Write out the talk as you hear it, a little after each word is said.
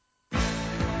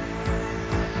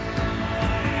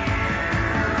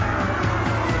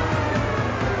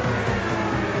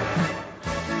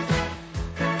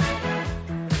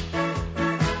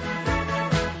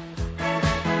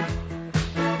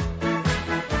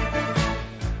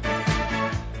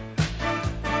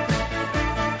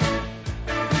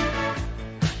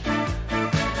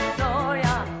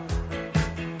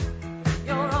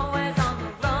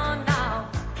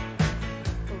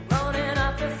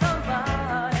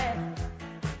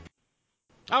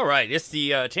All right, it's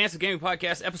the Chance of Gaming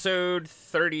Podcast, episode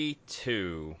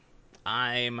 32.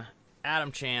 I'm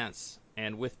Adam Chance,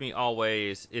 and with me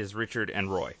always is Richard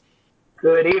and Roy.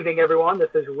 Good evening, everyone. This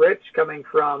is Rich coming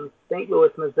from St.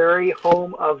 Louis, Missouri,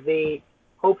 home of the,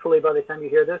 hopefully by the time you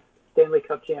hear this, Stanley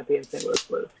Cup champion St. Louis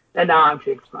Blues. And now I'm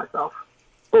jinxed myself.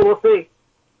 But we'll see.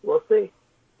 We'll see.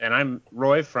 And I'm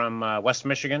Roy from West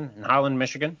Michigan, in Holland,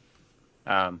 Michigan.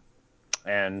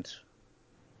 And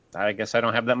I guess I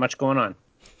don't have that much going on.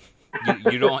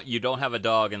 You don't have a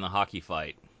dog in the hockey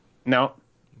fight. No,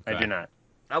 Okay. I do not.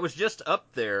 I was just up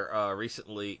there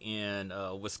recently in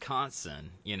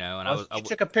Wisconsin, and You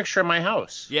took a picture of my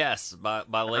house. yes,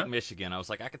 by Lake Michigan. I was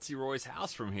like, I could see Roy's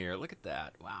house from here. Look at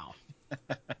that! Wow,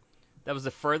 that was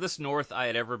the furthest north I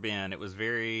had ever been. It was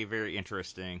very, very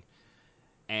interesting.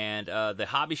 And the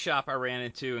hobby shop I ran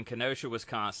into in Kenosha,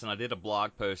 Wisconsin, I did a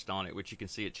blog post on it, which you can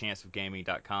see at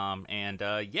chanceofgaming.com. And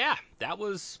yeah, that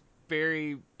was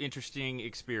very interesting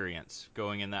experience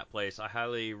going in that place. I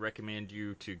highly recommend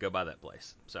you to go by that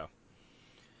place. So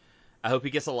I hope he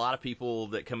gets a lot of people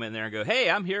that come in there and go, hey,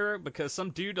 I'm here because some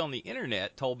dude on the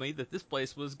internet told me that this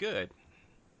place was good.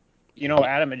 You know,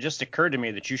 Adam, it just occurred to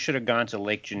me that you should have gone to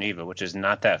Lake Geneva, which is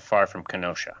not that far from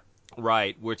Kenosha.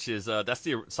 Right, which is that's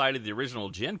the site of the original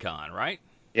Gen Con, right?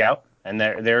 Yeah, and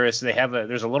there's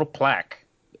a little plaque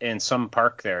in some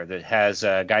park there that has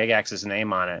Gygax's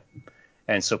name on it,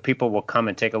 and so people will come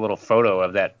and take a little photo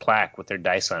of that plaque with their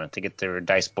dice on it to get their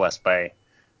dice blessed by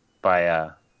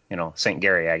St.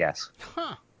 Gary, I guess.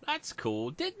 Huh, that's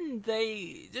cool. Didn't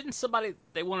somebody,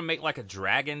 they want to make like a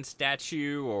dragon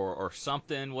statue or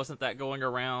something? Wasn't that going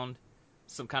around?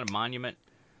 Some kind of monument?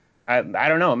 I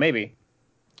don't know, maybe.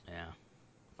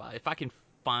 Yeah. If I can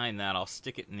find that, I'll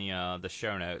stick it in the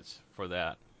show notes for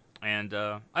that. And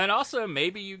also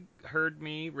maybe you heard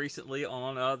me recently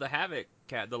on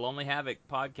the Lonely Havoc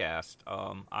podcast.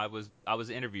 I was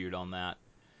interviewed on that.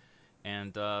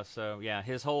 And so yeah,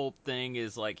 his whole thing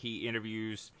is like he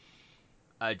interviews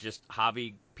just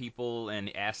hobby people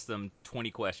and asks them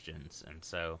 20 questions, and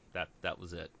so that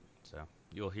was it. So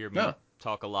you'll hear me Yeah.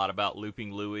 talk a lot about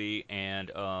Looping Louie,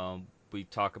 and we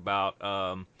talk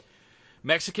about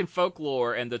Mexican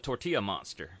folklore and the tortilla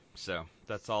monster. So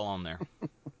that's all on there.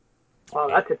 Oh,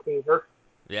 that's a teaser.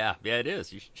 Yeah, it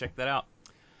is. You should check that out.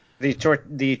 The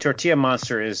tortilla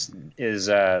monster is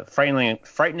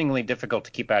frighteningly difficult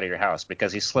to keep out of your house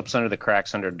because he slips under the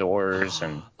cracks under doors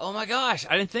and. Oh my gosh,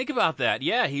 I didn't think about that.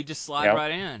 Yeah, he just slide Yep.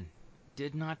 right in.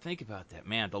 Did not think about that.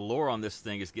 Man, the lore on this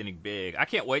thing is getting big. I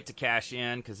can't wait to cash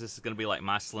in because this is going to be like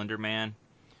my Slender Man.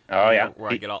 Oh yeah. Where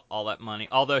I get all that money.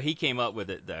 Although he came up with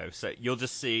it though, so you'll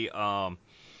just see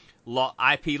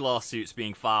IP lawsuits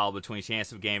being filed between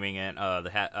Chance of Gaming and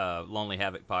the Lonely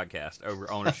Havoc podcast over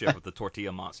ownership of the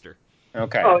Tortilla Monster.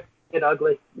 Okay. Oh, it's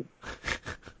ugly.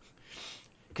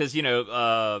 Because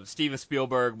Steven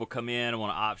Spielberg will come in and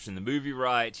want to option the movie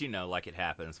rights, like it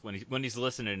happens when he's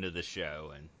listening to the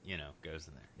show and goes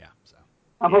in there. Yeah, so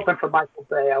I'm hoping for Michael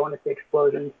Bay. I want to see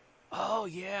explosions. oh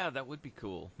yeah, that would be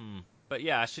cool. But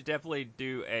yeah, I should definitely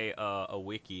do a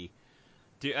wiki.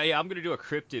 Yeah, I'm gonna do a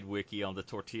cryptid wiki on the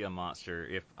Tortilla Monster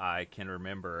if I can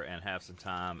remember and have some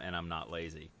time and I'm not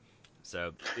lazy.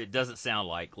 So it doesn't sound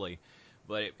likely,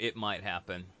 but it might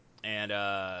happen. And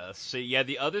so yeah,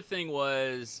 the other thing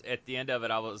was at the end of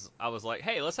it, I was like,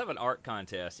 hey, let's have an art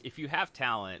contest. If you have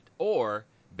talent, or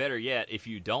better yet, if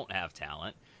you don't have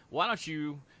talent, why don't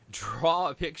you draw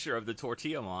a picture of the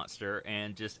Tortilla Monster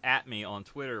and just at me on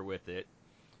Twitter with it,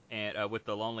 and with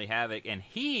the Lonely Havoc, and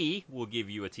he will give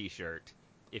you a T-shirt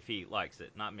if he likes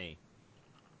it, not me.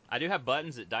 I do have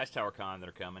buttons at Dice Tower Con that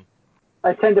are coming.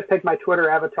 I tend to pick my Twitter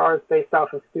avatars based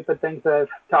off of stupid things I've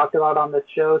talked about on this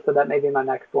show, so that may be my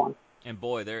next one. And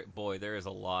boy, there is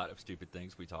a lot of stupid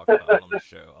things we talk about on the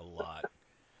show. A lot.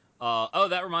 Oh,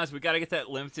 that reminds me, we got to get that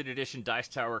limited edition Dice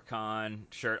Tower Con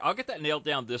shirt. I'll get that nailed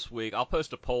down this week. I'll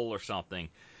post a poll or something.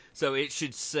 So it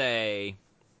should say,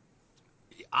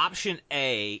 option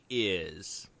A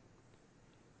is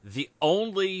the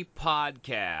only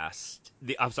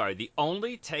the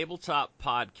only tabletop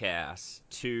podcast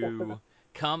to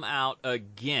come out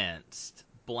against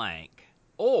blank,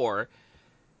 or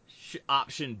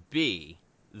option B,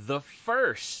 the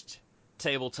first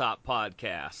tabletop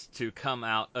podcast to come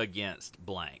out against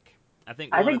blank. I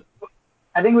think I think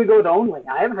we go with only.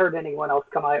 I haven't heard anyone else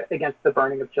come out against the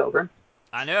burning of children.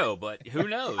 I know, but who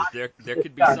knows? There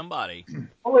could be somebody.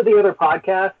 All of the other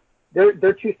podcasts,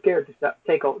 they're too scared to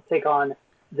take on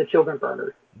the children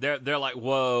burners. They're like,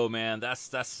 whoa, man, that's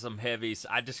some heavy.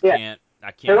 I just Yeah.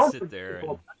 can't sit there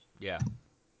and yeah.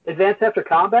 Advanced After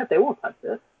Combat, they won't touch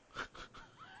this.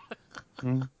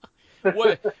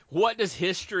 What does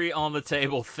history on the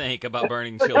table think about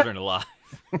burning children alive?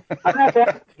 I'm not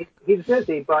that, he's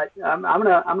busy, but I'm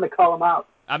gonna call him out.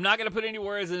 I'm not gonna put any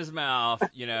words in his mouth.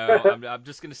 I'm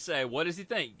just gonna say, what does he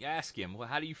think? Ask him. Well,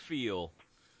 how do you feel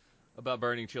about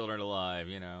burning children alive?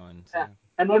 And Yeah.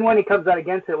 And then when he comes out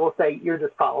against it, we'll say you're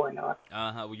just following us.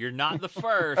 well, you're not the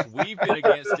first. We've been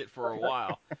against it for a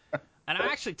while. And I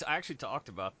actually talked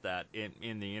about that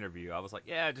in the interview. I was like,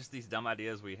 yeah, just these dumb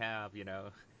ideas we have.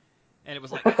 And it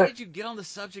was like, how did you get on the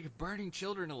subject of burning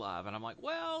children alive? And I'm like,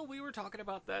 well, we were talking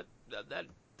about that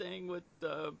thing with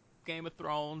Game of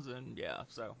Thrones, and yeah.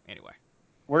 So anyway,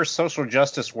 We're social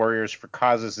justice warriors for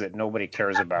causes that nobody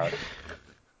cares about.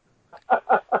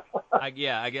 I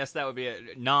guess that would be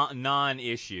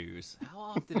non-issues. How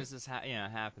often is this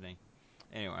happening?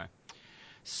 Anyway,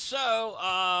 so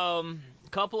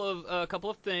couple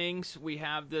of things. We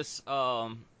have this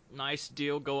nice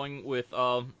deal going with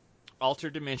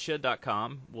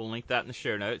alterdementia.com. We'll link that in the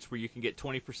show notes, where you can get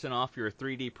 20% off your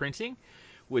 3D printing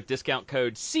with discount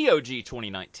code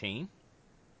COG2019.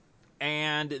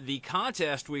 And the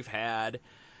contest we've had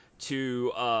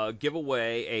to give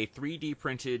away a 3D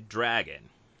printed dragon,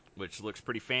 which looks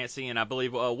pretty fancy. And I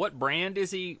believe, what brand is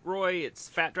he, Roy? It's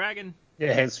Fat Dragon?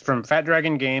 Yeah, it's from Fat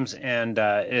Dragon Games, and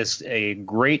it's a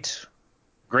great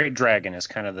dragon is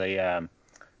kind of the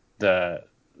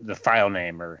file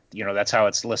name, or that's how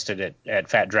it's listed at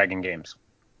Fat Dragon Games.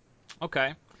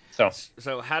 Okay.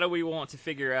 So how do we want to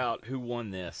figure out who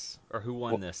won this, or who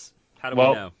won this? How do we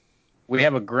know? We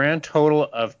have a grand total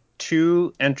of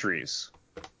 2 entries.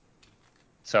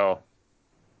 So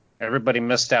everybody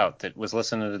missed out that was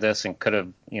listening to this and could have,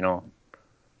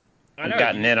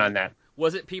 gotten in on that.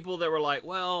 Was it people that were like,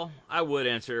 well, I would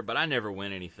enter, but I never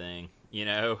win anything,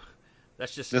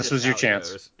 That's just this was your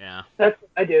chance. Goes. Yeah. That's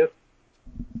what I do.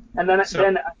 And then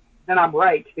I'm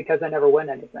right, because I never win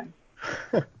anything.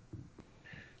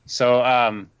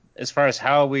 So as far as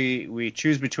how we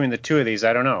choose between the 2 of these,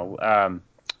 I don't know.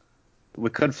 We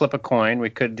could flip a coin. We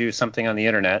could do something on the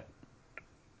internet.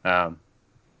 I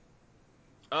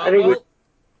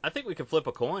think we could flip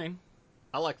a coin.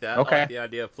 I like that. Okay. I like the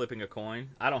idea of flipping a coin.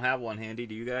 I don't have one handy.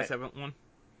 Do you guys have one?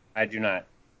 I do not.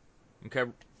 Okay.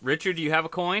 Richard, do you have a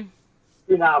coin?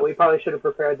 Do not. We probably should have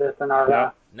prepared this in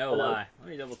our... No lie. Let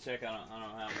me double check. I don't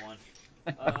have one.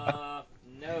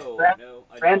 No,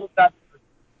 I Random don't.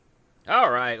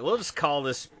 All right. We'll just call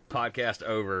this podcast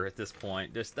over at this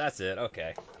point. That's it.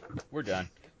 Okay. We're done.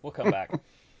 We'll come back.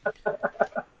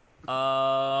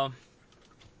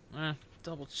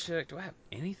 Double check. Do I have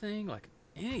anything? Like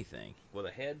anything with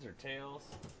a heads or tails?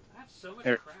 I have so much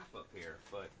crap up here,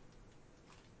 but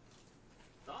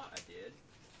thought I did.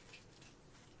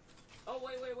 Oh,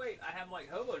 wait. I have like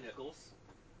hobo nickels.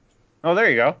 Oh, there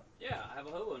you go. Yeah, I have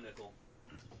a hobo nickel.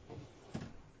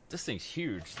 This thing's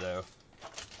huge, though.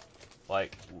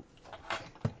 Like,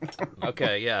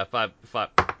 okay, yeah. If I,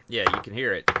 yeah, you can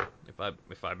hear it. If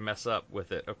I mess up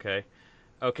with it, okay.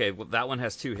 Well, that one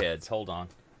has 2 heads. Hold on.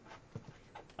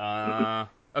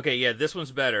 Okay, yeah, this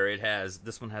one's better.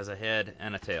 This one has a head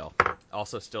and a tail.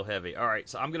 Also, still heavy. All right,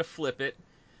 so I'm gonna flip it.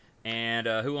 And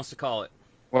who wants to call it?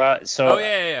 Well, so. Oh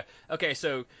yeah. Okay,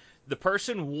 so the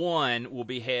person 1 will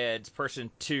be heads.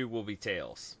 Person 2 will be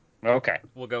tails. Okay.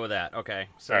 We'll go with that. Okay.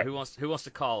 So right. who wants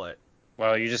to call it?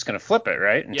 Well, you're just gonna flip it,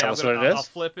 right? And tell us what it is. I'll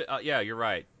flip it. Yeah, you're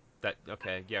right.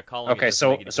 Okay. Yeah, calling. Okay.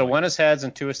 So 1 is heads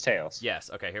and 2 is tails. Yes.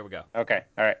 Okay. Here we go. Okay.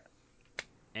 All right.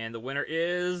 And the winner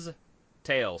is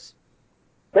tails.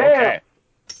 Okay.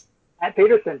 Matt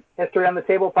Peterson, History on the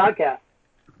Table podcast.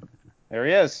 There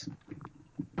he is.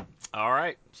 All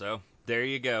right. So there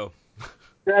you go.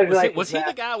 Was he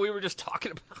the guy we were just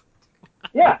talking about?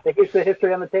 Yeah, he's the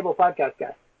History on the Table podcast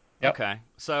guy. Yep. Okay.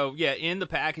 So yeah, in the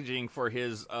packaging for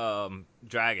his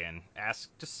dragon,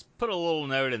 just put a little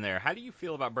note in there. How do you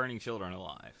feel about burning children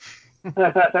alive?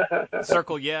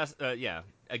 Circle yes. Yeah.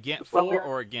 For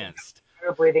or against. We're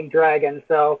a breeding dragon,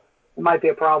 so it might be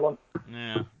a problem.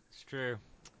 Yeah, it's true.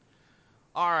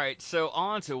 All right, so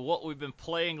on to what we've been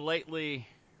playing lately.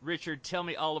 Richard, tell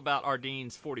me all about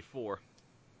Ardennes 44.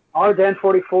 Ardennes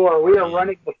 44. We are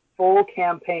running the full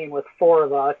campaign with 4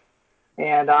 of us,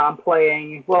 and I'm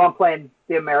playing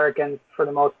the Americans for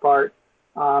the most part,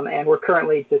 and we're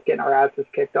currently just getting our asses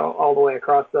kicked all the way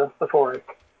across the forest.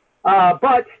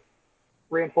 But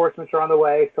reinforcements are on the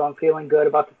way, so I'm feeling good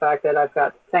about the fact that I've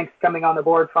got tanks coming on the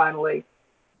board finally.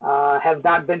 Have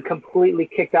not been completely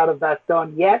kicked out of that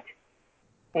zone yet.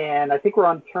 And I think we're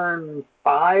on turn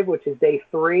 5, which is day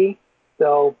 3.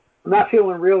 So I'm not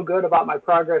feeling real good about my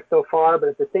progress so far, but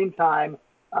at the same time,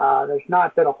 there's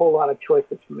not been a whole lot of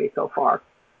choices for me so far.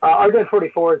 Ardennes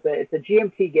 44 it's a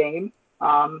GMT game.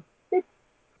 They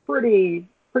pretty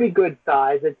good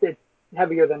size. It's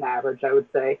heavier than average, I would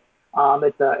say.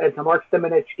 It's a Mark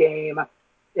Simonich game.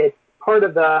 It's part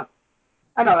of the,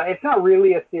 I don't know. It's not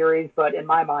really a series, but in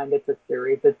my mind, it's a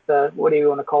series. It's the, what do you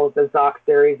want to call it? The Zoc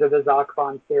series or the Zoc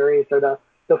Bond series or the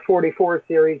 44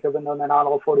 series, even though they're not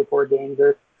all 44 games.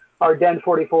 There's Ardennes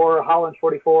 44, Holland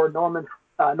 44,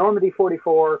 Normandy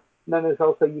 44, and then there's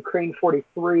also Ukraine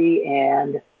 43,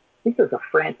 and I think there's a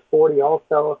France 40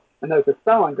 also, and there's a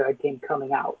Stalingrad game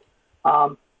coming out.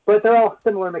 But they're all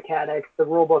similar mechanics. The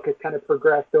rulebook has kind of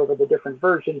progressed over the different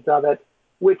versions of it,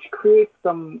 which creates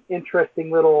some interesting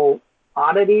little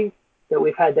oddities that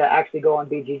we've had to actually go on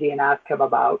BGG and ask him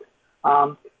about.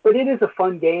 But it is a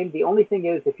fun game. The only thing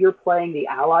is, if you're playing the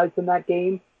allies in that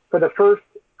game, for the first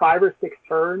 5 or 6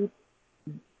 turns,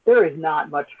 there is not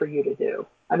much for you to do.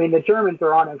 I mean, the Germans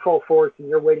are on in full force, and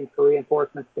you're waiting for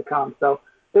reinforcements to come. So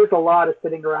there's a lot of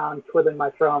sitting around twiddling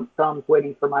my thumbs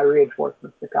waiting for my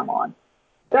reinforcements to come on.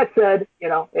 That said,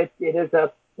 it is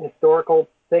a historical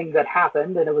thing that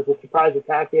happened, and it was a surprise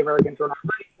attack the Americans were not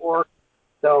ready for.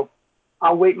 So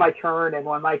I'll wait my turn, and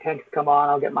when my tanks come on,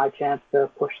 I'll get my chance to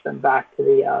push them back to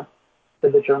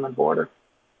the German border.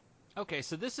 Okay,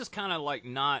 so this is kind of like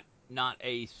not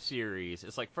a series.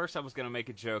 It's like, first I was going to make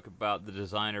a joke about the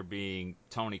designer being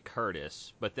Tony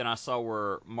Curtis, but then I saw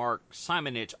where Mark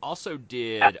Simonich also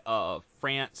did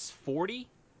France 40.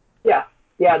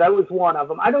 Yeah, that was one of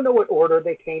them. I don't know what order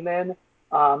they came in,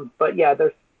 but yeah,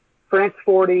 there's France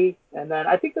 40, and then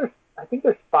I think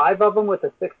there's 5 of them with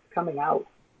a 6th coming out.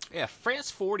 Yeah,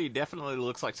 France 40 definitely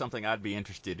looks like something I'd be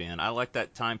interested in. I like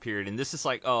that time period, and this is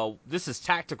like, this is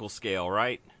tactical scale,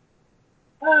 right?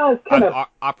 Kind of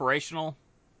operational.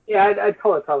 Yeah, I'd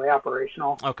call it probably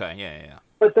operational. Okay, yeah.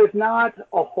 But there's not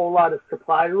a whole lot of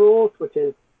supply rules, which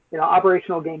is,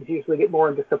 operational games usually get more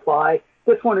into supply.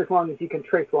 This one, as long as you can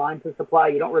trace lines of supply,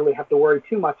 you don't really have to worry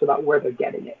too much about where they're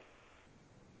getting it.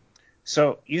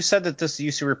 So you said that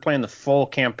you were playing the full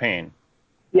campaign.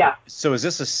 Yeah. So is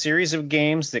this a series of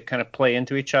games that kind of play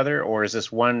into each other, or is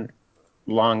this one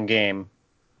long game?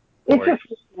 It's just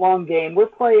a long game.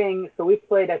 We've played,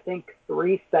 I think,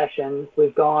 3 sessions.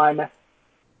 We've gone,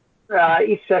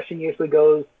 each session usually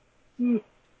goes,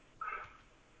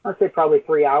 I'd say probably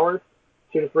 3 hours,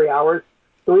 2 to 3 hours.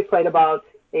 So we've played about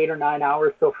 8 or 9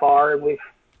 hours so far, and we've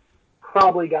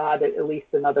probably got at least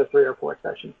another 3 or 4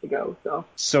 sessions to go.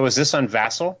 So is this on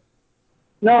Vassal?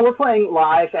 No, we're playing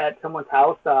live at someone's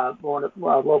house,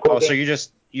 local. Oh, so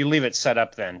you leave it set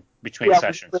up then between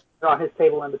sessions? Yeah, on his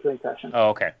table in between sessions. Oh,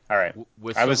 okay, all right.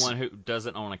 With someone who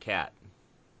doesn't own a cat.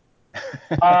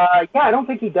 Yeah, I don't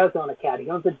think he does own a cat. He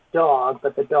owns a dog,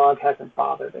 but the dog hasn't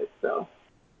bothered it. So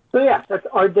yeah, that's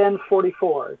Ardennes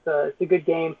 44. It's a good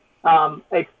game.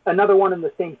 It's another one in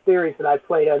the same series that I've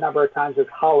played a number of times is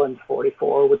Holland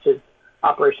 44, which is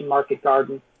Operation Market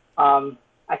Garden.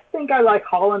 I think I like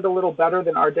Holland a little better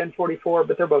than Ardennes 44,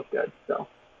 but they're both good. So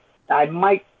I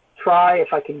might try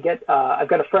if I can get. I've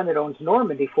got a friend that owns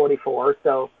Normandy 44,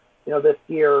 so this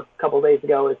year, a couple of days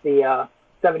ago, is the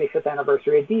 75th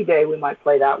anniversary of D-Day. We might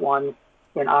play that one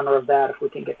in honor of that if we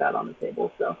can get that on the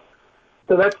table. So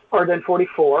that's Ardennes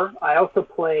 44. I also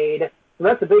played. So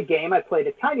that's a big game. I played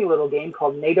a tiny little game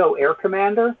called NATO Air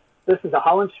Commander. This is a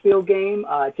Hollandspiel game.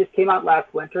 It just came out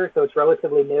last winter, so it's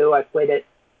relatively new. I played it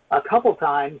a couple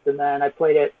times, and then I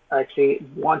played it actually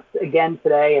once again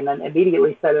today, and then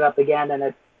immediately set it up again, and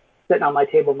it's sitting on my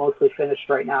table mostly finished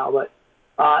right now. But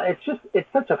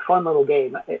it's such a fun little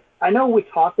game. I know we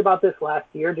talked about this last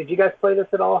year. Did you guys play this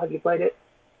at all? Have you played it?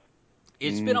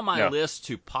 It's been on my list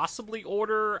to possibly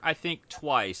order. I think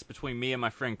twice between me and my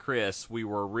friend Chris, we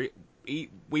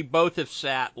both have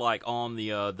sat like on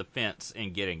the fence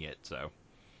in getting it. So.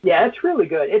 Yeah, it's really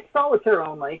good. It's solitaire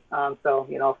only, so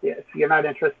if you're not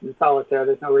interested in solitaire,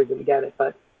 there's no reason to get it.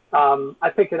 But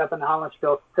I picked it up in the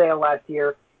Hollandspiel sale last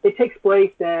year. It takes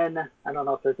place in, I don't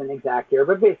know if there's an exact year,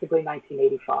 but basically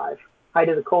 1985, height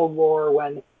of the Cold War,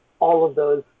 when all of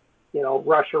those,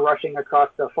 Russia rushing across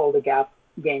the Fulda Gap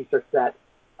games are set.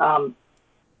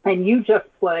 And you just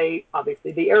play,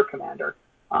 obviously, the air commander.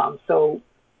 So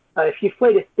if you've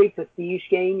played a States of Siege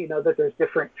game, you know that there's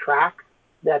different tracks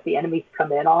that the enemies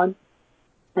come in on.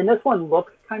 And this one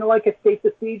looks kind of like a States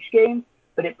of Siege game,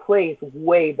 but it plays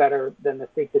way better than the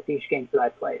States of Siege games that I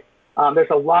played. There's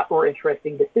a lot more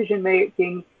interesting decision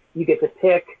making. You get to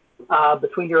pick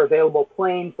between your available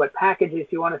planes, what packages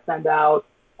you want to send out,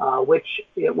 which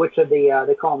of the,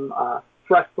 they call them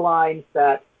thrust lines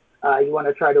that you want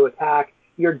to try to attack.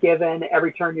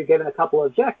 Every turn you're given a couple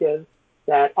of objectives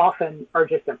that often are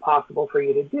just impossible for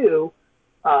you to do,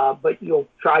 but you'll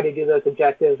try to do those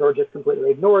objectives or just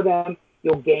completely ignore them.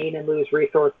 You'll gain and lose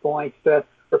resource points to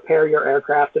repair your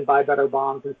aircraft and buy better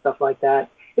bombs and stuff like that.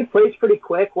 It plays pretty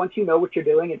quick. Once you know what you're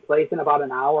doing, it plays in about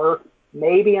an hour,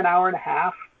 maybe an hour and a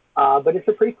half. But it's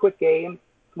a pretty quick game,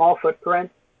 small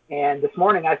footprint. And this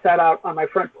morning I sat out on my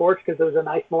front porch because it was a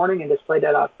nice morning and just played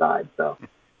that outside. So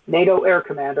NATO Air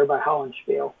Commander by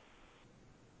Hollandspiel.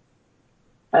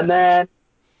 And then,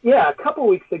 yeah, a couple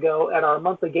weeks ago at our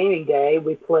monthly gaming day,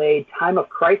 we played Time of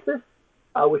Crisis,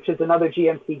 which is another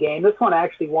GMT game. This one I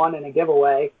actually won in a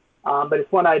giveaway, but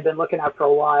it's one I'd been looking at for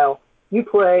a while. You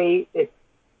play, it's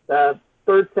the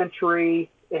 3rd century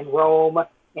in Rome,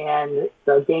 and it's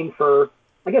a game for,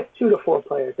 I guess, 2 to 4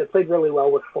 players. It played really well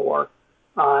with 4.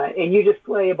 And you just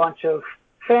play a bunch of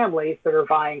families that are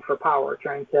vying for power,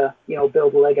 trying to,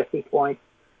 build legacy points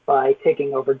by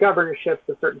taking over governorships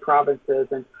of certain provinces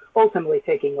and ultimately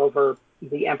taking over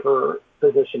the emperor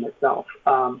position itself.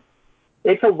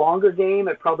 It's a longer game.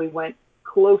 It probably went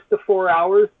close to 4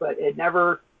 hours, but it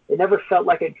never felt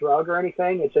like a drug or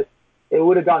anything. It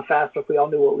would have gone faster if we all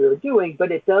knew what we were doing,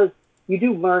 but you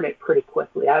do learn it pretty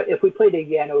quickly. If we played it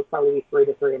again, it would probably be 3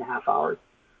 to 3.5 hours.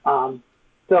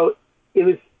 So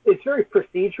it's very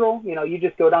procedural. You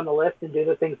just go down the list and do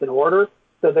the things in order.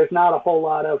 So there's not a whole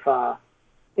lot of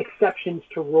exceptions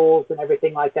to rules and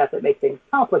everything like that make things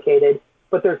complicated,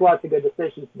 but there's lots of good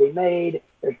decisions to be made.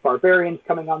 There's barbarians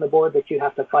coming on the board that you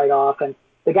have to fight off. And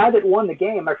the guy that won the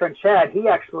game, my friend Chad, he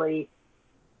actually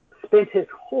spent his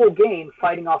whole game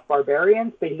fighting off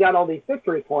barbarians, but he got all these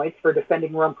victory points for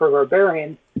defending Rome for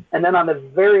barbarians, and then on the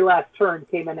very last turn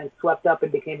came in and swept up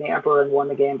and became the emperor and won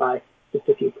the game by just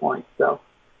a few points. So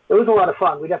it was a lot of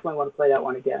fun. We definitely want to play that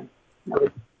one again. That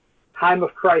was Time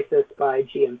of Crisis by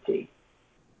GMT.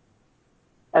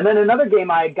 And then another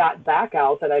game I got back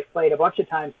out that I've played a bunch of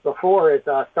times before is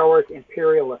Star Wars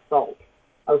Imperial Assault.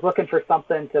 I was looking for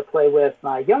something to play with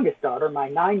my youngest daughter, my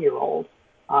 9-year-old.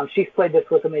 She's played this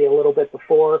with me a little bit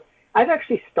before. I've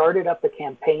actually started up the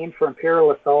campaign for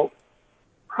Imperial Assault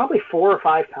probably 4 or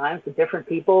 5 times with different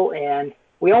people, and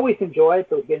we always enjoy it,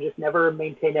 but we can just never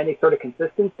maintain any sort of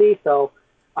consistency. So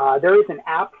there is an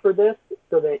app for this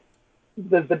so that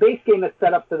the base game is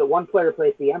set up so that one player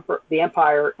plays the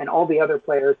Empire and all the other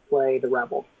players play the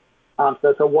Rebels. So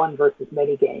it's a 1 versus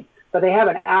many game. But they have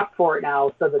an app for it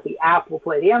now so that the app will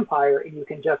play the Empire and you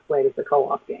can just play it as a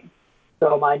co-op game.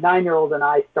 So my 9-year-old and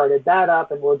I started that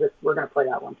up, and we're going to play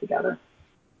that one together.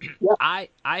 Yep. I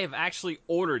have actually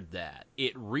ordered that.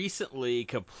 It recently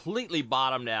completely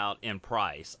bottomed out in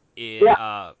price.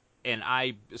 And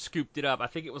I scooped it up. I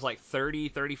think it was like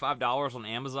 $30, $35 on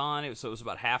Amazon. So it was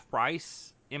about half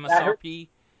price MSRP.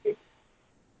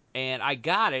 And I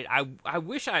got it. I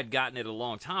wish I had gotten it a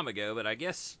long time ago, but I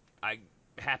guess I'm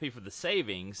happy for the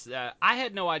savings. I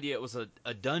had no idea it was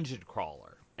a dungeon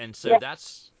crawler, and so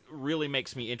that's really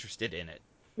makes me interested in it.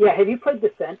 Yeah, have you played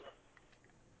Descent?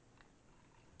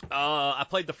 I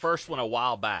played the first one a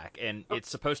while back, and it's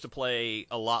supposed to play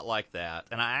a lot like that.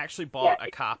 And I actually bought a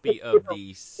copy of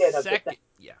the second.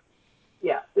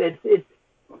 Yeah, it's.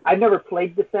 I've never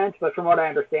played Descent, but from what I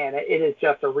understand, it is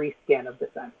just a reskin of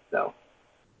Descent. So.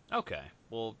 Okay,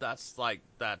 well that's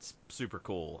super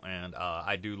cool, and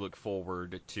I do look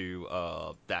forward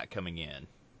to that coming in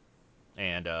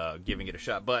and giving it a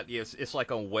shot. But it's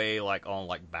like on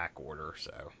back order,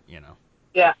 so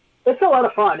Yeah. It's a lot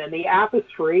of fun, and the app is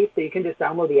free, so you can just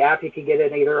download the app. You can get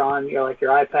it either on your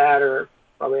iPad or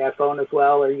probably iPhone as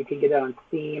well, or you can get it on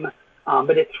Steam.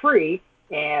 But it's free,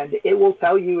 and it will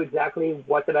tell you exactly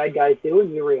what the bad guys do,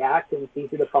 and you react, and it's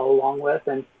easy to follow along with.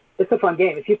 And it's a fun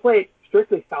game. If you play it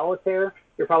strictly solitaire,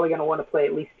 you're probably going to want to play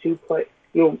at least 2 play.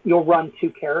 You'll run 2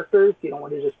 characters. You don't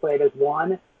want to just play it as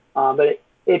 1. But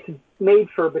it's made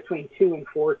for between 2 and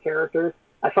 4 characters.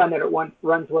 I find that it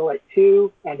runs well at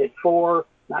 2 and at 4.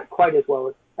 Not quite as well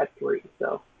as at 3.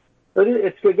 So but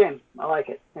it's a good game. I like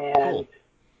it. And cool.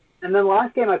 And then the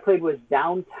last game I played was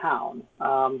Downtown,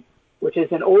 which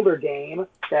is an older game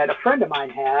that a friend of mine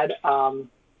had.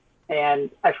 And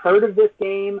I've heard of this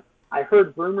game. I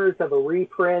heard rumors of a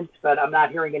reprint, but I'm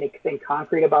not hearing anything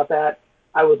concrete about that.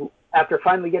 After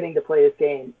finally getting to play this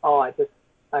game, I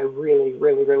really,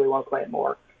 really, really want to play it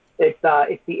more. It's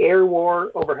the air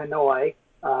war over Hanoi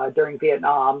during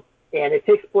Vietnam, and it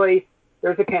takes place.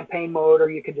 There's a campaign mode,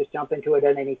 or you can just jump into it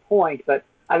at any point. But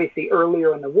obviously,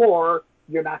 earlier in the war,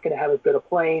 you're not going to have as good of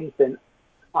planes, and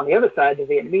on the other side, the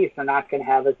Vietnamese are not going to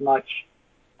have as much.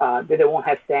 They won't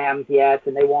have SAMs yet,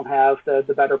 and they won't have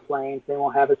the better planes. They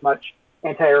won't have as much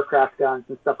anti-aircraft guns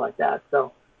and stuff like that.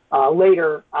 So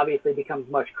later, obviously, becomes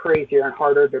much crazier and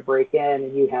harder to break in,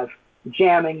 and you have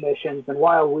jamming missions and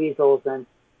wild weasels,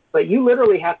 but you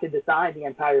literally have to design the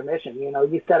entire mission. You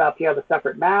have a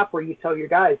separate map where you tell your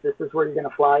guys this is where you're going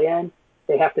to fly in,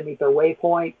 They have to meet their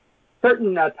waypoint.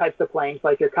 Certain types of planes,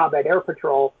 like your combat air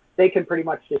patrol, they can pretty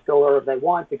much just go wherever they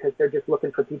want because they're just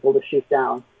looking for people to shoot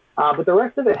down. But the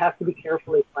rest of it has to be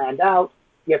carefully planned out.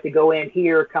 You have to go in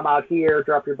here, come out here,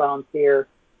 drop your bombs here,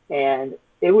 and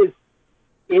it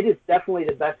is definitely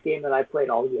the best game that I played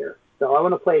all year. So I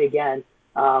want to play it again.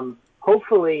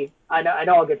 Hopefully, I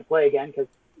know I'll get to play again because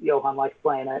Johan likes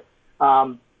playing it.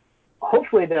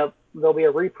 Hopefully there'll be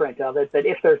a reprint of it, but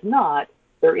if there's not,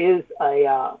 there is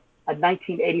a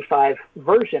 1985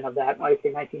 version of that. When I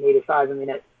say 1985, I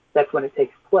mean that's when it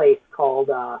takes place.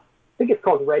 I think it's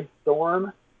called Red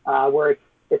Storm, where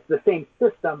it's the same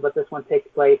system, but this one takes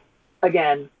place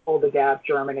again, Olde Gap,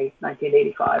 Germany,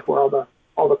 1985, where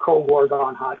all the Cold War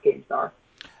gone hot games are.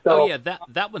 So, oh yeah,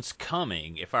 that one's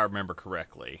coming, if I remember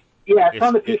correctly. Yeah, it's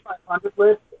on the P500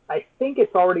 list. I think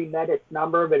it's already met its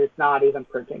number, but it's not even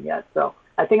printing yet. So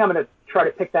I think I'm going to try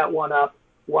to pick that one up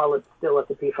while it's still at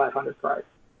the P500 price.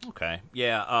 Okay,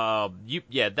 yeah,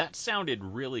 that sounded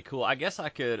really cool. I guess I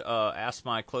could ask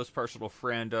my close personal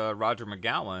friend Roger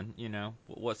McGowan.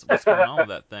 What's going on with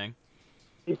that thing?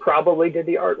 He probably did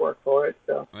the artwork for it.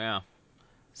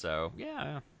 So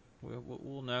yeah,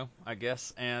 we'll know, I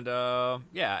guess. And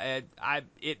I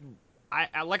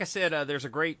like I said, there's a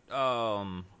great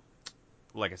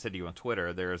like I said to you on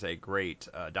Twitter, there's a great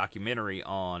documentary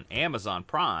on Amazon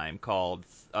Prime called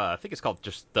I think it's called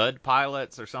just Thud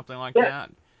Pilots or something like that.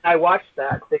 I watched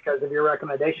that because of your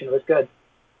recommendation. It was good.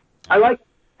 I like.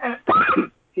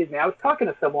 Excuse me. I was talking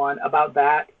to someone about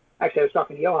that. Actually, I was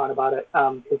talking to Johan about it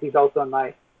because he's also in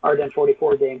my Ardennes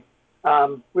 44 game.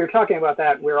 We were talking about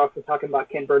that. We were also talking about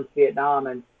Ken Burns' Vietnam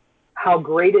and how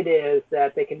great it is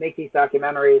that they can make these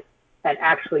documentaries and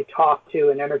actually talk to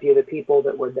and interview the people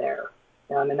that were there.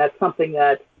 And that's something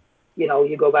that,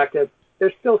 you go back to,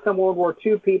 there's still some World War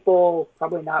II people,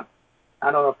 probably not,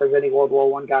 I don't know if there's any World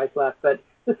War I guys left, but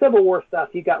the Civil War stuff,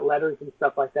 you got letters and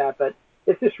stuff like that, but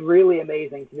it's just really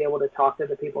amazing to be able to talk to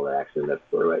the people that actually lived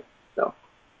through it. So,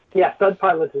 yeah, Thud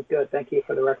Pilots is good. Thank you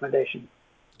for the recommendation.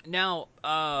 Now,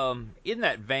 in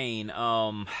that vein,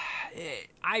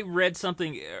 I read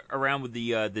something around with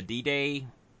the D-Day.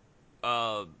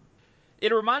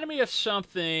 It reminded me of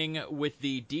something with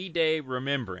the D-Day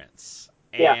Remembrance.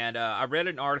 And I read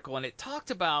an article, and it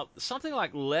talked about something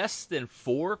like less than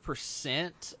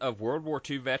 4% of World War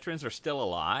II veterans are still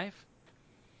alive.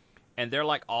 And they're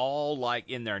like all like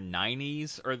in their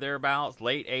 90s or thereabouts,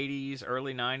 late 80s,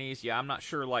 early 90s. Yeah, I'm not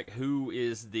sure like who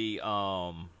is the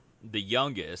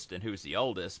youngest and who's the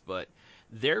oldest, but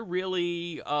they're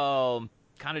really kind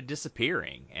of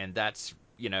disappearing, and that's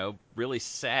really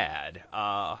sad.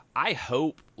 I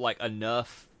hope like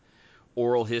enough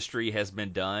oral history has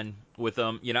been done with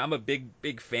them. I'm a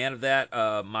big fan of that.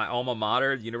 My alma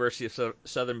mater, the University of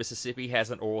Southern Mississippi,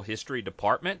 has an oral history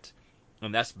department,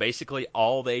 and that's basically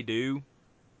all they do.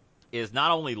 Is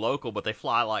not only local, but they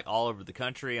fly like all over the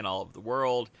country and all over the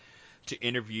world to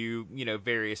interview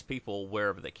various people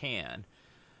wherever they can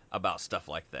about stuff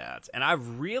like that. And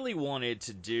I've really wanted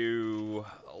to do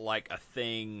like a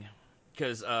thing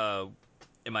because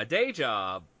in my day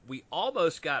job we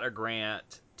almost got a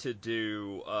grant to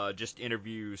do just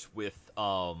interviews with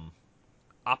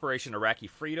Operation Iraqi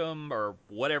Freedom or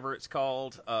whatever it's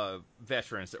called,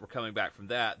 veterans that were coming back from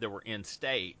that were in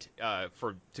state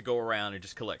to go around and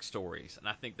just collect stories. And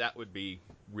I think that would be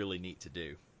really neat to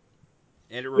do.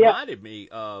 And it reminded me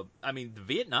of, the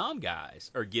Vietnam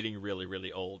guys are getting really,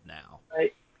 really old now.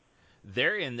 Right.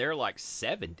 They're in their like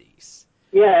 70s.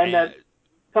 Yeah, and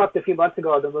talked a few months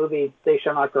ago of the movie They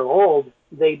Shall Not Grow Old.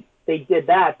 They did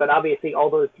that, but obviously all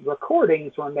those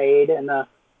recordings were made in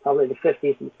probably the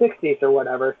 50s and 60s or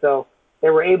whatever. So they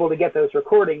were able to get those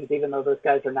recordings, even though those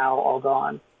guys are now all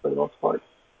gone for the most part.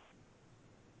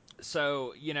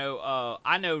 So,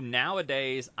 I know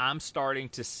nowadays I'm starting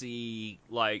to see,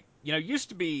 like, used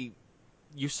to be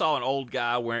you saw an old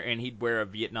guy and he'd wear a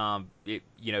Vietnam,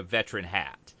 veteran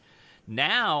hat.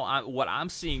 Now, what I'm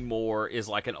seeing more is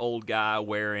like an old guy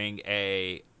wearing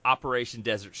a Operation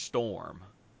Desert Storm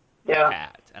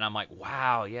hat. And I'm like,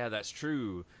 wow, yeah, that's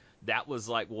true. That was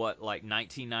like, what, like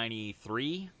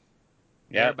 1993?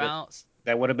 Yeah, thereabouts?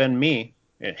 That would have been me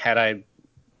had I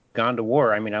gone to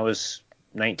war. I was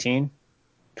 19,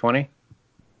 20.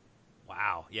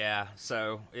 Wow, yeah.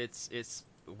 So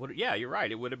yeah, you're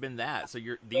right. It would have been that. So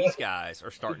these guys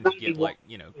are starting to get like,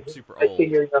 super old.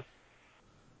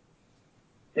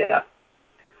 Yeah.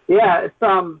 Yeah,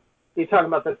 it's you're talking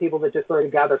about the people that just sort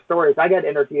of gather stories. I got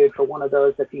interviewed for one of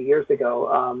those a few years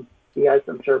ago. You guys,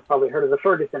 I'm sure, probably heard of the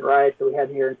Ferguson riots that we had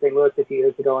here in St. Louis a few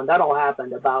years ago, and that all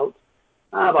happened about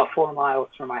 4 miles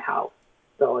from my house.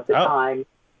 So at the time,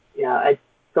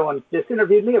 so someone just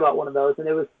interviewed me about one of those, and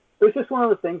it was just one of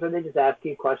those things where they just ask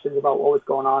you questions about what was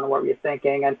going on and what were you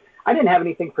thinking. And I didn't have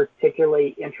anything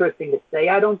particularly interesting to say,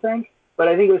 I don't think, but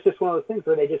I think it was just one of those things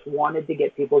where they just wanted to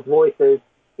get people's voices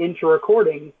into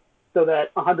recordings so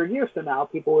that 100 years from now,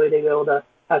 people would be able to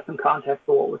have some context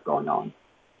for what was going on.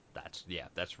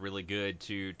 That's really good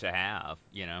to have,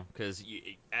 because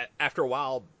after a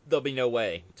while there'll be no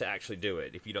way to actually do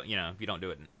it if you don't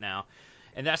do it now,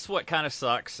 and that's what kind of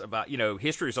sucks about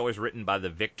history is always written by the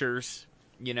victors,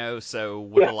 so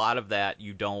with a lot of that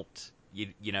you're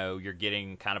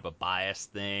getting kind of a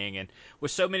biased thing, and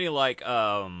with so many like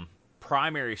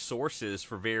primary sources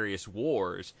for various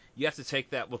wars, you have to take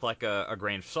that with like a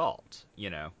grain of salt,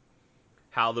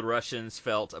 how the Russians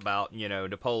felt about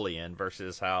Napoleon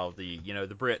versus how the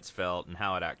Brits felt and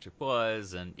how it actually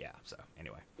was, and so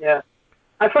anyway. Yeah,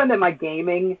 I find that my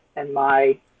gaming and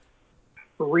my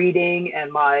reading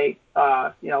and my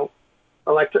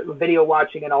electric video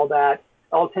watching and all that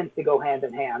all tends to go hand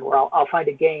in hand. Where I'll find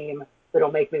a game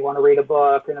that'll make me want to read a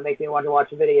book, and it'll make me want to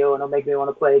watch a video, and it'll make me want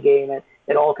to play a game.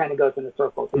 It all kind of goes in a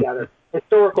circle together.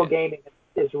 Historical gaming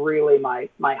is really my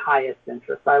highest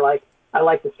interest. I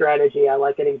like the strategy. I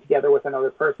like getting together with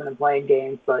another person and playing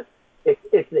games, but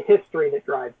it's the history that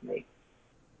drives me.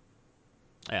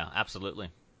 Yeah, absolutely.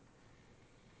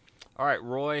 All right,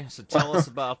 Roy. So tell us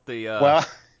about the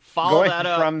follow going that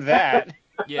up from that.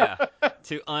 Yeah,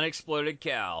 to Unexploded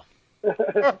Cow.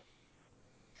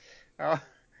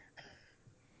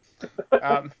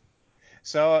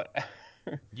 So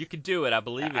you can do it. I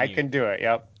believe in you. I can do it.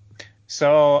 Yep.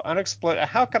 So Unexploded.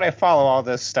 How could I follow all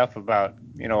this stuff about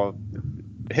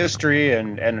history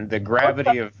and the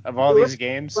gravity of all these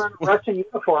games? A Russian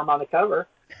uniform on the cover.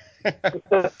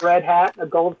 It's a red hat, a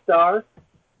gold star.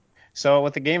 So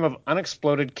with the game of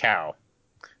Unexploded Cow.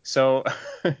 So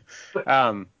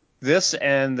this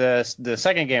and the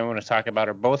second game I'm going to talk about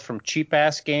are both from Cheap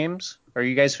Ass Games. Are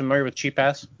you guys familiar with Cheap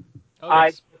Ass? Oh,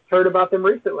 yes. I heard about them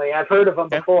recently. I've heard of them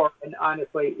before, and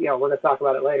honestly, we're going to talk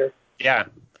about it later. Yeah.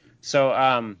 So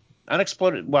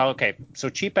Unexploded. Well, okay. So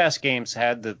Cheap Ass Games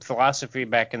had the philosophy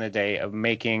back in the day of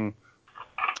making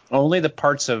only the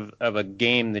parts of a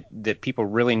game that people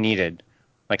really needed,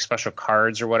 like special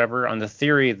cards or whatever, on the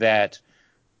theory that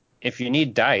if you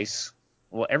need dice,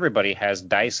 well, everybody has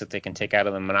dice that they can take out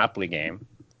of the Monopoly game.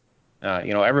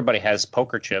 Everybody has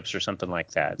poker chips or something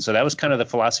like that. So that was kind of the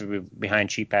philosophy behind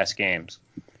Cheap Ass Games.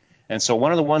 And so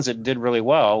one of the ones that did really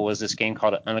well was this game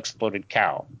called Unexploded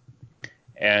Cow.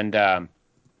 And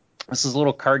this is a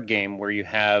little card game where you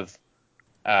have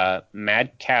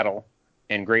mad cattle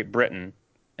in Great Britain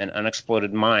and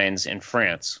unexploded mines in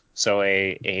France. So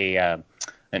an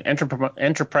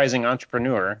enterprising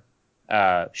entrepreneur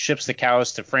ships the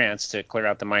cows to France to clear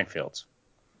out the minefields.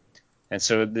 And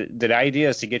so the idea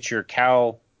is to get your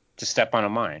cow to step on a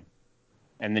mine,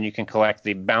 and then you can collect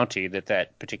the bounty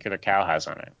that particular cow has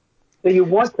on it. So you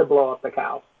want to blow up the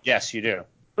cow? Yes, you do.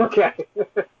 Okay.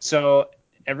 So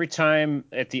every time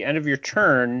at the end of your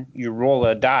turn, you roll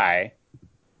a die,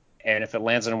 and if it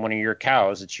lands on one of your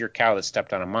cows, it's your cow that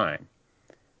stepped on a mine.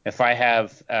 If I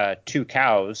have 2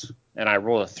 cows and I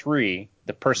roll a 3,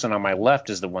 the person on my left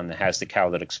is the one that has the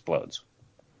cow that explodes.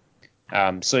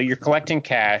 So you're collecting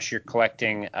cash, you're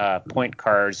collecting point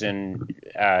cards in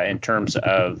terms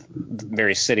of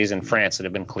various cities in France that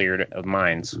have been cleared of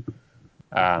mines.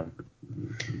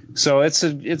 So it's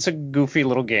a goofy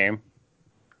little game.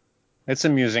 It's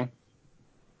amusing.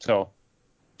 So,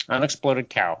 Unexploded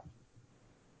Cow.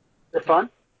 It's fun?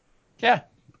 Yeah.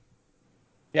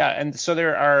 Yeah, and so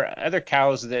there are other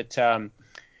cows that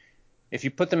if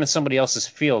you put them in somebody else's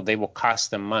field, they will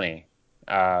cost them money.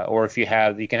 Or if you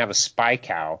can have a spy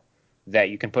cow that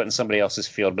you can put in somebody else's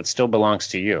field but still belongs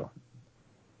to you.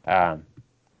 And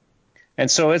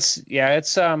so it's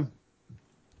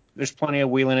there's plenty of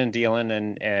wheeling and dealing,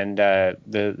 and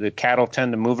the cattle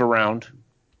tend to move around.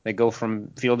 They go from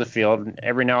field to field.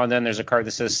 Every now and then there's a card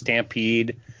that says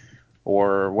Stampede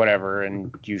or whatever,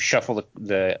 and you shuffle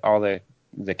all the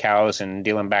cows and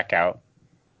deal them back out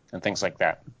and things like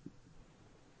that.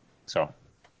 So.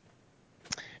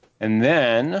 And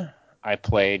then I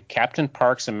played Captain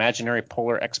Park's Imaginary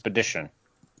Polar Expedition.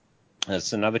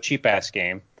 It's another cheap-ass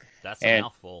game. That's a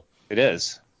mouthful. It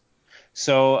is.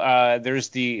 So there's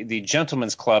the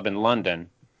Gentlemen's Club in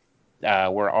London,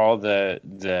 where all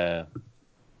the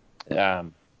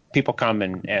people come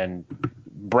and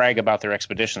brag about their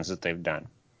expeditions that they've done.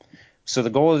 So the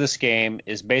goal of this game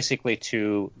is basically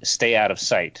to stay out of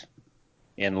sight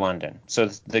in London. So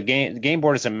the game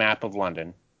board is a map of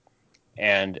London.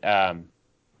 And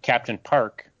Captain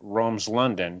Park roams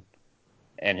London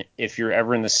And if you're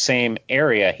ever in the same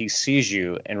area, he sees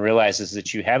you and realizes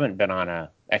that you haven't been on a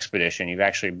expedition. You've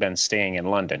actually been staying in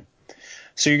London.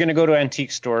 So you're going to go to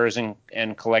antique stores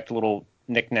and collect little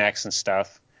knickknacks and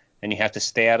stuff, and you have to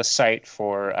stay out of sight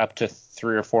for up to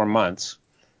 3 or 4 months.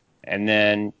 And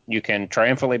then you can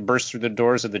triumphantly burst through the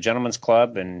doors of the Gentleman's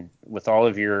Club and with all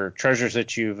of your treasures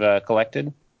that you've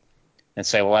collected and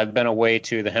say, well, I've been away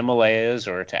to the Himalayas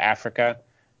or to Africa,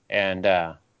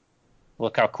 and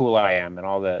look how cool I am and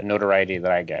all the notoriety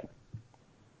that I get.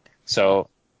 So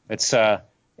it's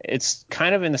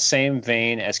kind of in the same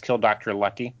vein as Kill Dr.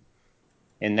 Lucky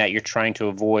in that you're trying to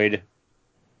avoid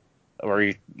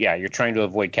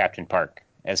Captain Park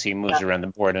as he moves around the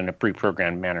board in a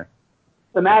pre-programmed manner.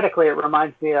 Thematically, it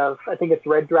reminds me of, I think it's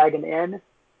Red Dragon Inn,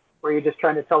 where you're just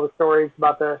trying to tell the stories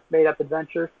about the made-up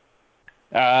adventures.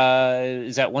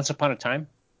 Is that Once Upon a Time?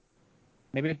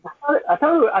 Maybe? I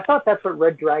thought that's what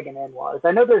Red Dragon Inn was.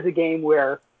 I know there's a game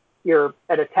where you're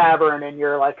at a tavern and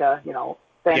you're like a,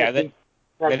 fantasy. Yeah,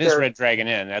 that is Red Dragon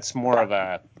Inn. That's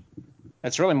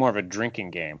really more of a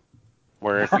drinking game,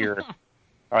 where if you're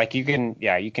like you can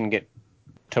get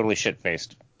totally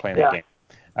shit-faced playing that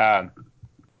game.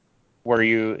 Where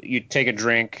you take a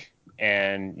drink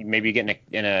and maybe you get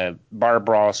in a bar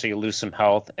brawl, so you lose some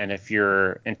health, and if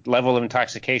your level of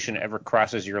intoxication ever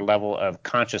crosses your level of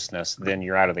consciousness, then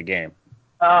you're out of the game.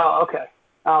 Oh, okay.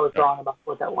 I was wrong about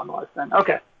what that one was then.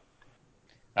 Okay.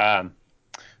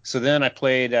 So then I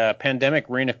played Pandemic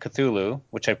Reign of Cthulhu,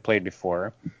 which I've played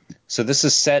before. So this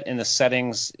is set in the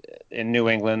settings in New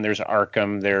England. There's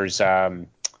Arkham. There's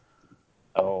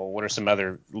what are some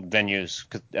other venues?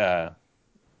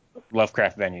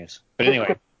 Lovecraft venues. But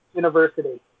anyway.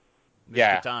 University.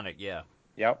 Miskatonic, yeah.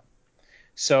 Yep.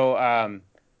 So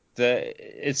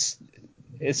it's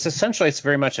essentially it's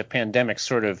very much a pandemic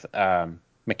sort of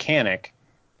mechanic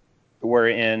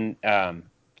wherein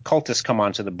cultists come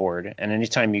onto the board, and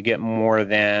anytime you get more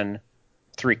than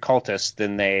 3 cultists,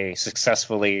 then they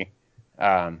successfully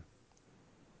do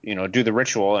the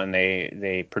ritual, and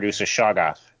they produce a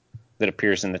Shoggoth that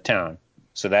appears in the town.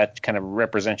 So that kind of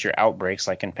represents your outbreaks,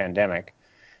 like in Pandemic.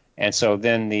 And so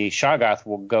then the Shoggoth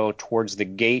will go towards the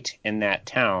gate in that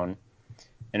town,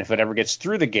 and if it ever gets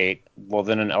through the gate, well,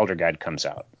 then an Elder Guide comes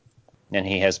out, and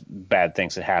he has bad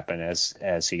things that happen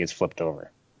as he gets flipped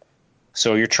over.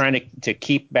 So you're trying to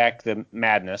keep back the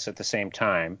madness at the same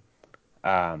time.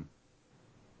 So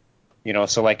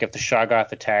like if the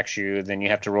Shoggoth attacks you, then you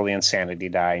have to roll the insanity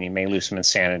die, and you may lose some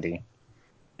insanity.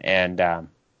 And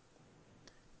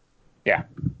yeah.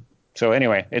 So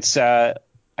anyway, it's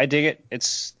I dig it.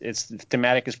 It's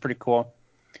thematic is pretty cool,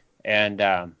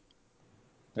 and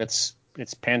it's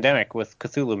Pandemic with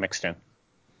Cthulhu mixed in.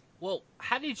 Well,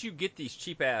 how did you get these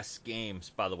cheap ass games?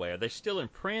 By the way, are they still in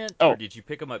print, or did you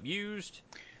pick them up used?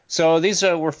 So these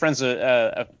were friends.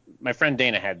 My friend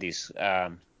Dana had these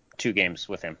 2 games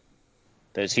with him.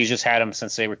 He's just had them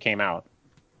since they came out.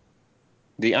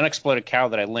 The Unexploded Cow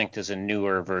that I linked is a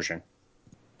newer version.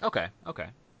 Okay.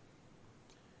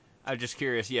 I'm just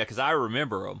curious, because I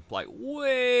remember them, like,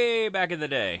 way back in the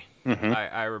day. Mm-hmm.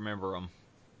 I remember them.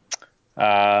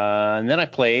 And then I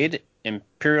played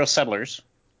Imperial Settlers,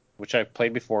 which I've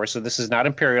played before. So this is not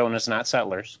Imperial and it's not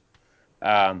Settlers.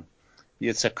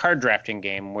 It's a card drafting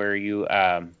game where you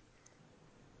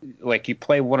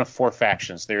play one of 4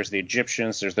 factions. There's the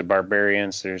Egyptians, there's the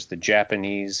Barbarians, there's the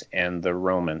Japanese, and the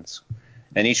Romans.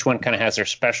 And each one kind of has their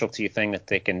specialty thing that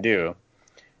they can do.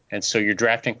 And so you're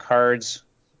drafting cards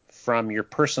from your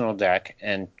personal deck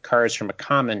and cards from a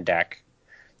common deck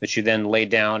that you then lay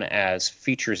down as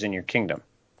features in your kingdom.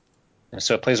 And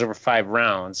so it plays over 5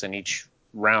 rounds, and each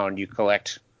round you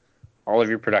collect all of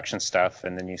your production stuff,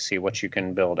 and then you see what you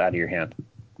can build out of your hand.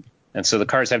 And so the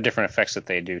cards have different effects that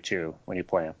they do, too, when you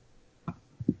play them.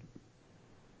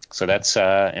 So that's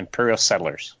Imperial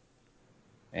Settlers.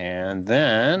 And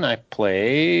then I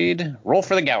played Roll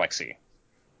for the Galaxy,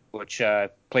 which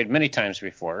I've played many times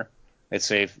before.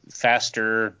 It's a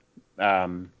faster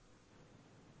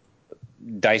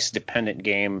dice-dependent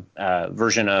game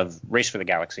version of Race for the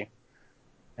Galaxy.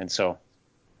 And so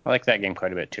I like that game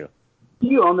quite a bit, too. Do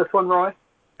you own this one, Roy?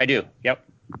 I do, yep.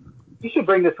 You should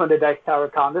bring this one to Dice Tower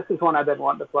Con. This is one I've been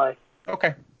wanting to play.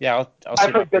 Okay. Yeah, I'll see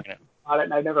I've heard good about it,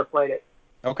 and I've never played it.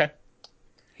 Okay.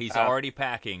 He's already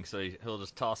packing, so he'll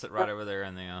just toss it right over there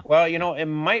in the... Well, it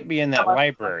might be in that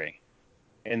library,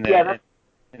 in the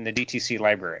DTC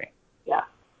library. Yeah.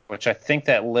 Which I think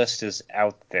that list is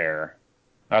out there.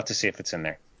 I'll have to see if it's in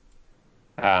there.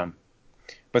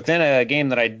 But then a game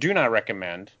that I do not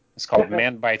recommend is called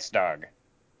Man Bites Dog.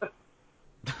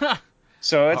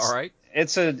 So it's all right.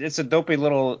 It's a dopey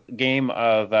little game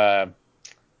of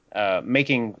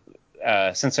making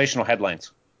sensational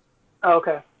headlines. Oh,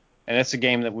 okay. And it's a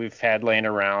game that we've had laying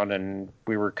around, and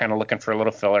we were kind of looking for a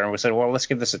little filler, and we said, well, let's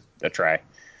give this a try.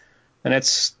 And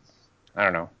it's, I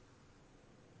don't know,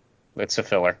 it's a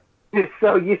filler.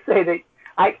 So you say that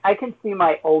I can see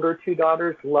my older two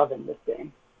daughters loving this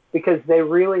game because they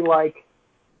really like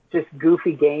just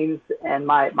goofy games, and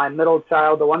my middle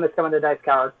child, the one that's coming to Dice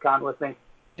Con with me,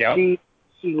 Yep.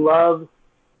 she loves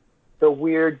the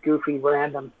weird, goofy,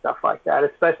 random stuff like that,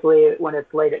 especially when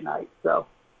it's late at night. So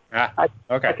I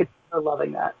Okay. could see her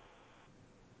loving that.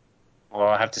 Well,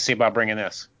 I'll have to see about bringing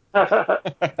this. Don't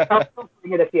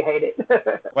bring it if you hate it.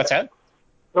 What's that?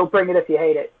 Don't bring it if you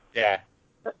hate it. Yeah.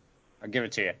 I'll give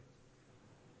it to you.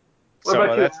 What So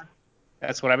about you, Adam?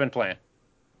 that's what I've been playing.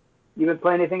 You been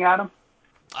playing anything, Adam?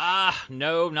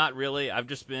 No, not really. I've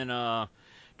just been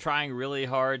trying really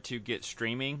hard to get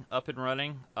streaming up and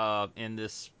running. In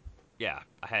this, yeah,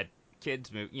 I had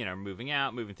kids moving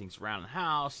out, moving things around the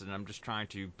house, and I'm just trying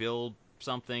to build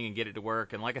something and get it to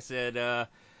work. And like I said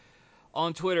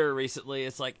on Twitter recently,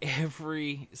 it's like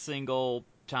every single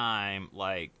time,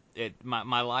 like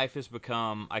my life has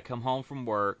become, I come home from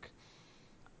work,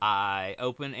 I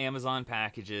open Amazon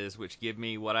packages, which give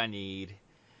me what I need.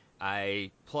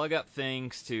 I plug up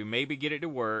things to maybe get it to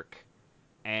work,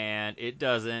 and it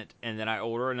doesn't, and then I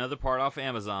order another part off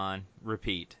Amazon.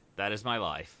 Repeat. That is my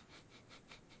life.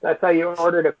 That's how you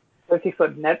ordered a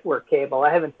 50-foot network cable.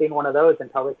 I haven't seen one of those in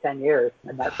probably 10 years.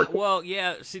 And Well,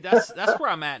 yeah. See, that's where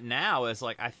I'm at now. Is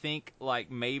like I think like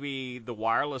maybe the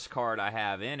wireless card I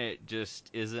have in it just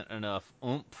isn't enough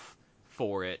oomph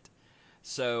for it.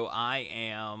 So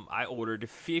I ordered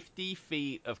 50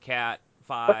 feet of Cat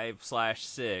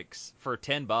 5/6 for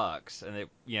 $10, and it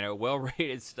well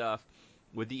rated stuff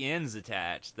with the ends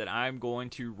attached that I'm going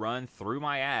to run through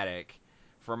my attic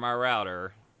for my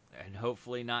router and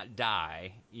hopefully not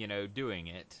die doing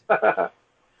it.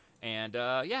 And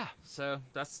yeah, so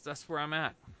that's where I'm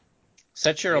at.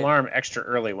 Set your alarm extra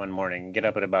early one morning and get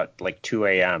up at about like 2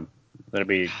 a.m. That'll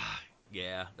be.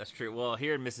 Yeah, that's true. Well,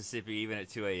 here in Mississippi, even at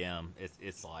 2 a.m.,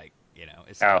 it's like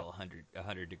it's still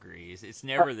 100 degrees. It's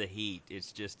never the heat.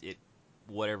 It's just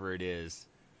whatever it is.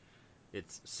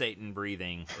 It's Satan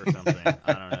breathing or something.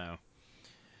 I don't know.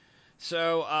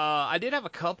 So I did have a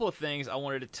couple of things I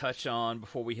wanted to touch on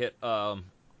before we hit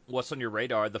what's on your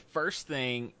radar. The first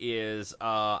thing is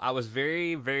I was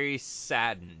very, very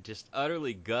saddened, just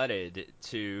utterly gutted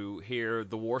to hear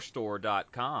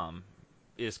thewarstore.com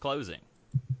is closing.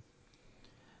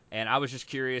 And I was just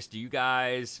curious, do you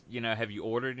guys, have you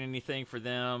ordered anything for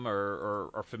them or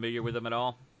are familiar with them at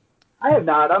all? I have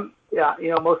not. I'm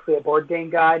mostly a board game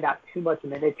guy, not too much a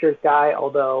miniatures guy.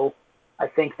 Although I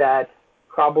think that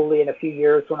probably in a few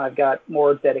years when I've got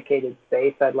more dedicated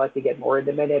space, I'd like to get more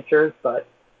into miniatures, but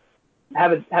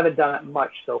haven't done it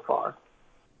much so far.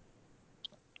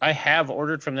 I have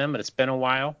ordered from them, but it's been a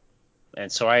while, and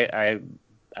so I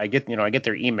get I get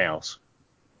their emails,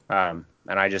 and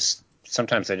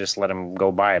sometimes I just let them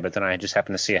go by, but then I just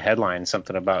happen to see a headline,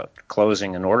 something about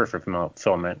closing an order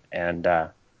fulfillment, and I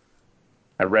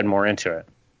read more into it.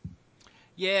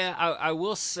 Yeah, I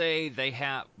will say they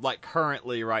have, like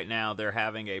currently right now, they're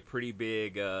having a pretty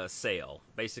big sale.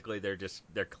 Basically, they're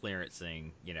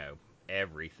clearancing,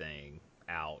 everything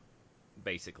out,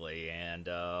 basically. And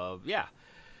yeah,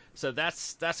 so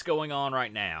that's going on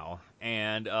right now.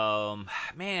 And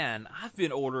man, I've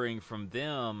been ordering from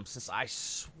them since I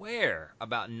swear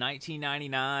about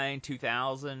 1999,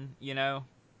 2000.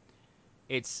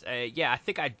 It's yeah, I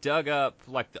think I dug up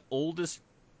like the oldest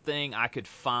thing I could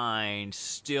find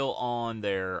still on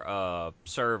their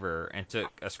server and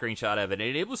took a screenshot of it,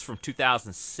 and it was from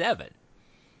 2007.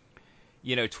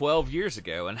 12 years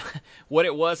ago. And what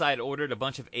it was, I had ordered a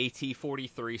bunch of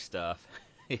AT-43 stuff.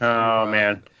 If you, Oh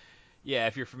man, yeah,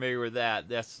 if you're familiar with that,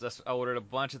 that's I ordered a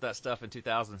bunch of that stuff in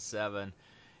 2007.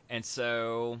 And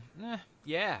so,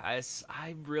 yeah,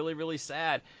 I'm really, really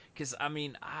sad because I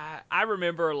mean, I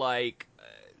remember like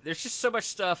there's just so much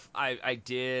stuff I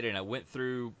did and I went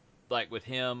through like with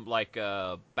him like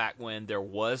back when there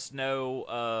was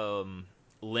no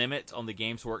limit on the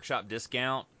Games Workshop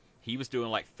discount. He was doing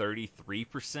like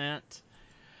 33%.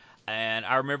 And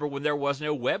I remember when there was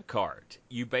no web cart,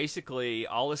 you basically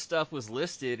all this stuff was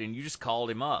listed, and you just called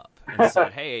him up and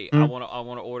said, "Hey, I want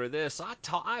to order this." So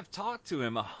I've talked to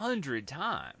him 100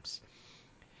 times,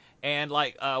 and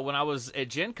like when I was at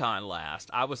Gen Con last,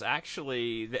 I was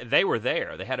actually they were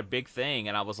there. They had a big thing,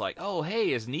 and I was like, "Oh,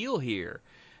 hey, is Neil here?"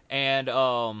 And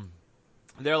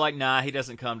they're like, "Nah, he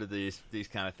doesn't come to these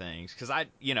kind of things." Because I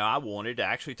wanted to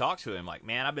actually talk to him. Like,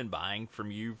 man, I've been buying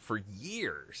from you for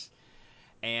years.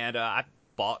 And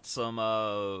bought some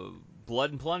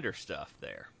Blood and Plunder stuff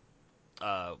there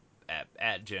uh,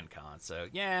 at Gen Con. So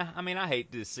yeah, I mean I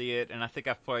hate to see it, and I think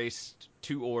I've placed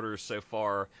 2 orders so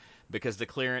far because the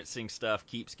clearancing stuff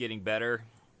keeps getting better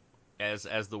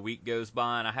as the week goes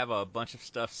by, and I have a bunch of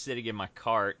stuff sitting in my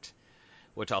cart,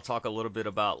 which I'll talk a little bit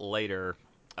about later.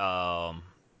 Um,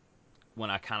 when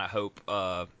I kind of hope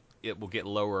it will get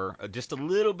lower, just a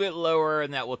little bit lower,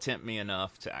 and that will tempt me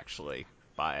enough to actually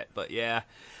buy it. But yeah,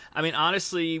 I mean,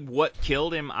 honestly, what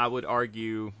killed him, I would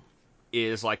argue,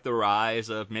 is like the rise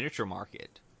of Miniature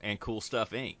Market and Cool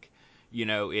Stuff Inc. You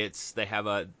know, they have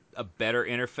a better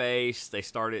interface.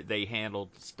 They handled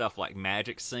stuff like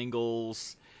Magic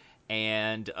singles,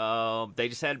 and they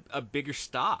just had a bigger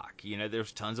stock. You know,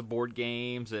 there's tons of board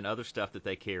games and other stuff that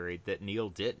they carried that Neil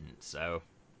didn't. So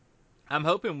I'm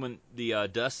hoping when the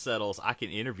dust settles, I can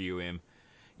interview him.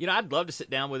 You know, I'd love to sit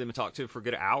down with him and talk to him for a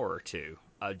good hour or two,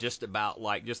 just about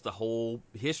like just the whole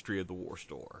history of the War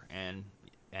Store, and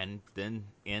then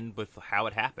end with how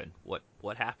it happened,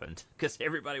 what happened, because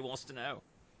everybody wants to know.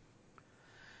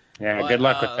 Yeah, But good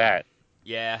luck with that.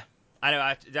 yeah, I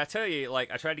know. Did I tell you,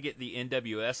 like, I tried to get the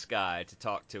NWS guy to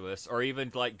talk to us, or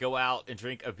even like go out and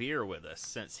drink a beer with us,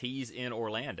 since he's in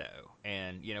Orlando,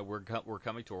 and you know we're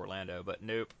coming to Orlando, but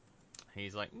nope.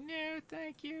 He's like, no,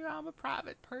 thank you. I'm a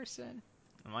private person.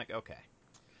 I'm like, okay.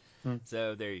 Hmm.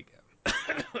 So there you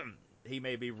go. He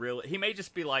may be real. He may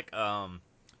just be like an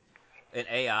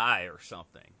AI or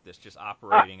something that's just Ah,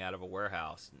 operating out of a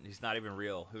warehouse. He's not even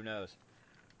real. Who knows?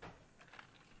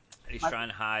 He's my, trying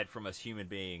to hide from us human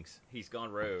beings. He's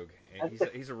gone rogue. And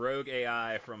that's he's a rogue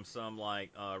AI from some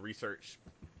like research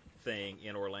thing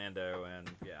in Orlando, and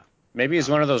yeah, Maybe I he's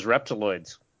don't one of know. those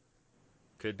reptiloids.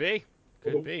 Could be,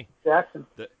 could it. be. Jackson.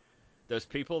 The, those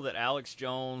people that Alex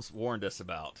Jones warned us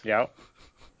about. Yeah,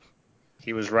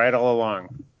 he was right all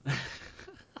along.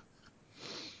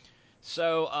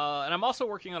 So, and I'm also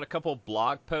working on a couple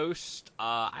blog posts.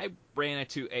 I ran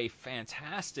into a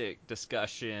fantastic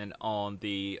discussion on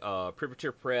the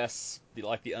Privateer Press,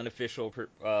 the unofficial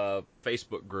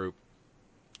Facebook group.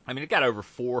 I mean, it got over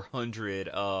 400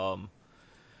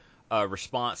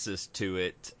 responses to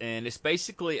it, and it's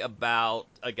basically about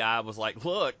a guy was like,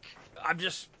 "Look, I'm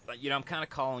just, I'm kind of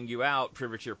calling you out,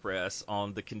 Privateer Press,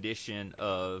 on the condition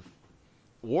of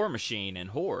War Machine and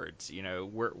Hordes. You know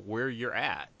where you're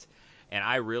at." And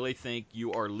I really think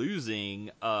you are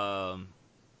losing.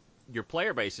 Your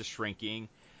player base is shrinking,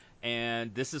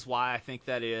 and this is why I think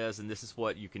that is, and this is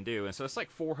what you can do. And so it's like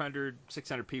 400,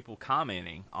 600 people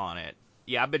commenting on it.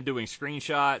 Yeah, I've been doing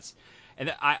screenshots,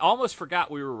 and I almost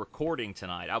forgot we were recording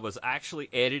tonight. I was actually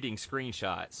editing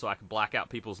screenshots so I could black out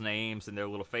people's names and their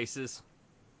little faces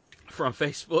from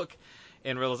Facebook,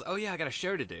 and realize, oh yeah, I got a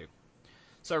show to do.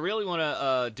 So I really want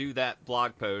to do that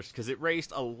blog post because it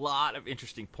raised a lot of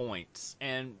interesting points.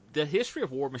 And the history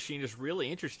of War Machine is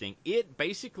really interesting. It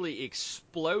basically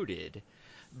exploded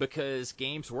because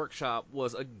Games Workshop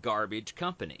was a garbage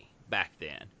company back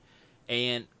then.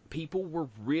 And people were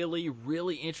really,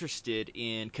 really interested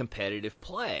in competitive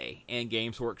play, and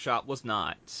Games Workshop was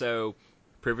not. So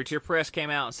Privateer Press came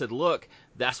out and said, "Look,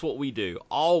 that's what we do.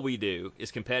 All we do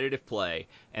is competitive play,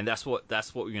 and that's what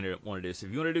we're gonna want to do. So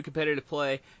if you want to do competitive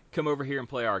play, come over here and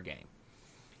play our game."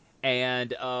 And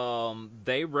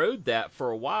they rode that for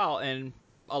a while, and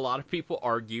a lot of people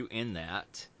argue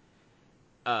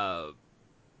uh,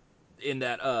 in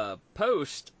that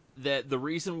post that the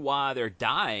reason why they're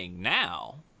dying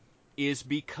now is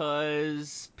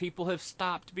because people have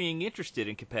stopped being interested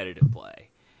in competitive play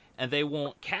and they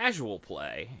want casual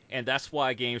play, and that's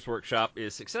why Games Workshop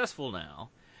is successful now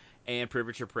and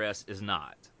Privateer Press is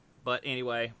not. But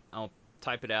anyway, I'll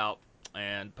type it out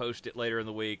and post it later in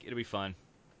the week. It'll be fun.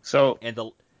 So, And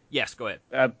the yes, go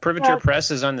ahead. Privateer Yeah, Press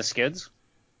is on the skids.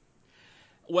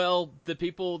 Well, the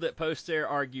people that post there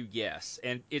argue yes,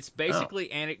 and it's Oh.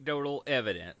 basically anecdotal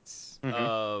evidence Mm-hmm.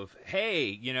 of,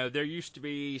 hey, there used to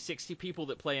be 60 people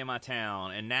that play in my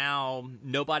town, and now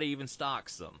nobody even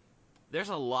stocks them. There's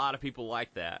a lot of people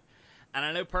like that, and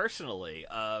I know personally,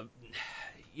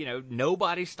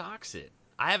 nobody stocks it.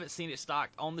 I haven't seen it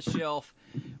stocked on the shelf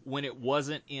when it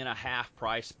wasn't in a half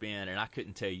price bin, and I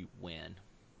couldn't tell you when.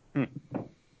 Hmm.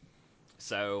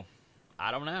 So,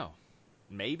 I don't know.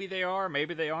 Maybe they are,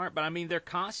 maybe they aren't, but I mean they're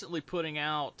constantly putting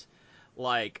out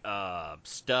like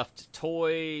stuffed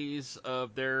toys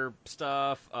of their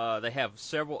stuff. They have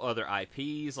several other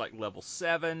IPs like Level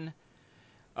 7,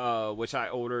 which I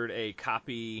ordered a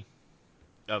copy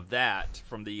of that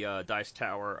from the Dice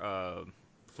Tower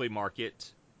flea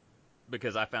market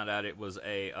because I found out it was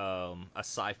a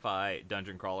sci-fi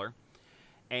dungeon crawler.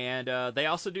 And they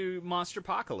also do Monster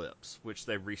Apocalypse, which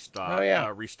they've Oh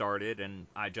yeah. restarted, and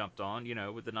I jumped on,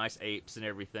 with the nice apes and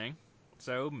everything.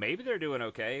 So maybe they're doing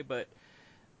okay, but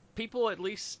people at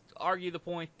least argue the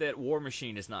point that War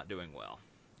Machine is not doing well.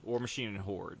 War Machine and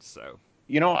Hordes, so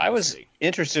I we'll was see.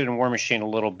 interested in War Machine a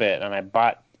little bit, and I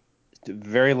bought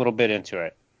very little bit into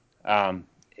it. Um,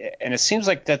 and it seems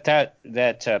like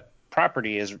that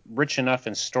property is rich enough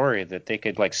in story that they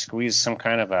could like squeeze some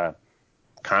kind of a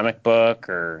comic book,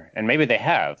 and maybe they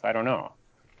have. I don't know.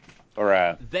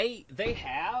 Or They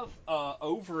have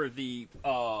over the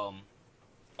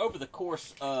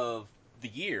course of the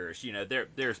years,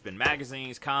 there's been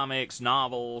magazines, comics,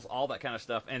 novels, all that kind of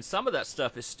stuff, and some of that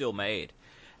stuff is still made.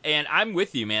 And I'm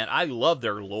with you, man. I love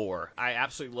their lore. I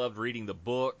absolutely loved reading the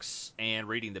books and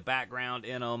reading the background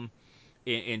in them,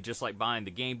 and just like buying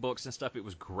the game books and stuff. It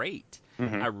was great.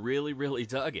 mhm. I really, really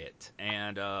dug it.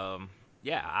 And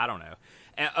yeah, I don't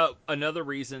know. Another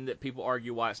reason that people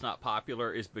argue why it's not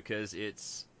popular is because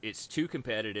it's too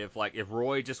competitive. Like if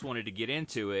Roy just wanted to get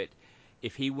into it,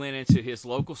 if he went into his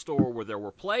local store where there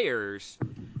were players,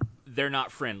 they're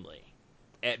not friendly.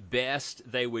 At best,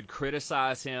 they would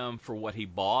criticize him for what he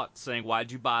bought, saying,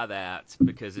 "Why'd you buy that?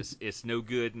 Because it's no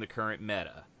good in the current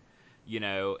meta."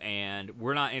 And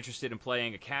we're not interested in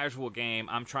playing a casual game.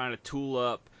 I'm trying to tool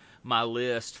up my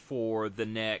list for the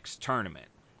next tournament.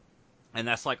 And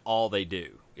that's like all they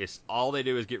do. It's all they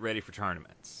do is get ready for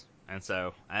tournaments. And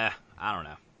so, I don't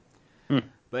know. Hmm.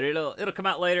 But it'll come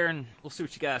out later, and we'll see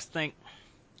what you guys think.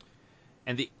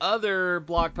 And the other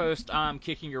blog post I'm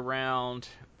kicking around,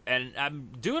 and I'm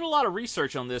doing a lot of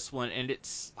research on this one, and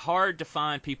it's hard to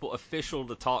find people official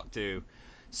to talk to.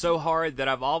 So hard that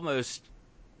I've almost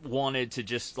wanted to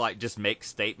just make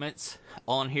statements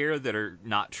on here that are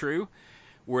not true,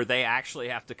 where they actually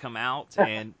have to come out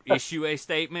and issue a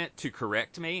statement to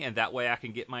correct me, and that way I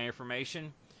can get my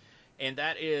information. And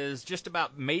that is just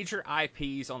about major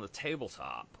IPs on the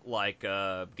tabletop, like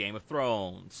Game of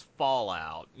Thrones,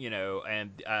 Fallout,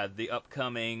 and the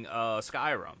upcoming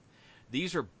Skyrim.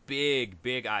 These are big,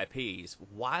 big IPs.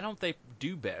 Why don't they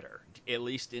do better, at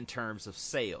least in terms of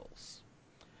sales?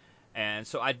 And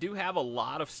so I do have a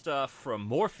lot of stuff from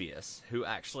Morpheus, who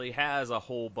actually has a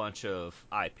whole bunch of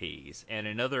IPs, and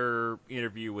another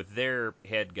interview with their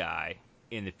head guy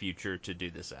in the future to do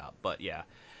this out. But yeah,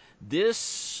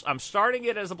 I'm starting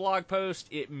it as a blog post.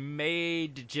 It may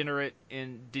degenerate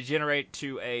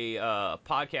to a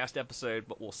podcast episode,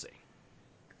 but we'll see.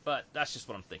 But that's just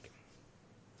what I'm thinking.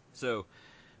 So,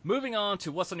 moving on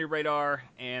to what's on your radar,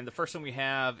 and the first one we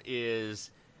have is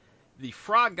the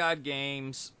Frog God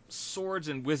Games Swords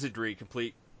and Wizardry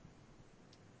Complete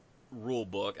Rule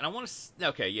Book. And I want to.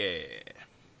 Okay, yeah.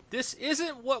 This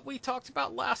isn't what we talked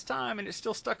about last time, and it's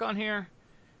still stuck on here.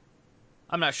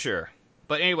 I'm not sure.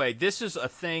 But anyway, this is a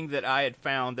thing that I had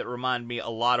found that reminded me a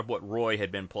lot of what Roy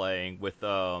had been playing with,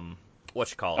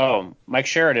 Oh, Mike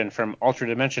Sheridan from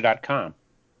UltraDimension.com.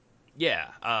 Yeah.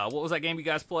 What was that game you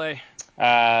guys play?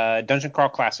 Dungeon Crawl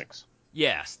Classics.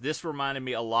 Yes, this reminded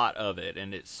me a lot of it,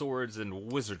 and it's swords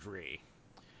and wizardry.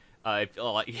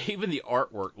 Even the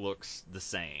artwork looks the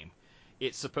same.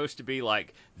 It's supposed to be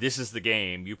like, this is the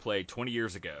game you played 20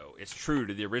 years ago. It's true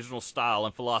to the original style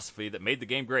and philosophy that made the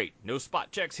game great. No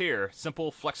spot checks here.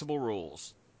 Simple, flexible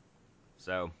rules.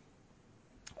 So,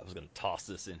 I was going to toss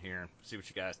this in here and see what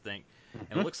you guys think. And it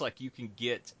Mm-hmm. looks like you can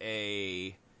get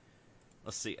a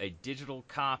digital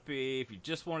copy if you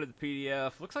just wanted the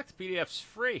PDF. Looks like the PDF's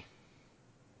free.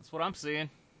 That's what I'm seeing.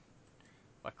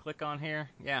 If I click on here,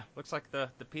 yeah, looks like the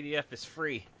PDF is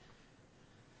free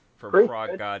from Great. Frog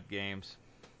Good. God Games.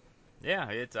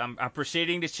 Yeah, I'm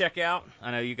proceeding to check out.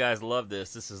 I know you guys love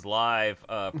this. This is live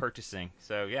purchasing,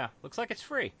 so yeah, looks like it's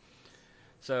free.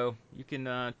 So you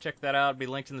can check that out. It'll be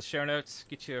linked in the show notes.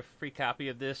 Get you a free copy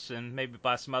of this and maybe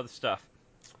buy some other stuff.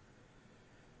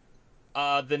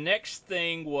 The next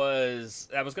thing was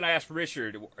I was going to ask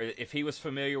Richard if he was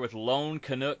familiar with Lone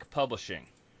Canuck Publishing.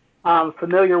 I'm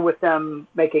familiar with them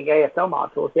making ASL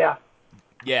modules. Yeah.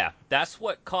 Yeah, that's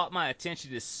what caught my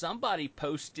attention. Is somebody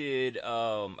posted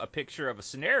a picture of a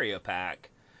scenario pack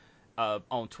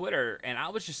on Twitter, and I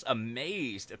was just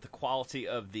amazed at the quality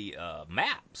of the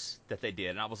maps that they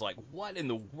did. And I was like, "What in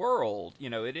the world?"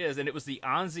 It is, and it was the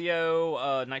Anzio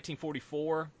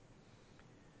 1944.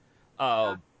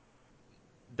 Uh,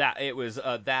 that it was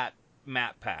that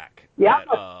map pack Yeah, I'm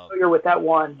that not familiar with that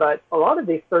one, but a lot of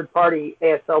these third-party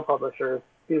ASL publishers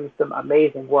do some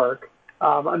amazing work.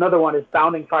 Another one is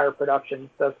Bounding Fire Productions,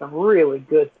 does some really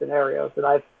good scenarios that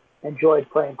I've enjoyed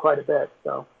playing quite a bit.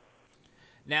 So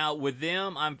Now with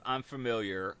them, I'm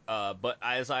familiar, but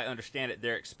as I understand it,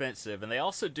 they're expensive, and they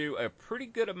also do a pretty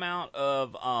good amount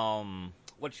of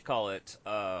what you call it,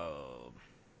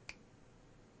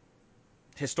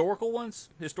 historical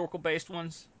based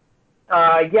ones.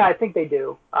 Yeah, I think they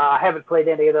do. I haven't played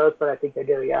any of those, but I think they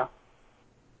do. Yeah.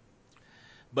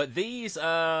 But these,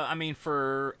 I mean,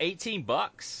 for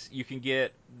 $18, you can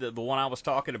get the one I was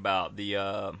talking about, the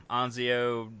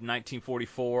Anzio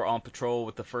 1944 on patrol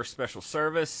with the First Special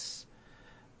Service.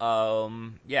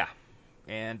 Yeah,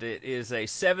 and it is a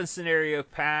 7 scenario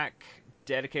pack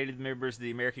dedicated to members of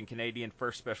the American Canadian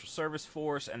First Special Service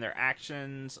Force and their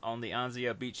actions on the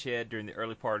Anzio beachhead during the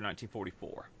early part of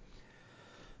 1944.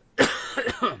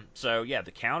 So yeah,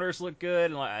 the counters look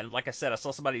good, and like I said, I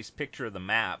saw somebody's picture of the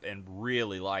map and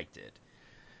really liked it.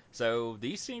 So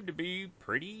these seem to be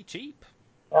pretty cheap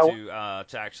I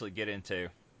to actually get into.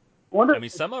 wonder. I mean,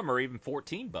 some of them are even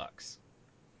 $14.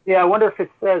 Yeah, I wonder if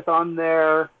it says on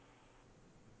there.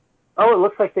 Oh, it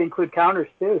looks like they include counters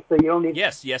too, so you don't need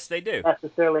Yes, they do.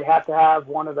 necessarily have to have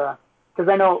one of the. Because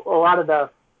I know a lot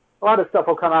of stuff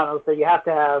will come out and say you have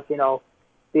to have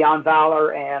Beyond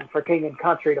Valor and For King and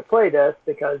Country to play this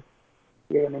because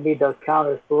you're going to need those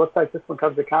counters. So it looks like this one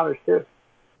comes with counters too.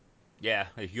 Yeah,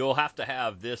 you'll have to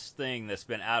have this thing that's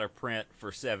been out of print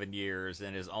for 7 years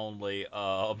and is only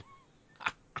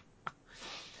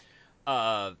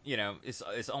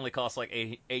it's only cost like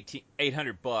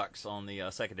 $800 on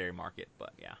the secondary market.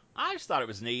 But yeah, I just thought it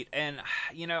was neat, and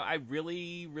I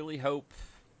really, really hope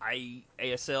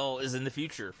ASL is in the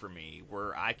future for me,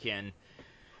 where I can,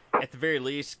 at the very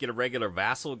least, get a regular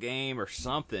Vassal game or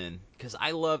something, because I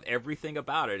love everything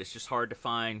about it. It's just hard to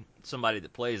find somebody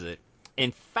that plays it.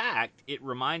 In fact, it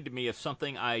reminded me of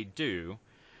something I do.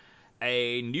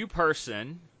 A new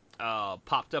person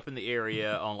popped up in the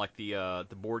area on like the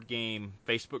board game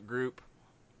Facebook group.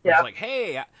 It was Yeah. like,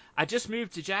 "Hey, I just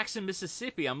moved to Jackson,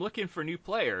 Mississippi. I'm looking for new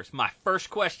players. My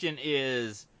first question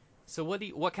is, so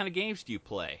what kind of games do you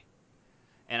play?"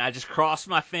 And I just crossed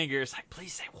my fingers, like,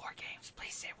 "Please say war games.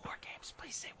 Please say war games.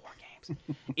 Please say war games."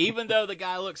 Even though the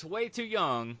guy looks way too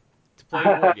young to play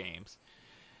war games.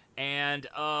 And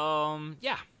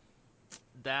yeah,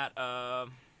 that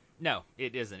no,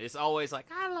 it isn't. It's always like,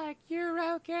 I like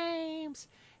Euro games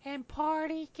and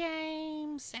party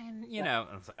games, and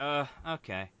it's like,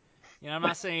 okay. I'm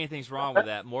not saying anything's wrong with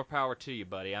that. More power to you,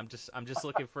 buddy. I'm just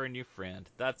looking for a new friend.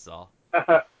 That's all.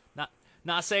 Not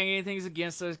not saying anything's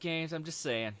against those games. I'm just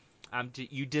saying,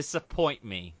 you disappoint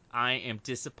me. I am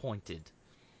disappointed.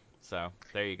 So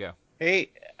there you go. Hey,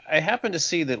 I happen to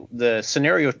see that the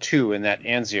scenario 2 in that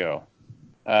Anzio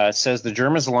says the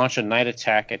Germans launch a night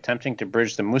attack attempting to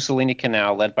bridge the Mussolini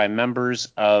Canal led by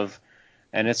members of,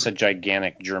 and it's a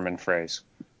gigantic German phrase,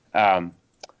 a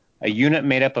unit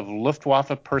made up of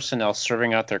Luftwaffe personnel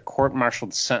serving out their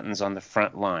court-martialed sentence on the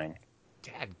front line.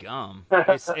 Dadgum.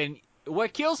 And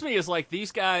what kills me is like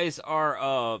these guys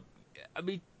are. I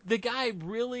mean, the guy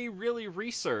really, really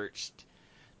researched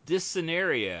this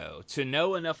scenario to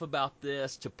know enough about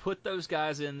this to put those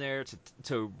guys in there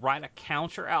to write a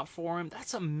counter out for him.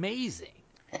 That's amazing.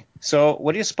 So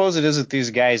what do you suppose it is that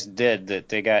these guys did that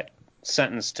they got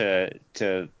sentenced to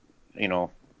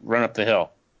run up the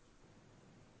hill?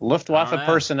 Luftwaffe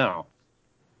personnel.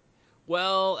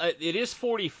 Well, it is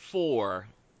 44,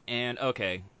 and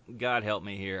okay, God help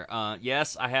me here.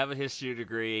 Yes, I have a history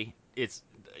degree. It's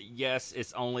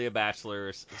only a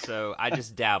bachelor's, so I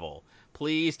just dabble.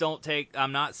 Please don't take.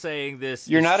 I'm not saying this.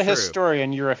 You're is not a true.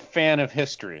 historian. You're a fan of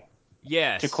history.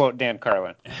 Yes. To quote Dan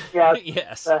Carlin. Yeah.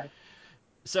 Yes.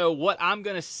 So what I'm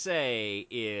going to say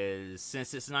is, since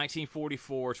it's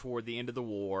 1944 toward the end of the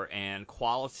war and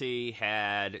quality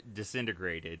had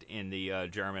disintegrated in the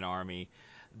German army,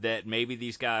 that maybe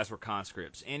these guys were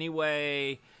conscripts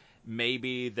anyway.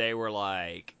 Maybe they were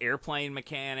like airplane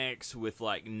mechanics with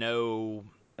like no.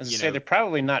 As I say, they're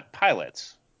probably not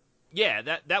pilots.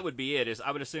 Yeah, that would be it. Is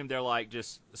I would assume they're like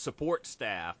just support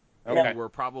staff who were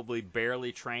probably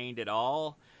barely trained at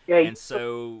all, and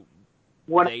so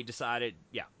they decided,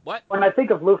 what? When I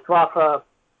think of Luftwaffe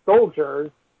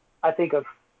soldiers, I think of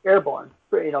airborne,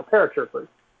 paratroopers.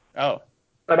 Oh.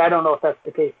 But I don't know if that's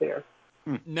the case here.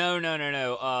 No.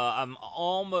 I'm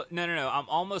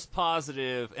almost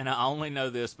positive, and I only know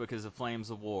this because of Flames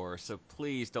of War. So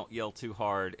please don't yell too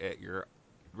hard at your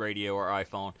radio or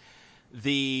iPhone.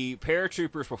 The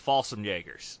paratroopers were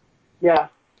Fallschirmjägers. Yeah.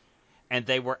 And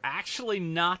they were actually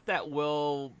not that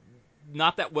well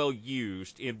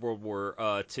used in World War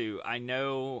II. I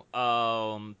know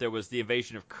there was the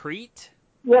invasion of Crete,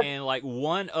 and like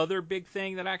one other big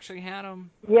thing that actually had them.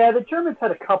 Yeah, the Germans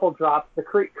had a couple drops. The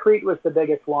Crete was the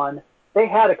biggest one. They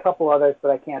had a couple others,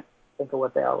 but I can't think of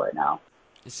what they are right now.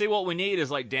 See, what we need is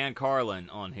like Dan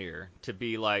Carlin on here to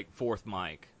be like fourth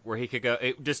mic, where he could go.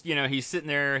 Just he's sitting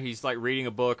there, he's like reading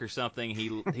a book or something.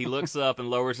 He looks up and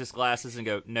lowers his glasses and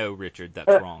go, "No, Richard, that's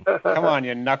wrong." Come on,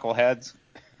 you knuckleheads.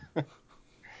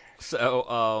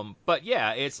 So, but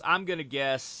yeah, I'm gonna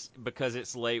guess because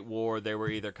it's late war, there were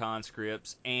either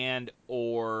conscripts and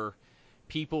or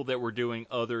people that were doing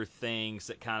other things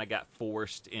that kind of got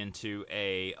forced into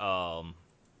a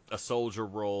soldier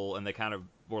role, and they kind of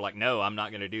were like, no, I'm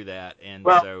not going to do that, and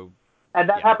Well, so and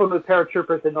that yeah. happened with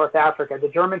paratroopers in North Africa. The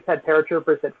Germans had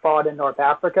paratroopers that fought in North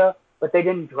Africa, but they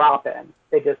didn't drop in.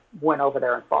 They just went over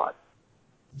there and fought.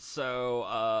 So,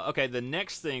 okay, the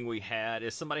next thing we had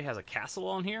is somebody has a castle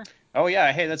on here. Oh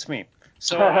yeah, hey, that's me.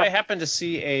 So I happened to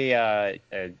see a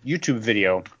YouTube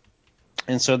video,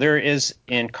 and so there is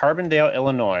in Carbondale,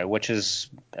 Illinois, which is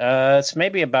it's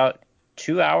maybe about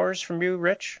 2 hours from you,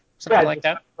 Rich, something like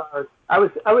that. I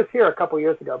was here a couple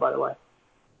years ago, by the way.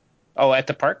 Oh, at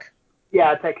the park?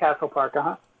 Yeah, it's at Castle Park.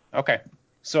 Okay.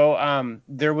 So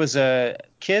there was a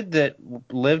kid that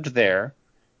lived there,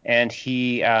 and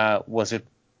he was a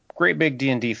great big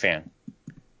D&D fan,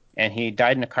 and he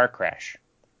died in a car crash.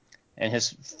 And his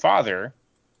father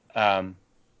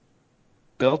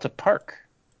built a park,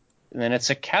 and then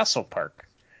it's a castle park.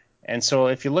 And so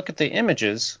if you look at the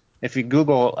images, if you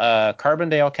Google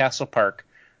Carbondale Castle Park,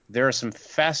 there are some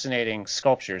fascinating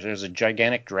sculptures. There's a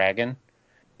gigantic dragon.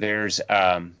 There's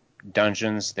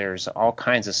dungeons. There's all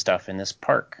kinds of stuff in this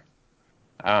park.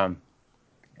 And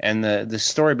the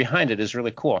story behind it is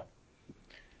really cool.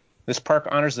 This park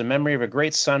honors the memory of a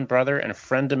great son, brother, and a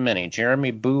friend to many,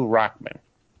 Jeremy Boo Rockman,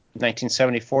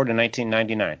 1974 to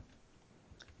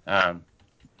 1999.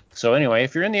 So anyway,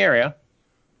 if you're in the area,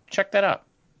 check that out.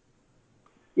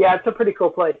 Yeah, it's a pretty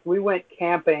cool place. We went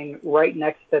camping right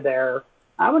next to there.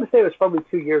 I want to say it was probably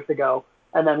 2 years ago.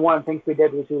 And then one of the things we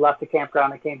did was we left the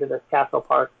campground and came to this castle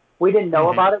park. We didn't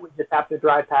know about it. We just happened to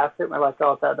drive past it. And we're like,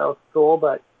 oh, that was cool.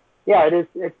 But yeah, it is.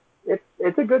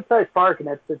 It's a good sized park, and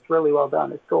it's really well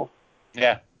done. It's cool.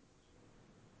 Yeah.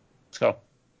 So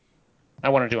I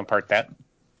wanted to impart that.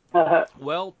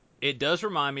 Well, it does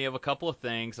remind me of a couple of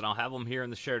things, and I'll have them here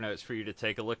in the show notes for you to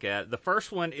take a look at. The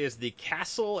first one is the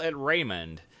Castle at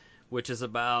Raymond, which is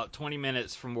about 20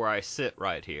 minutes from where I sit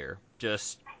right here.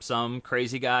 Just some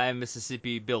crazy guy in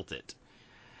Mississippi built it.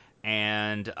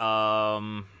 And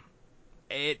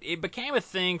it became a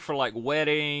thing for like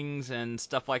weddings and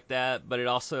stuff like that, but it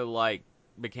also like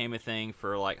became a thing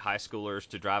for like high schoolers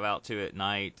to drive out to at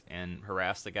night and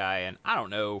harass the guy. And I don't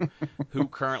know who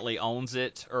currently owns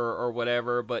it or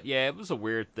whatever, but yeah, it was a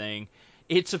weird thing.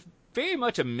 It's very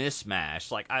much a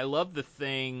mismatch. Like I love the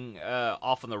thing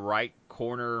off in the right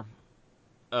corner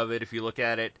of it. If you look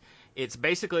at it, it's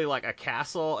basically like a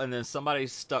castle, and then somebody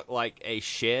stuck like a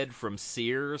shed from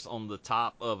Sears on the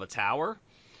top of a tower.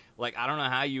 Like I don't know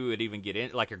how you would even get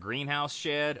in, like a greenhouse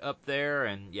shed up there,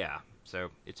 and yeah, so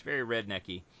it's very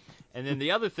rednecky. And then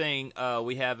the other thing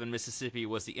we have in Mississippi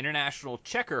was the International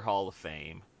Checker Hall of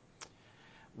Fame,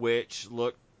 which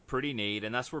looked pretty neat,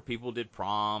 and that's where people did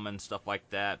prom and stuff like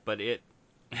that. But it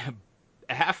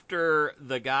after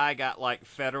the guy got like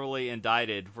federally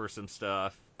indicted for some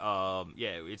stuff, yeah,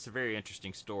 it's a very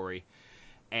interesting story,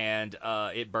 and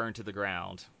it burned to the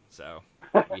ground. So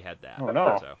we had that. Oh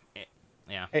no. So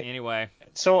yeah. Anyway.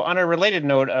 So on a related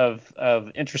note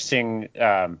of interesting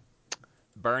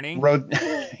Burning.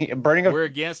 burning of. We're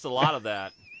against a lot of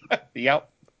that. Yep.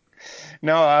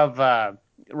 No, of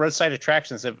roadside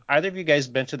attractions. Have either of you guys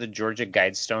been to the Georgia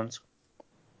Guidestones?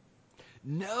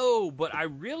 No, but I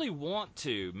really want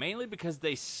to, mainly because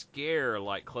they scare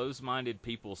like closed-minded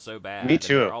people so bad. Me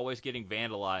too. And they're always getting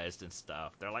vandalized and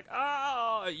stuff. They're like,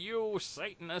 "Oh, you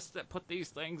Satanists that put these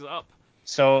things up."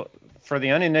 So, for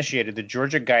the uninitiated, the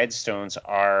Georgia Guidestones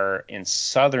are in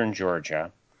southern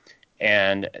Georgia,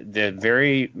 and the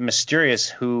very mysterious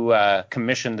who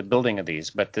commissioned the building of these.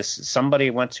 But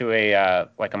somebody went to a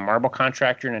like a marble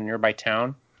contractor in a nearby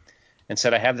town and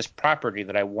said, "I have this property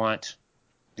that I want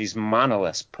these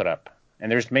monoliths put up."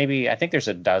 And there's I think there's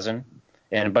a dozen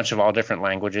in a bunch of all different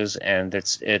languages, and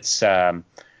there's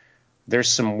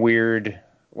some weird.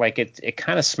 Like it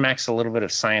kind of smacks a little bit of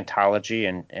Scientology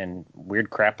and weird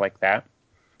crap like that.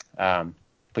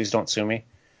 Please don't sue me.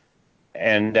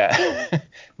 And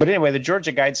but anyway, the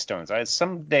Georgia Guidestones.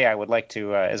 Someday I would like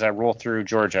to, as I roll through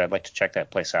Georgia, I'd like to check that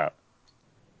place out.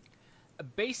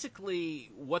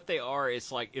 Basically, what they are is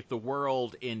like if the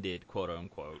world ended, quote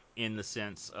unquote, in the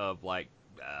sense of like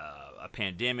a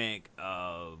pandemic,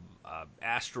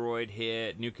 asteroid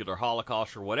hit, nuclear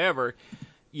holocaust, or whatever.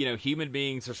 human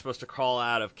beings are supposed to crawl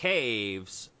out of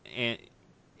caves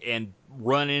and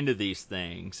run into these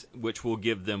things, which will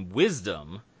give them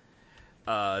wisdom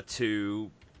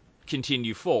to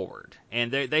continue forward.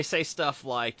 And they say stuff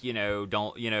like,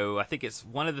 don't, I think it's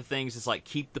one of the things is like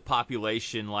keep the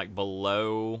population like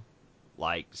below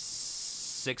like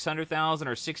 600,000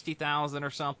 or 60,000 or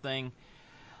something.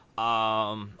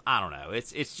 I don't know.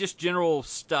 It's just general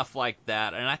stuff like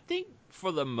that. And I think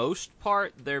for the most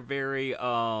part they're very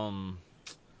I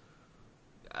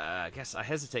guess I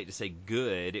hesitate to say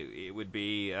good. It would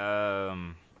be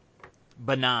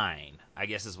benign, I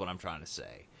guess is what I'm trying to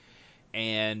say.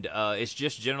 And it's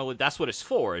just generally that's what it's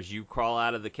for. As you crawl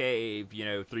out of the cave,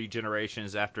 3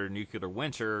 generations after nuclear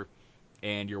winter,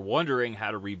 and you're wondering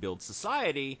how to rebuild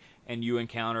society, and you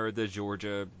encounter the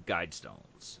Georgia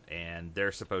Guidestones, and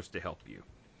they're supposed to help you.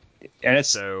 And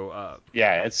it's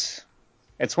yeah, it's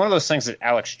one of those things that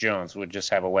Alex Jones would just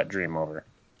have a wet dream over.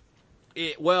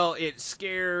 It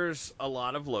scares a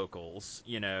lot of locals,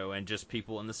 and just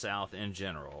people in the South in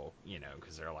general,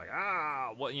 because they're like,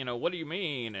 what do you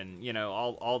mean, and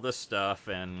all this stuff,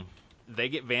 and they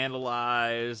get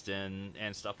vandalized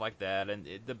and stuff like that, and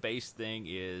the base thing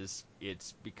is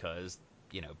it's because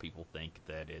people think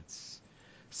that it's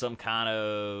some kind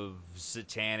of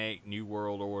satanic new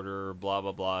world order, blah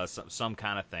blah blah, some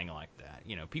kind of thing like that.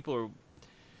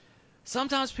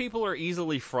 Sometimes people are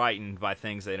easily frightened by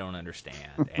things they don't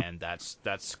understand, and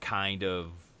that's kind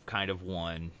of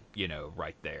one,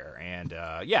 right there. And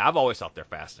I've always thought they're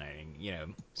fascinating.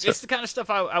 So, It's the kind of stuff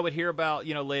I would hear about,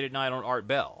 late at night on Art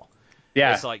Bell.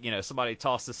 yeah. It's like, somebody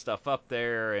tossed this stuff up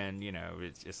there, and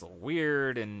it's a little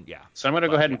weird, and yeah. So I'm going to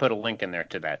go ahead and put a link in there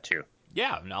to that too.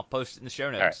 Yeah, and I'll post it in the show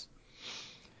notes. All right.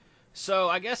 So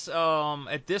I guess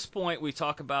at this point we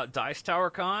talk about Dice Tower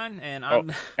Con, and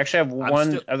actually I have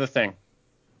one other thing.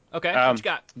 Okay, what you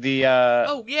got?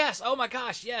 Oh yes! Oh my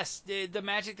gosh, yes! The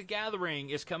Magic the Gathering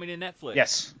is coming to Netflix.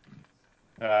 Yes.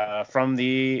 From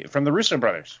the Russo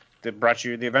brothers that brought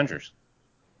you the Avengers.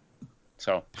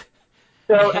 So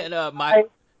and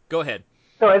go ahead.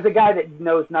 So as a guy that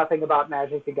knows nothing about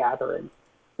Magic the Gathering,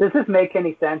 does this make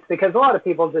any sense? Because a lot of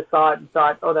people just saw it and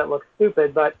thought, oh, that looks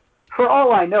stupid. But for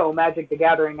all I know, Magic the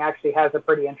Gathering actually has a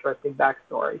pretty interesting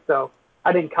backstory. So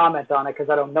I didn't comment on it because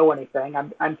I don't know anything.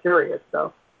 I'm curious,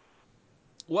 though.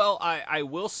 Well, I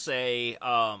will say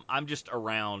I'm just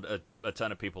around a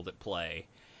ton of people that play.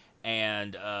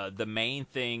 And the main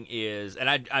thing is, and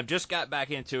I've just got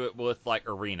back into it with like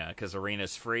Arena, because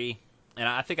Arena's free. And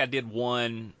I think I did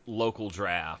one local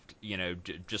draft,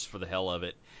 just for the hell of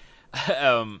it.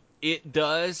 It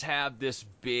does have this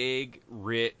big,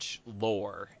 rich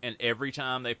lore, and every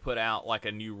time they put out like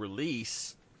a new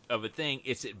release of a thing,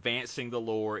 it's advancing the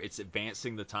lore, it's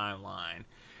advancing the timeline.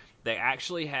 They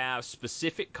actually have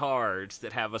specific cards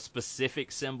that have a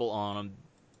specific symbol on them,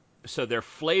 so their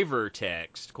flavor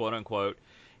text, quote unquote,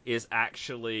 is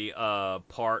actually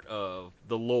part of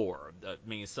the lore. That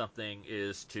means something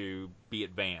is to be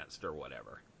advanced or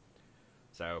whatever.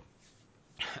 So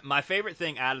my favorite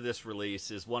thing out of this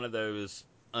release is one of those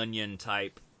onion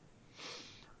type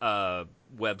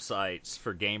websites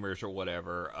for gamers or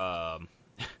whatever.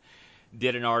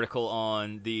 Did an article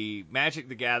on the Magic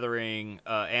the Gathering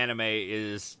anime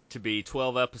is to be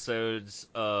 12 episodes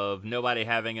of nobody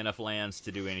having enough lands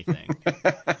to do anything.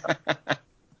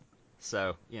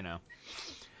 So,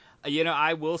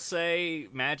 I will say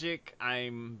Magic,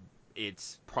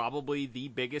 it's probably the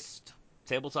biggest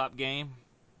tabletop game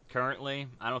currently.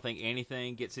 I don't think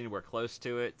anything gets anywhere close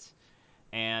to it.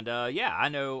 And I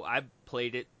know I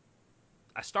played it.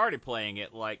 I started playing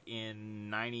it like in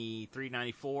 93,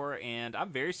 94, and I'm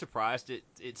very surprised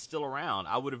it's still around.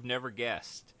 I would have never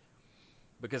guessed.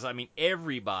 Because,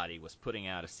 everybody was putting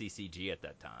out a CCG at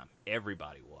that time.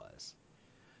 Everybody was.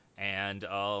 And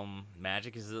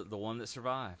Magic is the one that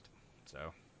survived.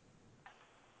 So,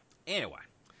 anyway.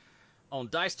 On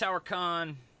Dice Tower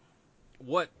Con,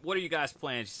 what are you guys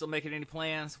playing? You still making any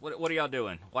plans? What are y'all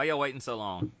doing? Why y'all waiting so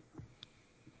long?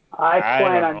 I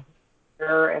plan on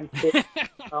here and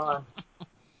on.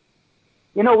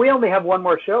 We only have one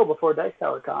more show before Dice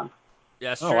Tower Con.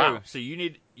 That's true. Wow. So you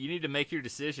need to make your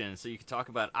decision so you can talk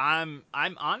about it. I'm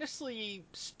honestly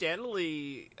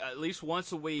steadily, at least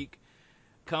once a week,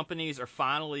 companies are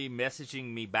finally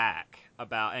messaging me back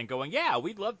about and going, yeah,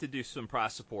 we'd love to do some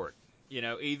prize support.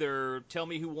 Either tell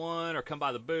me who won or come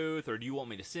by the booth, or do you want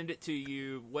me to send it to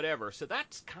you, whatever. So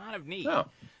that's kind of neat. Oh.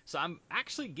 So I'm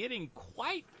actually getting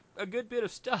quite a good bit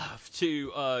of stuff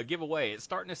to give away. It's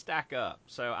starting to stack up.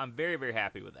 So I'm very, very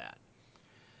happy with that.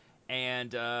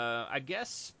 And I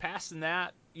guess passing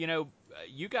that,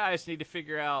 you guys need to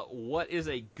figure out what is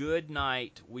a good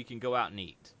night we can go out and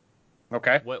eat.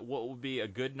 Okay. What would be a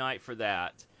good night for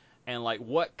that? And like,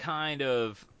 what kind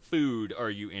of food are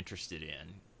you interested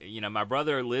in? My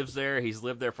brother lives there. He's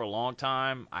lived there for a long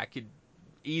time. I could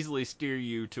easily steer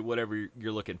you to whatever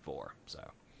you're looking for. So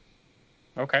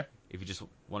Okay. if you just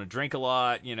want to drink a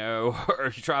lot, or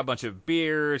if you try a bunch of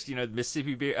beers, the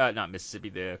Mississippi beer, not Mississippi,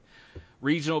 the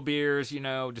regional beers,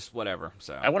 just whatever.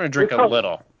 So I want to drink a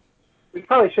little. We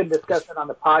probably shouldn't discuss it on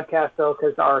the podcast, though,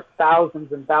 because our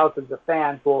thousands and thousands of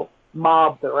fans will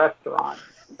mob the restaurant.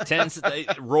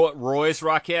 Roy's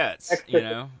Rockettes, Extra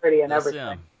security and that's everything.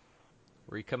 them.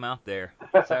 Where you come out there.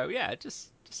 So yeah, just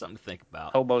something to think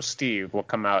about. Hobo Steve will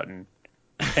come out and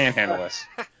panhandle us.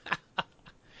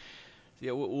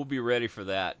 Yeah, we'll be ready for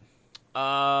that.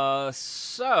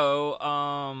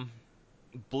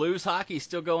 Blues hockey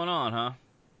still going on, huh?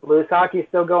 Blues hockey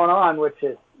still going on, which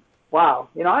is, wow.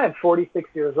 I am 46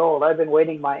 years old. I've been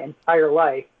waiting my entire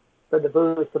life for the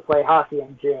Blues to play hockey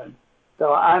in June.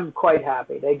 So I'm quite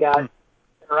happy. They're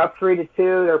up 3-2.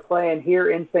 They're playing here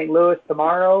in St. Louis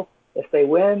tomorrow. If they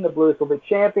win, the Blues will be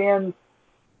champions.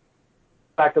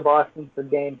 Back to Boston for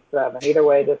Game 7. Either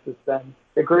way, this has been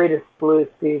the greatest Blues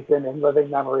season in living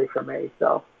memory for me.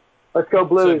 So let's go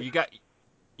Blues. So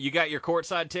you got your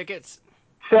courtside tickets?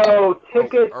 So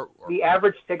tickets, the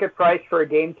average ticket price for a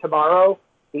game tomorrow,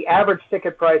 the average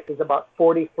ticket price is about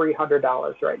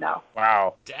 $4,300 right now.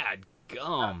 Wow.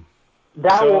 Dadgum.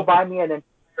 That will buy me an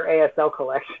entire ASL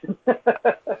collection.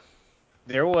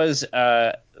 There was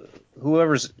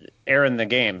whoever's airing the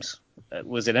games.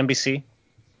 Was it NBC?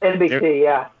 NBC,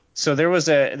 yeah. So there was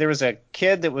a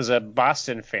kid that was a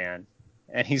Boston fan,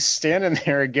 and he's standing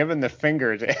there giving the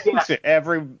finger to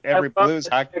every Blues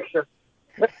hockey. Picture.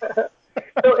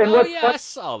 I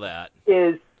saw that.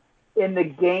 Is in the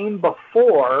game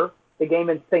before the game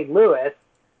in St. Louis,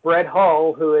 Brett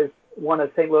Hull, who is one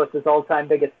of St. Louis's all-time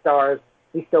biggest stars,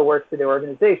 he still works for the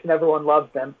organization. Everyone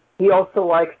loves him. He also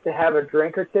likes to have a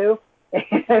drink or two.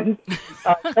 And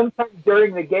sometimes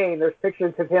during the game, there's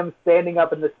pictures of him standing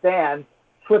up in the stands,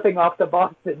 flipping off the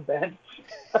Boston bench.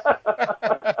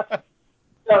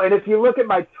 And if you look at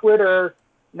my Twitter,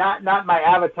 not my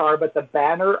avatar, but the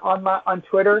banner on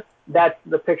Twitter, that's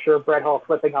the picture of Brett Hull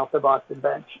flipping off the Boston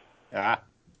bench. Ah.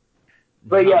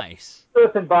 But nice. Yeah,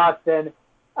 Louis and Boston,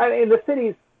 I mean, the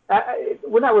cities,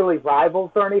 we're not really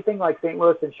rivals or anything like St.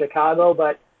 Louis and Chicago,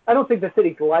 but I don't think the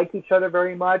cities like each other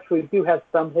very much. We do have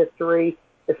some history,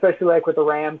 especially like with the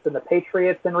Rams and the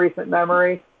Patriots in recent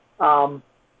memory,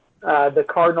 the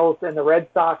Cardinals and the Red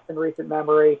Sox in recent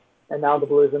memory, and now the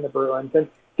Blues and the Bruins. And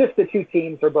just the two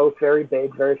teams are both very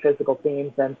big, very physical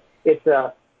teams, and it's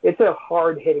a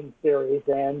hard-hitting series,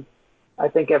 and I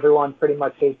think everyone pretty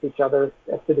much hates each other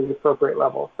to the appropriate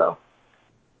level. So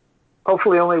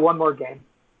hopefully only one more game.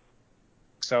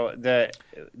 So they're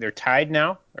tied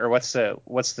now, or what's the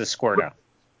score now?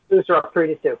 Blues are up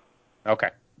 3-2.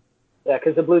 Okay. Yeah,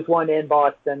 because the Blues won in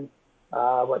Boston,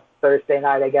 Thursday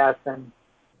night, I guess, and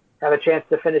have a chance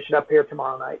to finish it up here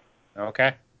tomorrow night.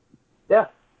 Okay. Yeah.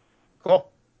 Cool.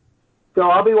 So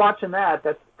I'll be watching that.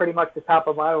 That's pretty much the top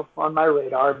of on my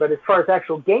radar. But as far as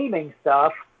actual gaming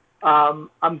stuff,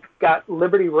 I've got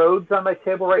Liberty Roads on my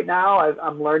table right now.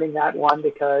 I'm learning that one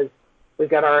because we've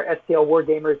got our STL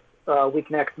Wargamers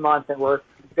week next month, and we're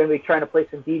going to be trying to play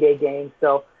some D-Day games.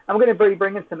 So I'm going to be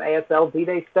bringing some ASL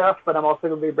D-Day stuff, but I'm also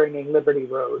going to be bringing Liberty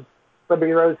Roads.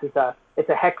 Liberty Roads is a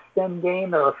Hexstem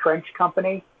game. They're a French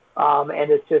company,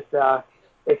 and it's a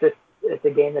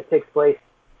game that takes place.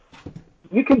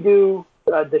 You can do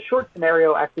the short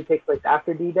scenario actually takes place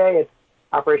after D-Day. It's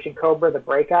Operation Cobra, the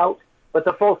breakout, but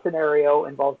the full scenario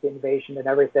involves the invasion and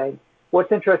everything.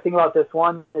 What's interesting about this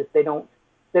one is they don't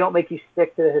make you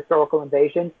stick to the historical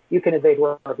invasion. You can invade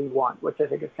wherever you want, which I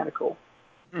think is kind of cool.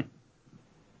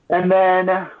 And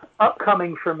then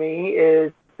upcoming for me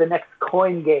is the next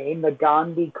coin game, the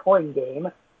Gandhi coin game,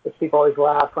 which people always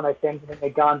laugh when I say I'm doing a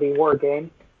Gandhi war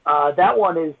game. That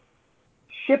one is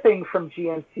shipping from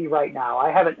GMC right now.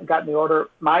 I haven't gotten the order.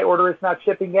 My order is not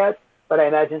shipping yet, but I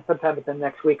imagine sometime within the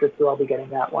next week or two I'll be getting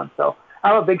that one. So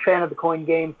I'm a big fan of the coin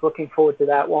games. Looking forward to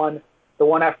that one. The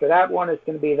one after that one is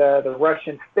going to be the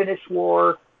Russian-Finnish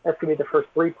War. That's going to be the first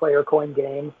 3-player coin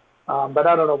game. But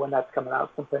I don't know when that's coming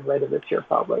out. Sometime later this year,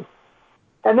 probably.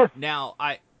 And then, now,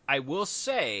 I will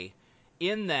say,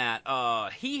 in that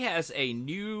he has a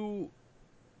new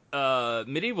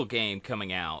medieval game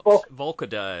coming out. Volca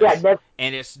does. Yeah,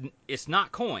 and it's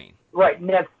not coin. Right,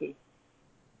 Nevsky.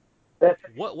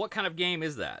 What kind of game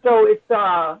is that? So it's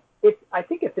I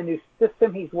think it's a new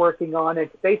system he's working on.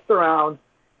 It's based around,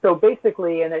 so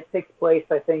basically, and it takes place,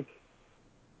 I think,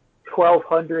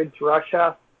 1200s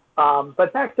Russia.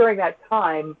 But back during that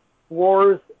time,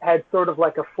 wars had sort of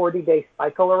like a 40-day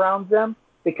cycle around them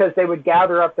because they would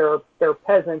gather up their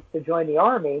peasants to join the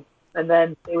army, and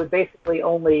then they would basically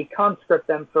only conscript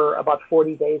them for about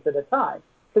 40 days at a time,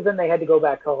 because then they had to go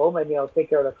back home and take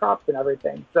care of the crops and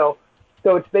everything. So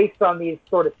it's based on these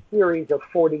sort of series of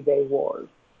 40-day wars.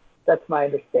 That's my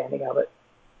understanding of it.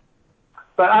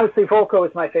 But honestly, Volko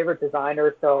is my favorite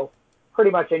designer, so pretty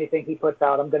much anything he puts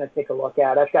out, I'm going to take a look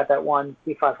at. I've got that one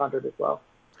C500 as well.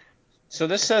 So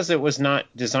this says it was not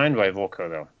designed by Volko,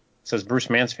 though. It says Bruce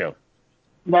Mansfield.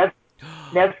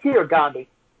 Nevsky or Gandhi?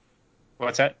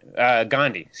 What's that?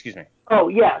 Gandhi, excuse me. Oh,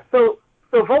 yeah. So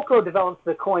Volko develops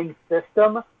the coin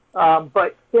system,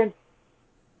 but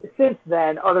since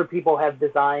then, other people have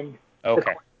designed the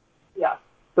coin. Yeah.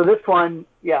 So this one,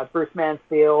 Bruce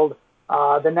Mansfield.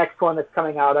 The next one that's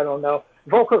coming out, I don't know.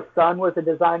 Volko's son was a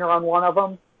designer on one of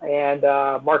them, and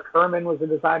Mark Herman was a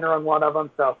designer on one of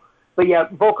them. But yeah,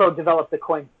 Volko developed the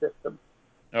coin system.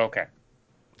 Okay.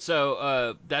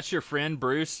 So that's your friend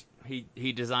Bruce?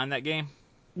 He designed that game?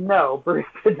 No, Bruce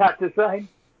did not design.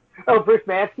 Oh, Bruce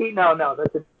Mansky? No,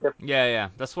 that's a different. Yeah,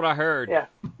 that's what I heard. Yeah,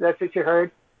 that's what you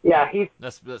heard. Yeah,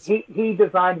 that's... he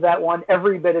designed that one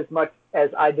every bit as much as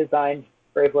I designed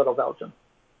Brave Little Belgium.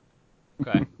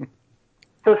 Okay.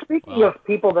 So speaking of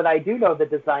people that I do know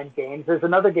that design games, there's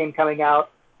another game coming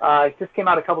out. It just came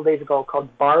out a couple days ago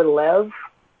called Bar Lev.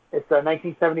 It's a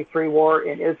 1973 war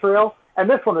in Israel, and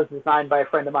this one was designed by a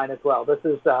friend of mine as well. This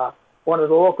is one of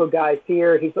the local guys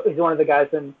here. He's one of the guys,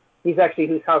 and he's actually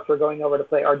whose house we're going over to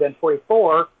play Ardennes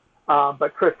 44.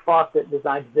 But Chris Fawcett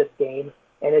designed this game,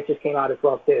 and it just came out as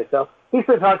well too. So he's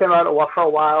been talking about it for a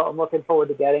while. I'm looking forward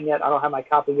to getting it. I don't have my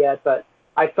copy yet, but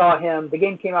I saw him. The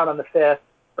game came out on the 5th.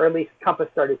 Or at least Compass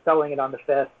started selling it on the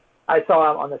 5th. I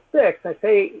saw him on the 6th. I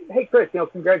say, hey, Chris,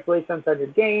 congratulations on your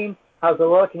game. How's it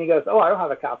look? And he goes, I don't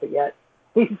have a copy yet.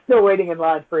 He's still waiting in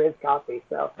line for his copy.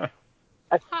 So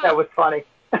I thought that was funny.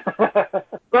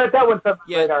 But that one's on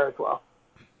the radar as well.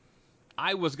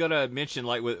 I was going to mention,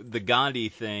 like, with the Gandhi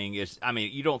thing,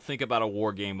 you don't think about a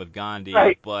war game with Gandhi,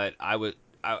 right. But I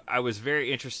was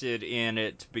very interested in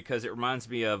it because it reminds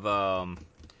me of,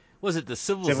 was it the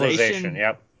Civilization?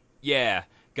 Yep. Yeah.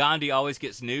 Gandhi always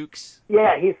gets nukes.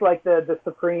 Yeah, he's like the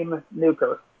supreme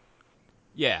nuker.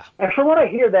 Yeah. And from what I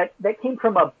hear, that came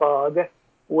from a bug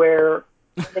where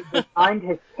they designed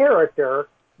his character,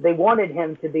 they wanted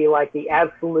him to be like the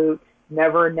absolute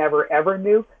never, never, ever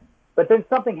nuke. But then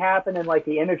something happened and like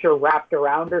the integer wrapped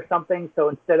around or something. So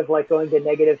instead of like going to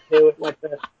 -2, it went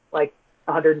to like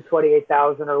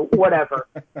 128,000 or whatever.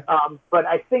 But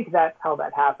I think that's how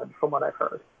that happened from what I've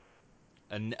heard.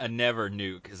 A never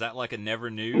nuke. Is that like a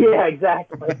never nuke? Yeah,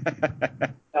 exactly.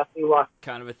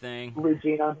 Kind of a thing. Blue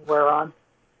jean underwear on.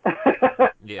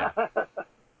 Yeah.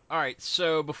 All right,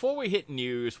 so before we hit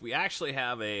news, we actually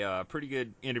have a pretty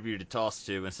good interview to toss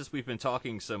to, and since we've been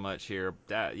talking so much here,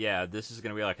 this is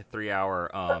going to be like a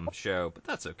 3-hour show, but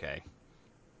that's okay.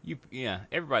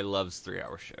 Everybody loves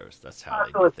 3-hour shows. That's how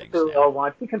they do things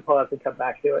now. You can pause and come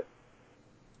back to it.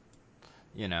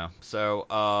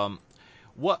 So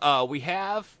what we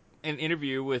have an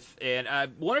interview with, and I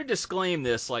want to disclaim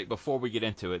this like before we get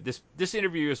into it. This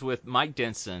interview is with Mike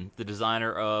Denson, the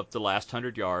designer of The Last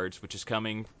 100 Yards, which is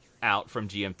coming out from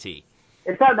GMT.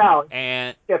 It's out now.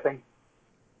 And shipping.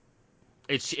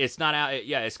 It's not out.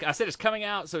 Yeah, I said it's coming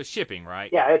out, so it's shipping,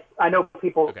 right? Yeah, I know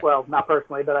people. Okay. Well, not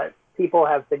personally, but people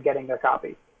have been getting their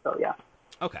copies. So yeah.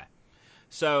 Okay.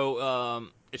 So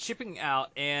it's shipping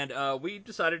out, and we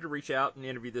decided to reach out and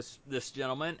interview this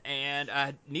gentleman, and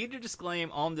I need to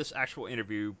disclaim on this actual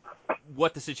interview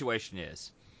what the situation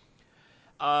is.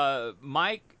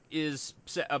 Mike is,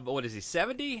 what is he,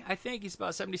 70? I think he's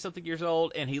about 70-something years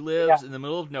old, and he lives in the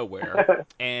middle of nowhere,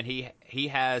 and he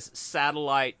has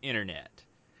satellite internet.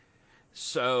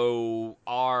 So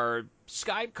our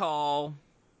Skype call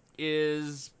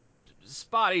is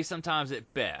spotty sometimes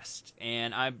at best,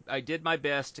 and I did my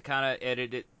best to kind of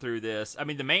edit it through this. I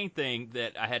mean, the main thing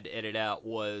that I had to edit out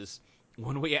was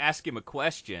when we asked him a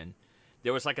question,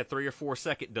 there was like a 3 or 4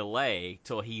 second delay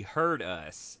till he heard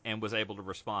us and was able to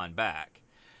respond back.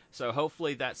 So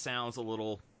hopefully that sounds a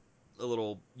little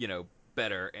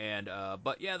better. And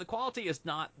but yeah, the quality is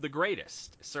not the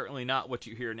greatest. Certainly not what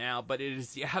you hear now, but it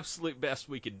is the absolute best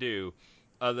we could do,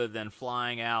 other than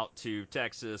flying out to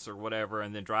Texas or whatever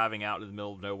and then driving out to the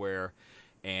middle of nowhere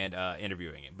and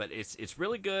interviewing him. But it's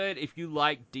really good if you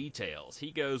like details.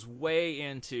 He goes way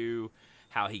into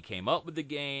how he came up with the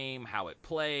game, how it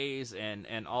plays,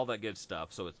 and all that good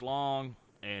stuff. So it's long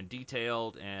and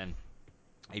detailed, and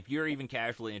if you're even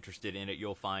casually interested in it,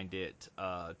 you'll find it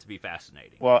to be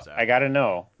fascinating. Well, So I got to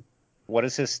know, what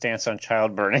is his stance on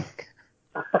child burning?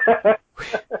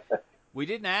 we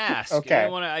didn't ask. We Okay.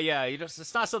 didn't want to. Yeah,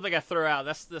 it's not something I throw out.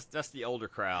 That's the older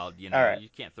crowd. You All know, right. you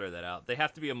can't throw that out. They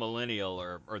have to be a millennial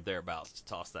or thereabouts to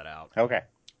toss that out. Okay.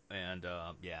 And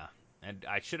yeah, and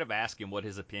I should have asked him what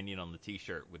his opinion on the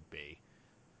T-shirt would be.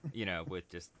 You know, with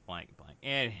just blank.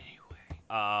 Anyway,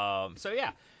 so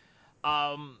yeah.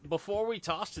 Before we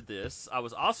toss to this, I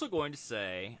was also going to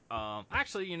say,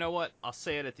 actually, you know what? I'll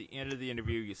say it at the end of the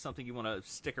interview. It's something you want to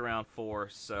stick around for,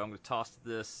 so I'm going to toss to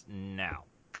this now.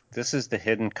 This is the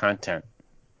hidden content.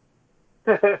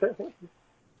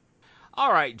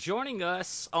 All right, joining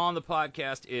us on the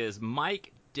podcast is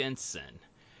Mike Denson.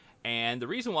 And the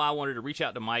reason why I wanted to reach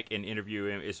out to Mike and interview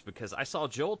him is because I saw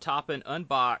Joel Toppin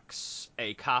unbox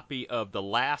a copy of The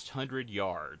Last 100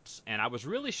 Yards. And I was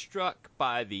really struck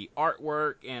by the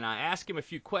artwork, and I asked him a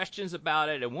few questions about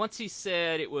it. And once he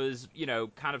said it was, you know,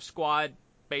 kind of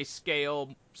squad-based scale,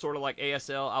 sort of like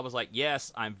ASL, I was like,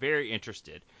 yes, I'm very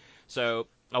interested. So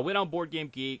I went on Board Game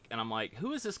Geek, and I'm like,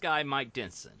 who is this guy, Mike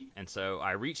Denson? And so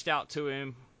I reached out to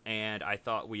him, and I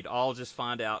thought we'd all just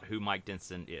find out who Mike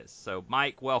Denson is. So,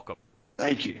 Mike, welcome.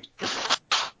 Thank you.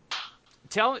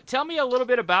 Tell me a little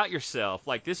bit about yourself.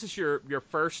 Like, this is your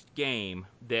first game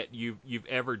that you've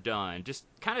ever done. Just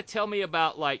kind of tell me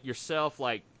about like yourself,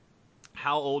 like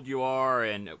how old you are,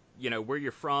 and you know where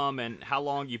you're from, and how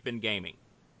long you've been gaming.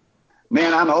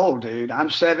 Man, I'm old, dude. I'm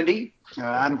 70.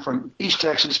 I'm from East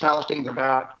Texas. Palestine's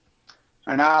about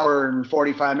an hour and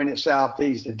 45 minutes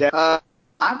southeast of Dallas.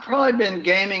 I've probably been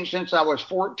gaming since I was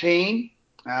 14.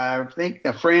 I think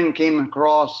a friend came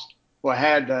across, well,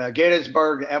 had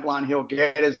Gettysburg, Avalon Hill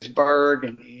Gettysburg,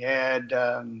 and he had,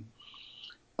 the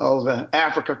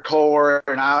Africa Corps,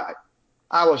 and I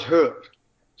was hooked.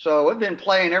 So I've been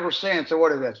playing ever since. So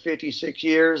what is that, 56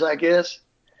 years, I guess?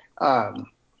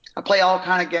 I play all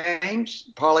kind of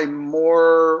games, probably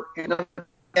more in the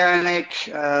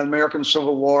American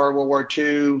Civil War, World War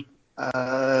II,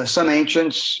 some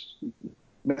ancients.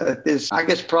 I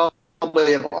guess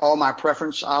probably of all my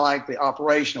preference, I like the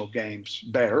operational games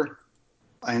better,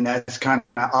 and that's kind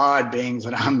of odd, being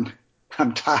that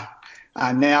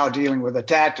I'm now dealing with a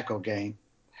tactical game.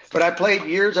 But I played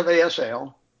years of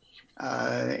ASL,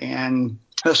 and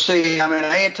let's see, I'm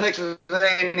an Texas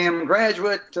A&M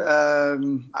graduate.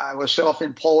 I was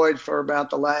self-employed for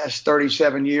about the last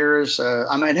 37 years.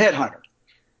 I'm a headhunter.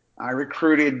 I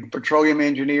recruited petroleum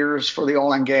engineers for the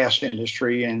oil and gas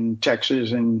industry in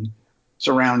Texas and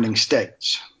surrounding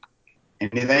states.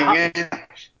 Anything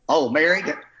else? Oh,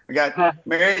 married. I got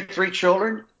married, 3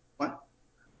 children.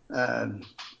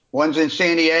 One's in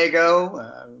San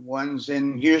Diego, one's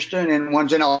in Houston, and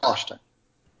one's in Austin.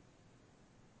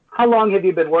 How long have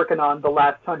you been working on The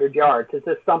Last 100 Yards? Is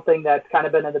this something that's kind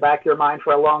of been in the back of your mind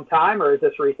for a long time, or is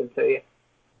this recent to you?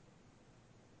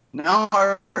 No,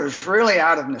 it's really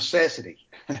out of necessity.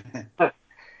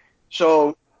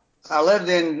 So I lived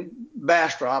in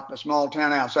Bastrop, a small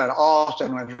town outside of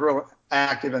Austin. I was real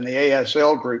active in the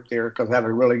ASL group there because I have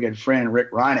a really good friend,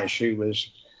 Rick Reinish, who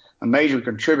was a major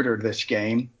contributor to this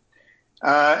game.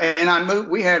 And I moved.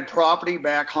 We had property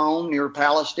back home near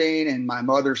Palestine, and my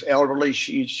mother's elderly.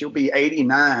 She'll be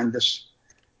 89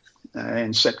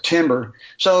 in September.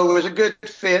 So it was a good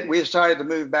fit. We decided to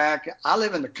move back. I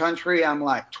live in the country. I'm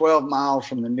like 12 miles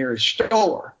from the nearest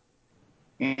store.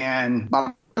 And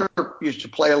my brother used to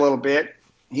play a little bit.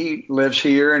 He lives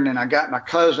here. And then I got my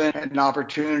cousin, had an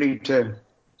opportunity to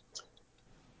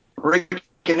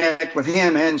reconnect with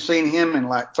him. I hadn't seen him in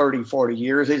like 30, 40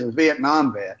 years. He's a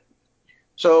Vietnam vet.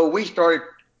 So we started,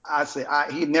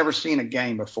 he'd never seen a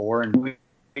game before, and we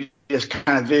just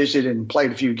kind of visited and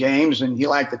played a few games, and he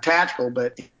liked the tactical,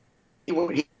 but he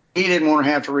didn't want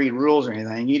to have to read rules or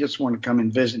anything. He just wanted to come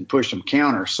and visit and push some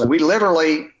counters. So we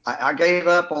literally, I gave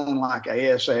up on like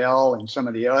ASL and some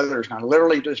of the others, and I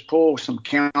literally just pulled some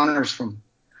counters from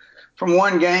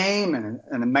one game and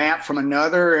a map from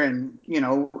another, and, you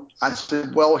know, I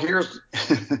said, well,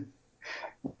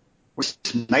 we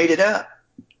just made it up.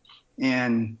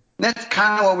 And that's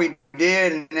kind of what we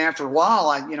did. And after a while,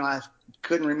 I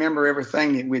couldn't remember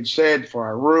everything that we'd said for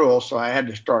our rules, so I had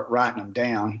to start writing them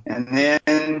down. And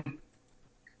then,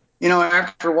 you know,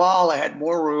 after a while, I had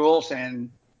more rules and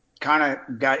kind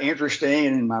of got interesting.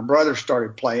 And my brother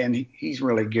started playing. He's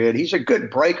really good. He's a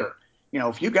good breaker. You know,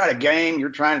 if you got a game you're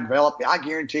trying to develop, I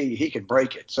guarantee you he can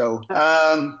break it. So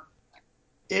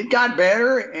it got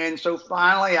better. And so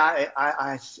finally,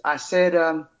 I said,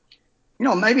 you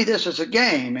know, maybe this is a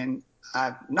game. And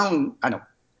I know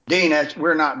Dean,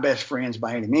 we're not best friends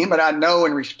by any means, but I know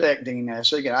and respect Dean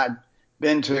Essig. I'd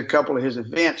been to a couple of his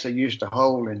events they used to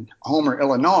hold in Homer,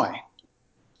 Illinois.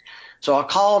 So I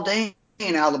called Dean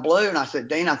out of the blue, and I said,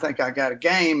 Dean, I think I got a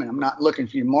game, and I'm not looking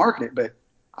for you to market it, but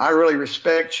I really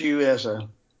respect you as a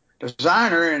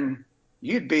designer, and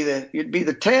you'd be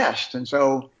the test. And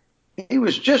so he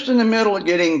was just in the middle of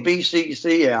getting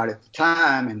BCC out at the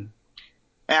time, and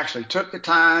actually took the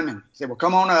time and said, well,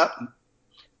 come on up.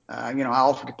 I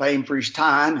offered to pay him for his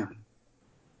time, and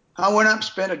I went up and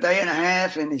spent a day and a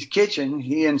half in his kitchen,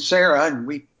 he and Sarah, and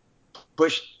we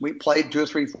played 2 or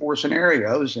 3, 4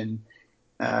 scenarios, and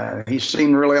he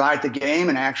seemed to really like the game,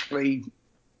 and actually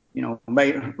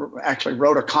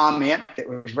wrote a comment that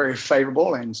was very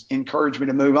favorable and encouraged me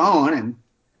to move on. And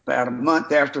about a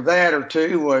month after that or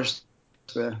two was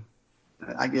the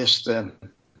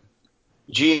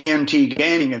GMT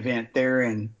gaming event there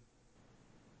in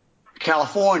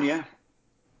California.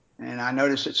 And I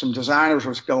noticed that some designers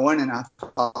was going, and I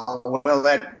thought, well,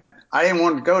 I didn't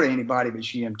want to go to anybody but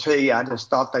GMT. I just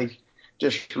thought they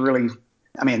just really,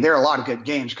 they're a lot of good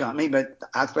games company, but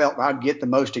I felt I'd get the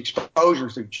most exposure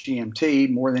through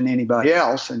GMT more than anybody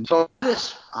else. And so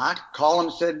I called them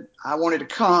and said I wanted to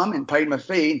come, and paid my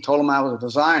fee and told them I was a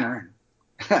designer.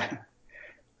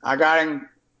 I got in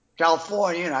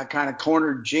California, and I kind of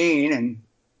cornered Gene and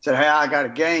said, hey, I got a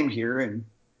game here. And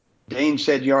Dean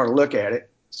said you ought to look at it.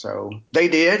 So they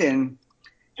did, and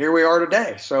here we are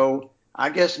today. So I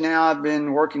guess now I've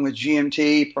been working with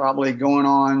GMT probably going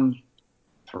on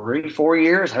 3, 4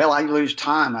 years. Hell, I lose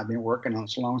time. I've been working on it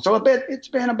so long. So it's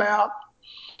been about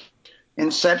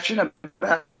inception,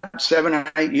 about 7 or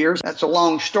 8 years. That's a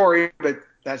long story, but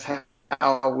that's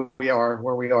how we are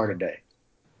where we are today.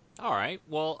 All right.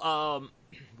 Well,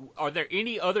 are there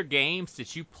any other games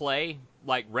that you play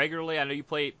like regularly? I know you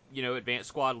play, Advanced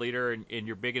Squad Leader, and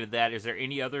you're big into that. Is there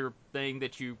any other thing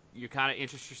that you kind of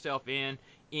interest yourself in?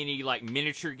 Any like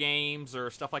miniature games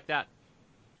or stuff like that?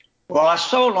 Well, I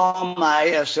sold all my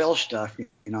ASL stuff,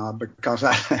 because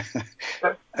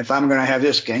if I'm going to have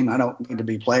this game, I don't need to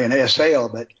be playing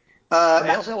ASL. But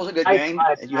ASL was a good game.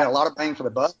 You had a lot of bang for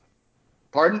the buck.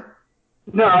 Pardon?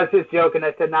 No, I was just joking.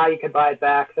 I said now you can buy it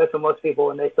back. That's what most people,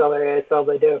 when they sell their ASL,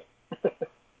 they do.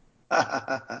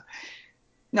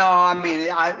 No,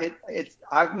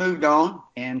 I've moved on.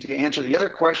 And to answer the other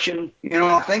question,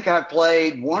 I think I've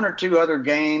played 1 or 2 other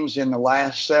games in the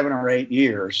last 7 or 8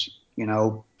 years.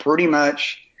 Pretty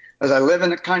much as I live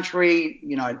in the country,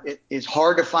 it's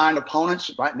hard to find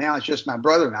opponents. Right now, it's just my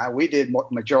brother and I. We did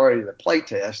majority of the play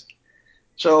test.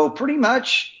 So pretty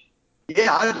much,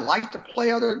 yeah, I'd like to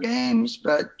play other games,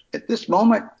 but at this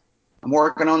moment, I'm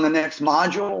working on the next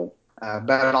module.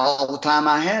 About all the time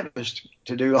I have is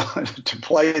to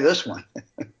play this one.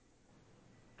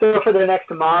 So for the next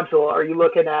module, are you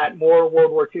looking at more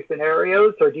World War II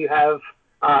scenarios, or do you have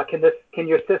can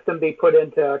your system be put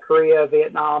into Korea,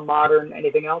 Vietnam, modern,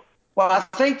 anything else? Well, I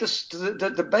think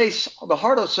the base, the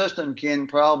heart of the system can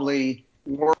probably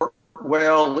work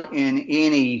well in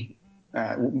any,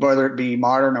 whether it be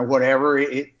modern or whatever.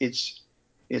 It's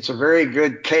a very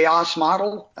good chaos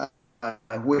model,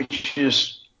 which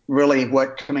is really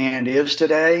what Command is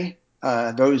today.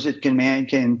 Those that can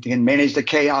manage the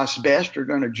chaos best are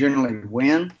going to generally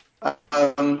win.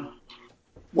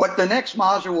 What the next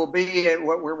module will be,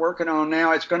 what we're working on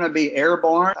now, it's going to be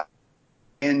airborne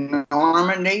in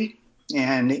Normandy,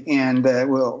 and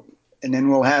then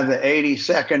we'll have the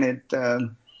 82nd at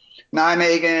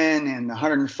Nijmegen and the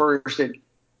 101st at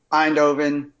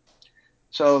Eindhoven.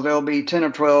 So there'll be 10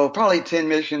 or 12, probably 10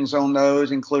 missions on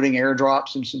those, including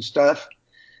airdrops and some stuff.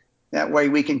 That way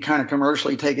we can kind of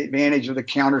commercially take advantage of the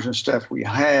counters and stuff we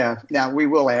have. Now, we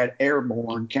will add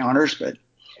airborne counters, but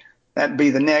that'd be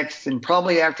the next. And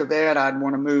probably after that, I'd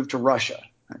want to move to Russia.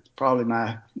 That's probably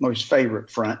my most favorite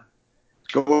front.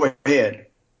 Go ahead.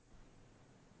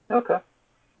 Okay.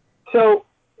 So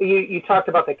you talked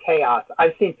about the chaos.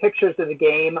 I've seen pictures of the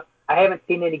game. I haven't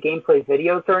seen any gameplay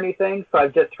videos or anything, so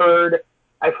I've heard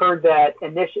that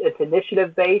it's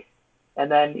initiative based, and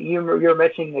then you're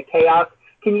mentioning the chaos.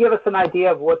 Can you give us an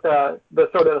idea of what the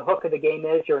sort of hook of the game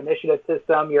is, your initiative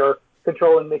system, you're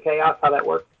controlling the chaos, how that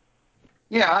works?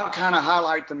 Yeah, I'll kind of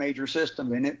highlight the major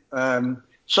system in it.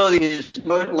 So these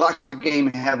lots of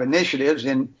games have initiatives,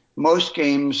 and most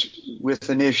games with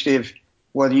initiative,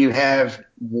 whether you have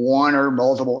one or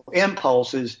multiple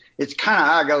impulses, it's kind of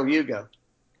I go, you go.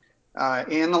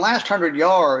 In the last 100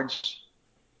 yards,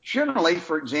 generally,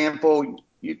 for example,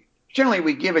 generally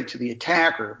we give it to the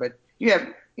attacker, but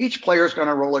each player is going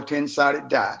to roll a 10-sided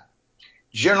die.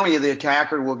 Generally, the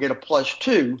attacker will get a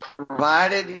 +2,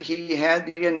 provided he had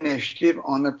the initiative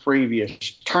on the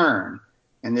previous turn.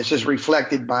 and this is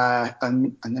reflected by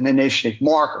an initiative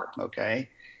marker, okay?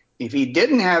 If he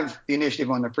didn't have the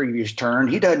initiative on the previous turn,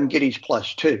 he doesn't get his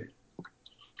 +2.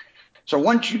 So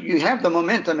once you have the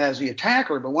momentum as the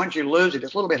attacker, but once you lose it,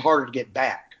 it's a little bit harder to get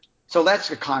back. So that's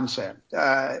the concept.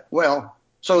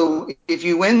 So if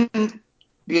you win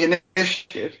the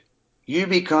initiative, you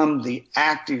become the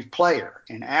active player.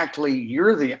 And actually,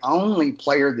 you're the only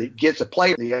player that gets a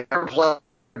player. The other player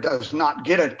does not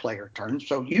get a player turn,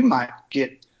 so you might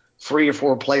get 3 or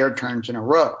 4 player turns in a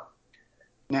row.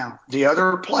 Now, the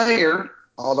other player,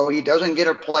 although he doesn't get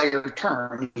a player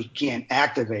turn, he can't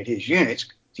activate his units.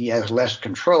 He has less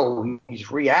control. He's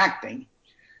reacting.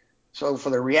 So for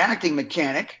the reacting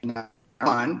mechanic,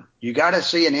 you got to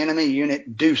see an enemy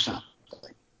unit do something.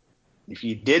 If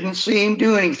you didn't see him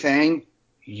do anything,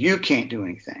 you can't do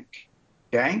anything.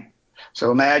 Okay?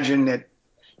 So imagine that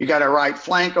you got a right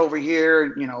flank over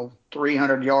here,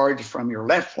 300 yards from your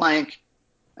left flank.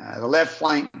 The left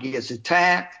flank gets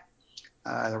attacked.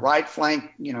 The right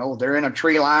flank, they're in a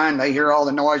tree line. They hear all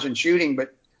the noise and shooting,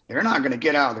 but they're not going to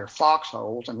get out of their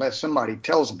foxholes unless somebody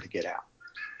tells them to get out.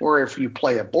 Or if you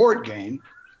play a board game,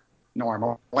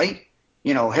 normally,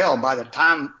 hell, by the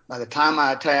time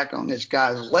I attack on this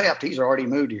guy's left, he's already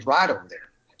moved his right over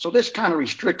there. So this kind of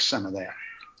restricts some of that.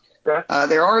 Okay.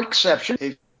 There are exceptions.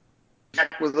 If you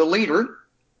act with the leader,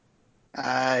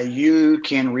 you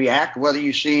can react whether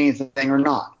you see anything or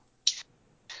not.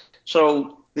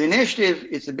 So the initiative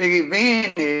is a big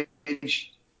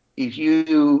advantage if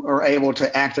you are able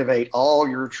to activate all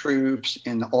your troops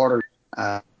in the order.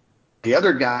 The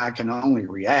other guy can only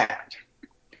react.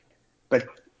 But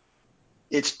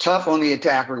it's tough on the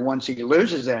attacker once he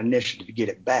loses that initiative to get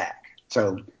it back.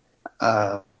 So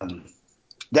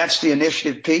that's the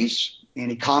initiative piece.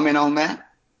 Any comment on that?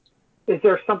 Is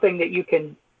there something that you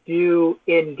can do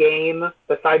in game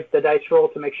besides the dice roll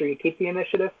to make sure you keep the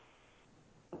initiative?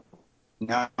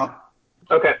 No.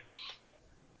 Okay.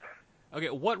 Okay,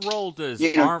 what role does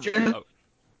armor?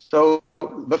 So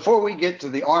before we get to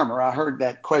the armor, I heard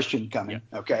that question coming.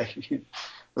 Yeah. Okay.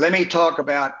 Let me talk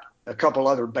about a couple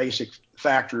other basic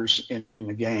factors in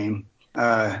the game.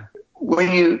 There's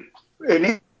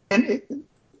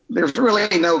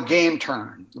really no game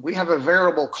turn. We have a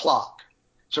variable clock.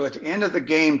 So at the end of the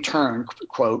game turn,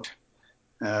 quote,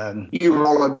 you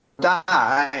roll a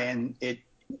die and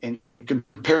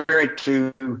compare it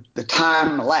to the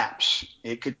time elapsed.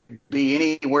 It could be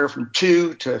anywhere from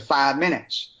 2 to 5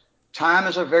 minutes. Time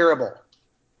is a variable,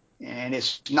 and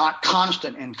it's not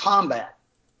constant in combat.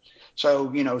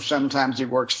 So, sometimes it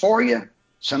works for you,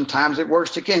 sometimes it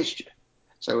works against you.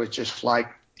 So it's just like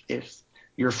if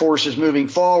your force is moving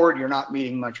forward, you're not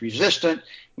meeting much resistance,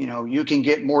 you can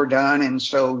get more done, and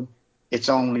so it's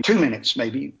only 2 minutes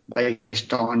maybe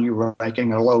based on you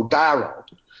making a low die roll.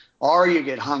 Or you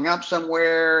get hung up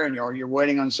somewhere, or you're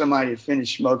waiting on somebody to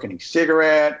finish smoking a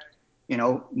cigarette.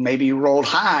 Maybe you rolled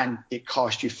high and it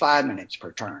cost you 5 minutes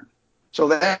per turn. So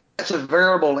that's a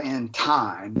variable in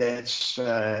time. That's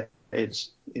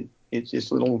it's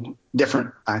a little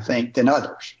different, I think, than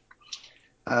others.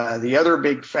 The other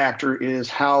big factor is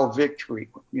how victory.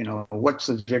 What's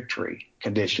the victory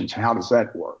conditions? How does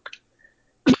that work?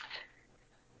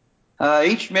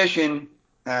 Each mission,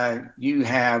 you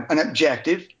have an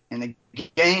objective. And the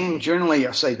game generally,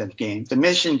 the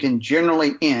mission can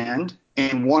generally end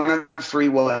in one of 3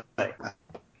 ways.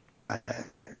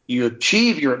 You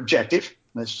achieve your objective.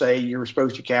 Let's say you're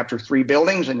supposed to capture 3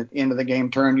 buildings, and at the end of the game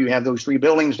turn, you have those 3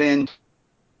 buildings, then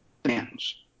it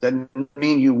ends. Doesn't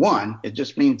mean you won. It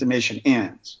just means the mission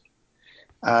ends.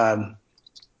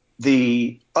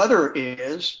 The other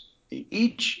is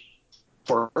each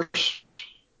force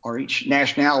or each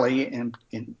nationality, and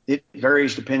it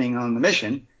varies depending on the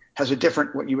mission, has a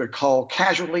different, what you would call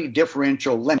casualty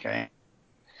differential limit. Okay?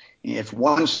 If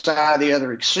one side or the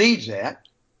other exceeds that,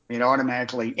 it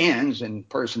automatically ends, and the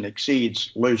person that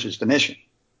exceeds loses the mission.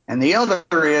 And the other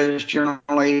is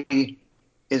generally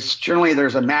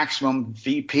there's a maximum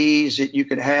VPs that you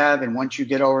could have, and once you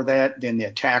get over that, then the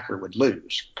attacker would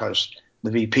lose because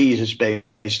the VPs is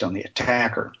based on the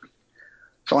attacker.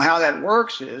 So how that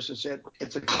works is that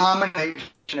it's a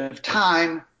combination of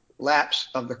time lapse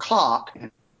of the clock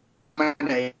and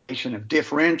combination of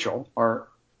differential or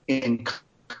in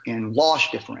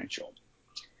loss differential.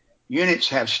 Units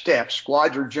have steps.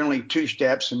 Squads are generally 2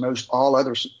 steps, and most all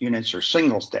other units are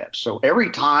single steps. So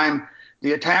every time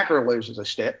the attacker loses a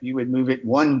step, you would move it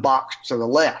 1 box to the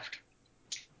left.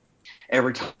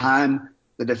 Every time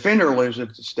the defender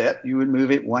loses a step, you would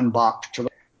move it 1 box to the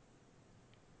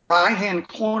right-hand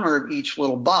corner of each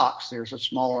little box. There's a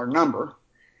smaller number,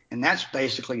 and that's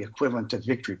basically equivalent to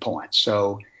victory points.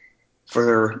 So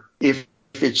If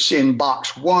it's in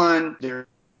box 1, there's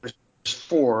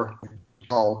 4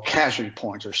 called casualty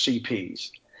points, or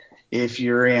CPs. If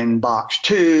you're in box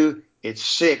 2, it's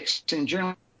 6, and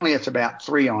generally it's about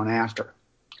 3 on after.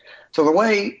 So the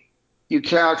way you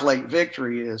calculate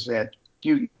victory is that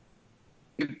you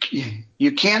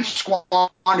can't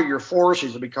squander your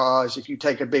forces, because if you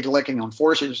take a big licking on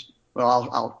forces,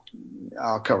 well,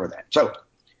 I'll cover that. So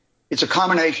it's a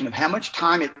combination of how much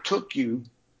time it took you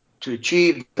to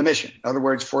achieve the mission. In other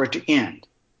words, for it to end.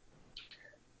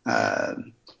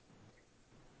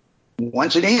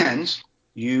 Once it ends,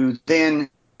 you then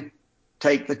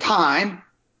take the time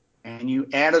and you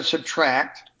add or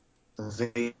subtract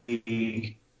the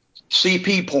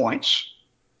CP points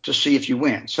to see if you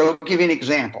win. So I'll give you an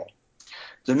example.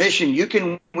 The mission, you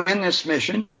can win this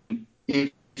mission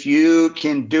if you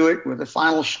can do it with a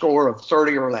final score of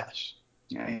 30 or less.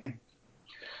 Okay?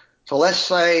 So let's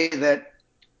say that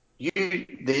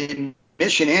the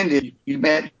mission ended, you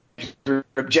met your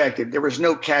objective. There was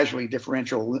no casualty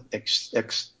differential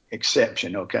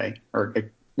exception, okay? Or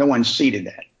no one ceded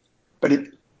that. But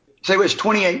say it was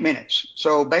 28 minutes.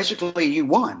 So basically you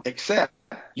won, except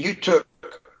you took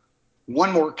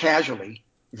one more casualty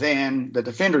than the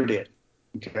defender did.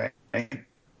 Okay.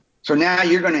 So now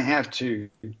you're going to have to,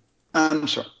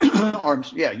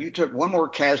 you took one more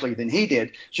casualty than he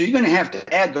did. So you're going to have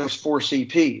to add those 4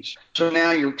 CPs. So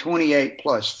now your 28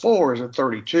 plus 4 is a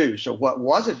 32. So what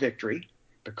was a victory,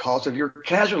 because of your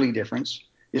casualty difference,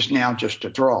 is now just a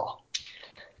draw.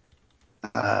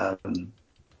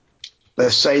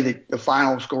 Let's say that the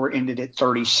final score ended at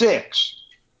 36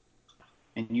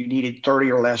 and you needed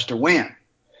 30 or less to win.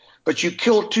 But you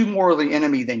killed 2 more of the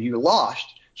enemy than you lost,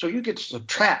 so you get to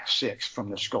subtract 6 from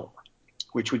the score,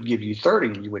 which would give you 30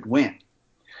 and you would win.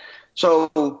 So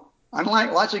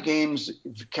unlike lots of games,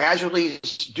 casualties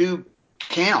do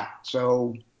count.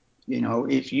 So,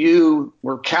 if you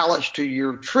were callous to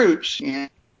your troops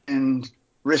and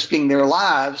risking their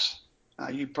lives,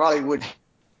 you probably would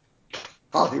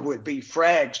be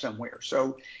fragged somewhere.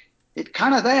 So it's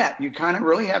kind of that. You kind of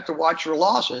really have to watch your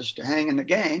losses to hang in the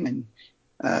game, and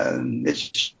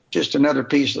it's just another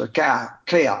piece of the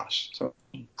chaos. So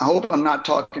I hope I'm not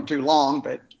talking too long,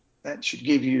 but that should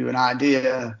give you an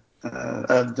idea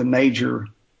of the major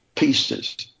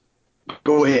pieces.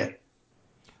 Go ahead.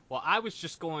 Well, I was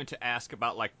just going to ask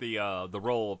about like the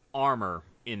role of armor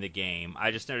in the game.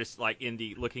 I just noticed, like,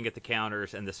 looking at the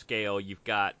counters and the scale, you've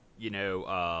got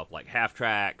like half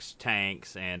tracks,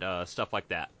 tanks, and stuff like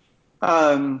that.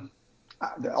 The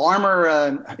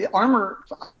armor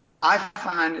I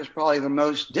find is probably the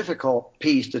most difficult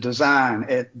piece to design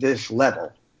at this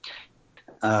level.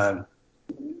 And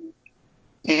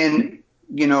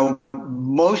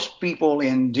most people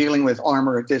in dealing with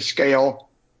armor at this scale,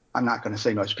 I'm not going to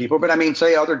say most people, but I mean,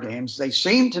 say other games, they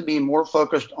seem to be more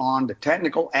focused on the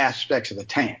technical aspects of the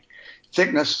tank.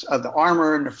 Thickness of the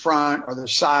armor in the front or the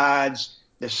sides,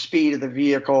 the speed of the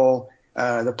vehicle,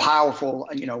 the powerful,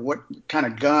 what kind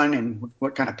of gun and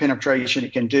what kind of penetration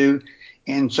it can do.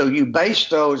 And so you base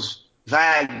those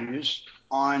values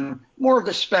on more of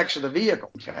the specs of the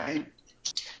vehicle, okay?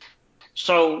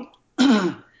 So,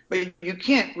 but you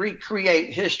can't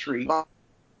recreate history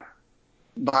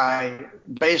by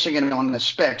basing it on the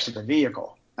specs of the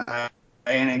vehicle.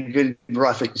 And a good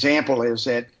rough example is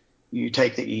that you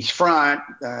take the East Front,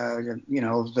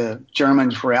 the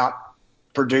Germans were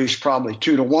outproduced probably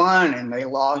 2-1 and they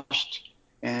lost,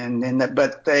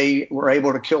 but they were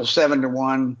able to kill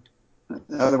 7-1.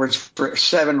 In other words, for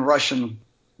 7 Russian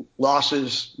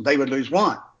losses, they would lose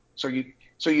 1. So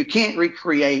you can't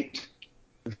recreate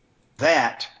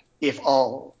that if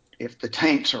the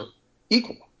tanks are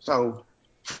equal. So,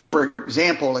 for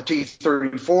example, a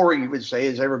T-34 you would say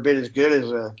is every bit as good as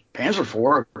a Panzer IV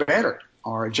or better,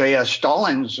 or a J.S.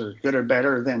 Stalin's are good or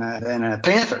better than a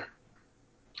Panther.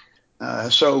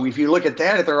 So if you look at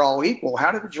that, if they're all equal,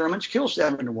 how did the Germans kill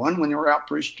 7-1 when they were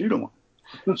outproduced 2-1?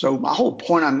 So my whole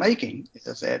point I'm making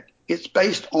is that it's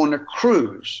based on the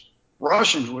crews.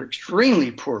 Russians were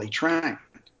extremely poorly trained.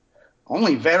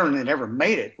 Only veteran that ever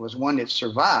made it was one that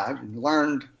survived and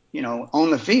learned,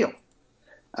 on the field.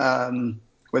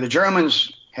 Where the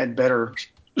Germans had better,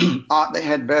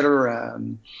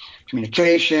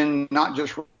 communication, not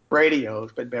just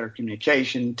radios, but better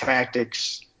communication,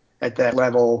 tactics at that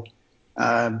level,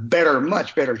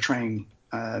 much better trained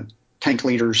tank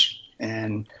leaders.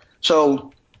 And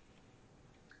so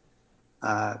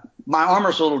my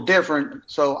armor's a little different,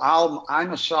 so I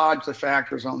massage the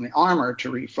factors on the armor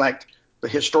to reflect the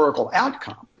historical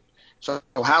outcome. So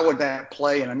how would that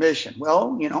play in a mission?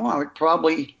 Well, I would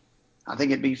probably I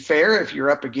think it'd be fair if you're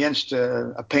up against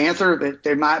a Panther that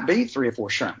there might be 3 or 4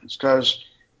 Shermans, because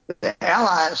the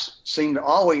Allies seem to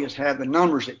always have the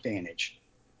numbers advantage.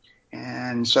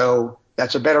 And so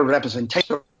that's a better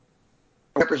representation.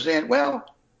 Well,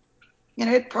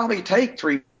 it'd probably take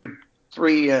three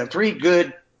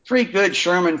good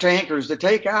Sherman tankers to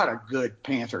take out a good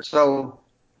Panther. So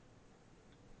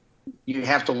you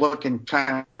have to look and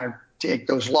kind of take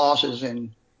those losses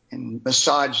and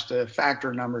massage the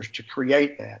factor numbers to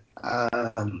create that.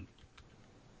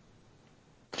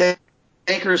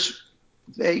 Tankers,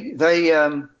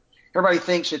 everybody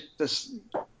thinks that this.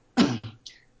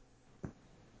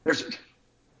 There's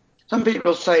some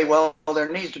people say, well, there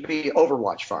needs to be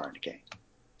overwatch fire in the game,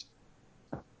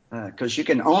 because you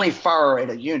can only fire at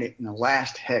a unit in the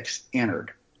last hex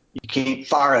entered. You can't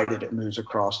fire at it; it moves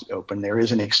across the open. There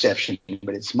is an exception,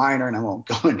 but it's minor, and I won't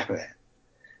go into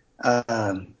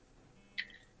that.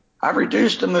 I've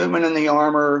reduced the movement in the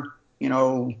armor,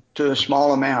 to a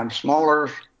small amount,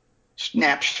 smaller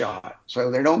snapshot.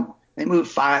 So they move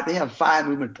 5. They have 5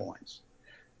 movement points.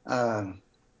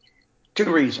 2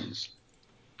 reasons.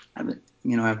 I've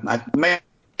made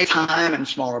time and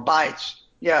smaller bytes.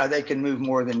 Yeah, they can move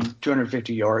more than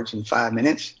 250 yards in 5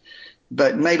 minutes,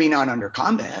 but maybe not under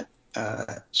combat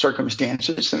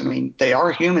circumstances. I mean, they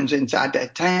are humans inside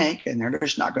that tank, and they're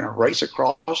just not going to race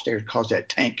across there because that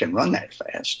tank can run that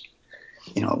fast.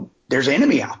 There's an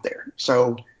enemy out there.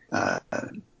 So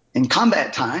in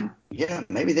combat time, yeah,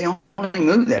 maybe they only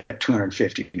move that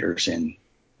 250 meters in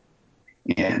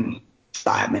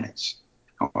 5 minutes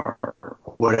or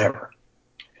whatever,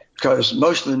 because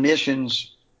most of the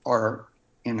missions are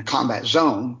in the combat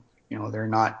zone. They're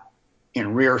not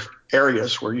in rear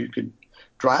areas where you could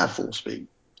drive full speed.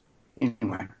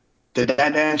 Anyway, did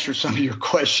that answer some of your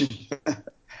questions?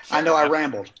 I know I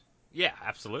rambled. Yeah,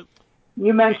 absolutely.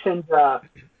 You mentioned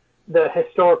the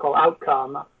historical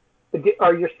outcome.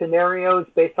 Are your scenarios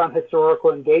based on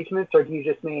historical engagements, or do you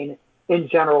just mean in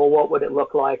general what would it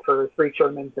look like for 3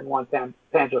 Shermans and 1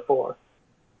 Panzer IV?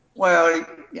 Well,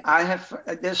 I have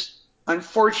this,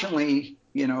 unfortunately,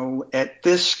 at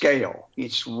this scale,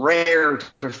 it's rare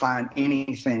to find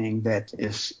anything that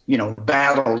is,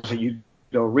 battles that you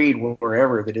go read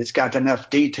wherever, that it's got enough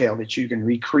detail that you can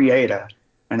recreate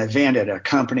an event at a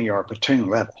company or a platoon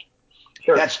level.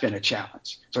 Sure. That's been a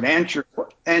challenge. So to answer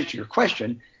your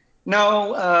question,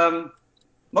 no,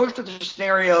 most of the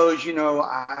scenarios,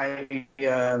 I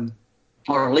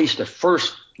or at least the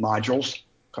first modules,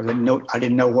 because I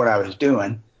didn't know what I was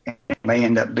doing. It may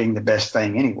end up being the best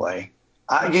thing anyway.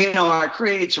 I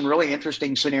created some really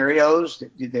interesting scenarios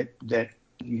that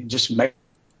you just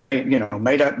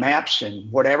made up maps and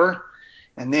whatever.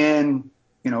 And then,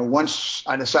 once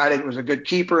I decided it was a good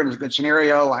keeper and it was a good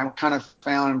scenario, I kind of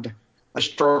found a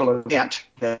historical event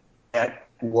that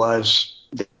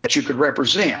you could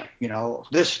represent.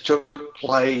 This took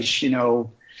place,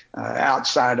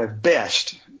 outside of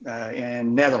Best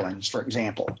in Netherlands, for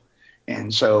example.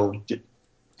 And so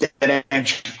that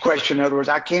answers your question. In other words,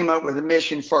 I came up with a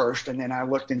mission first, and then I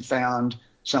looked and found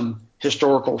some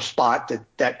historical spot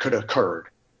that could have occurred.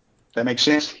 Does that make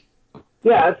sense?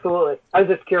 Yeah, absolutely. I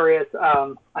was just curious.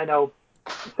 I know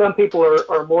some people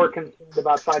are more concerned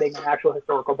about fighting an actual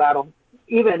historical battle.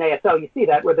 Even in ASL, you see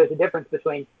that, where there's a difference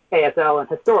between ASL and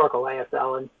historical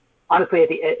ASL. And honestly,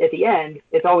 at the end,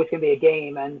 it's always going to be a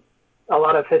game, and a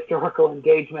lot of historical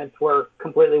engagements were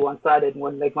completely one-sided and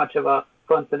wouldn't make much of a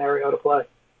fun scenario to play.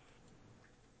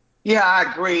 Yeah,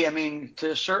 I agree. I mean,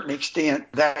 to a certain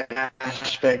extent, that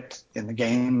aspect in the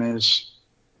game is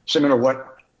similar to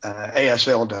what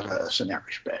ASL does in that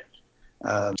respect.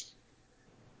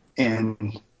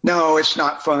 And no, it's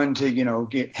not fun to,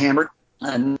 get hammered,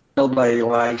 and nobody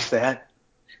likes that.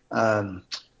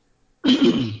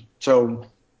 So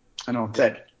I don't know if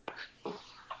that,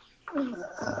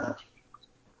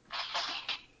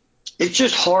 it's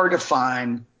just hard to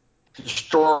find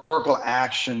historical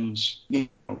actions.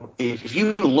 If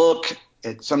you look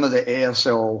at some of the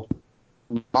ASL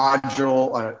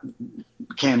module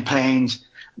campaigns,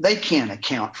 they can't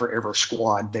account for every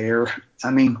squad there.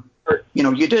 I mean,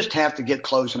 you just have to get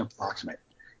close and approximate.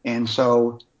 And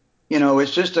so,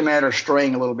 it's just a matter of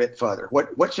straying a little bit further.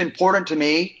 What's important to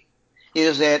me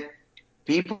is that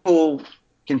people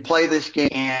can play this game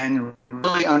and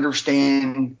really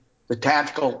understand the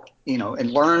tactical,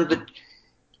 and learn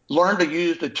to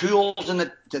use the tools and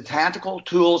the tactical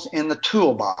tools in the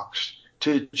toolbox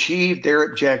to achieve their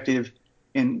objective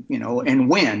and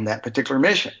win that particular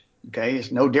mission. Okay,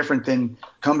 it's no different than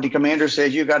company commander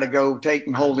says you got to go take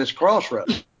and hold this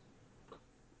crossroad.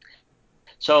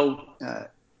 So,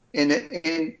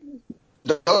 and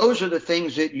those are the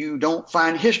things that you don't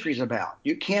find histories about.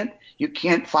 You can't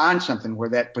find something where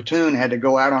that platoon had to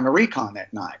go out on a recon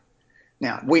that night.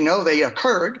 Now, we know they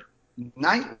occurred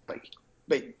nightly,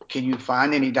 but can you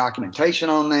find any documentation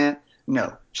on that?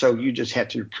 No. So you just have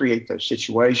to create those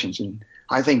situations. And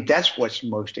I think that's what's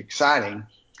most exciting,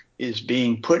 is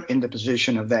being put in the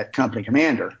position of that company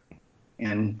commander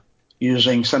and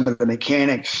using some of the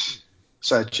mechanics,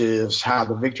 such as how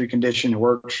the victory condition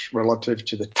works relative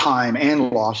to the time and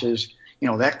losses.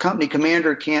 That company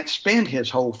commander can't spend his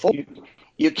whole force.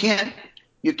 You can't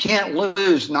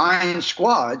lose 9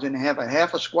 squads and have a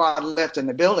half a squad left in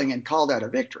the building and call that a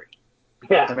victory.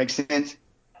 Yeah. That makes sense?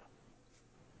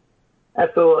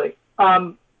 Absolutely.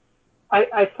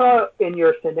 I saw in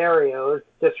your scenarios,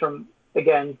 just from,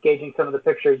 again, gauging some of the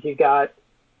pictures, you got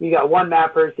 1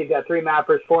 mappers, you've got 3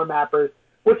 mappers, 4 mappers.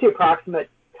 What's the approximate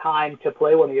time to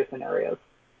play one of your scenarios?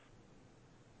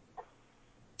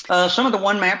 Some of the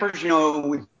 1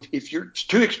 mappers, if you're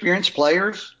 2 experienced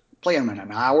players, play them in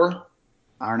an hour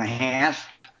and a half.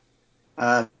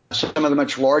 Some of the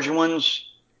much larger ones,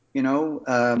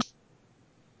 the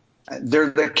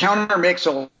counter mix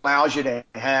allows you to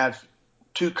have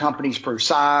 2 companies per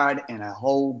side and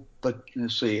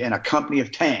and a company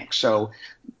of tanks. So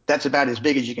that's about as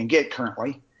big as you can get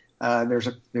currently. There's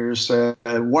 1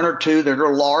 or 2 that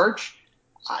are large.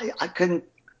 I couldn't,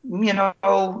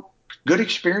 good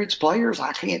experienced players,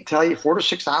 I can't tell you, 4 to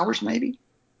 6 hours maybe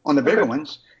on the bigger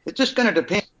ones. It's just going to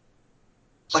depend.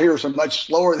 Players are much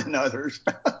slower than others.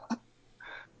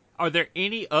 Are there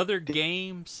any other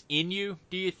games in you,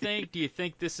 do you think? Do you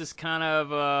think this is kind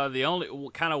of the only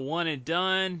kind of one and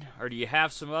done, or do you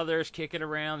have some others kicking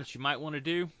around that you might want to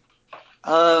do?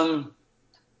 I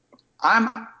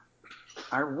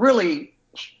really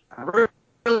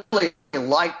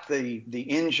like the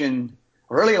engine.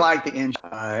 I really like the engine,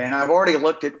 and I've already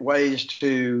looked at ways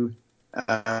to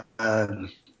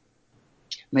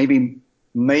maybe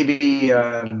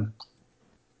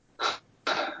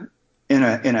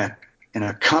in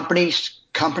a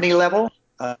company level,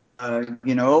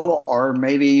 or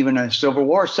maybe even a Civil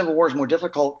War. Civil War is more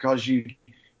difficult because you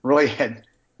really there's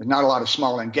not a lot of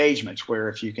small engagements, where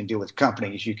if you can deal with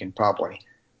companies, you can probably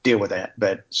deal with that.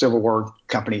 But Civil War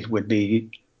companies would be,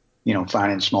 fine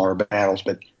in smaller battles.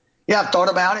 But yeah, I've thought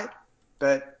about it,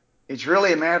 but it's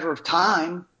really a matter of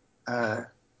time.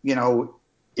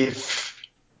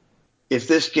 If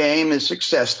this game is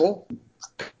successful,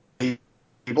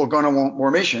 people are going to want more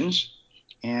missions,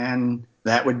 and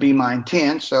that would be my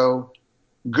intent. So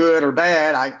good or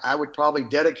bad, I would probably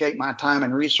dedicate my time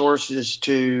and resources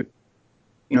to,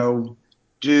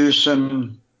 do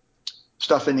some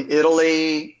stuff in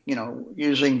Italy,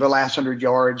 using the last 100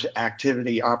 yards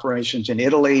activity operations in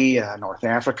Italy, North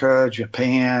Africa,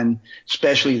 Japan,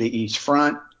 especially the East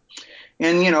Front,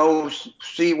 and,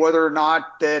 see whether or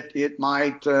not that it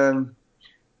might,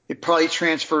 it probably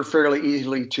transfer fairly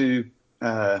easily to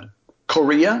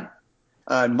Korea.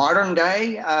 Modern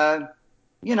day,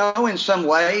 in some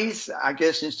ways, I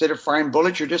guess instead of firing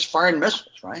bullets, you're just firing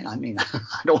missiles, right? I mean,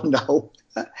 I don't know.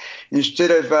 Instead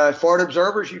of forward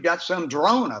observers, you've got some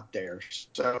drone up there.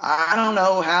 So I don't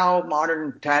know how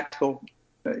modern tactical,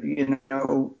 we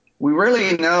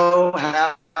really know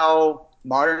how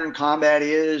modern combat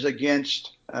is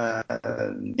against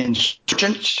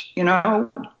insurgents,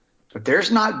 but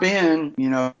there's not been,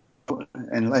 and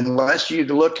unless you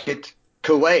look at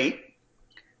Kuwait,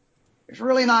 there's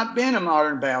really not been a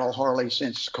modern battle hardly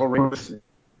since Korea.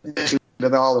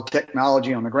 With all the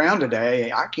technology on the ground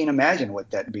today, I can't imagine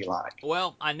what that'd be like.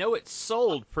 Well, I know it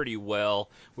sold pretty well.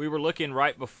 We were looking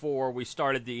right before we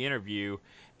started the interview,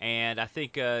 and I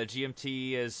think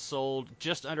GMT has sold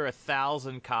just under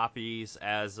 1,000 copies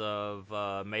as of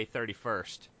May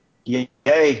 31st.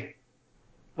 Yay.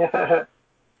 Yeah,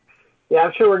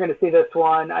 I'm sure we're going to see this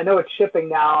one. I know it's shipping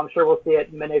now. I'm sure we'll see it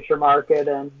in Miniature Market,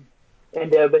 and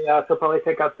everybody else will probably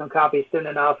pick up some copies soon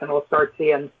enough, and we'll start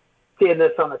seeing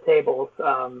this on the tables.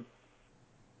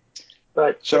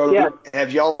 But yeah.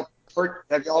 Have y'all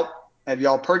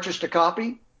purchased a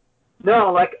copy?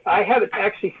 No, I haven't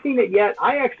actually seen it yet.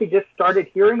 I actually just started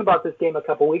hearing about this game a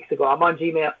couple weeks ago. I'm on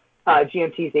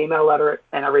GMT's email letter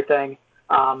and everything.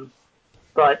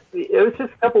 But it was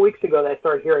just a couple weeks ago that I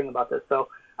started hearing about this. So,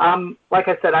 like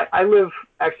I said, I live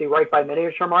actually right by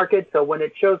Miniature Market. So when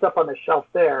it shows up on the shelf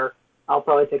there, I'll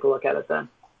probably take a look at it then.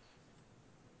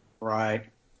 Right.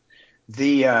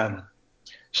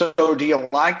 So do you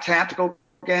like tactical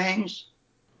games?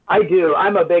 I do.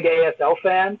 I'm a big ASL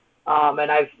fan.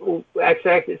 And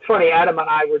it's funny, Adam and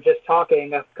I were just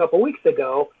talking a couple weeks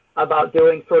ago about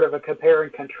doing sort of a compare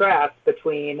and contrast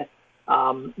between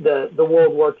the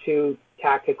World War II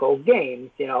tactical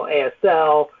games,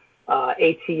 ASL,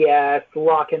 ATS,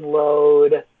 Lock and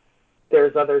Load.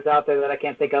 There's others out there that I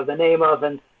can't think of the name of,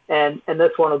 and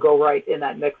this one will go right in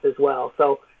that mix as well.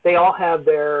 So they all have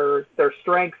their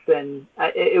strengths, and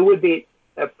it would be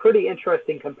a pretty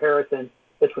interesting comparison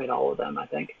between all of them, I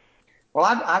think. Well,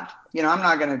 I'm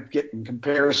not going to get in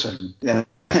comparison.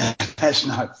 That's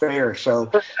not fair. So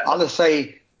I'll just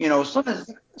say,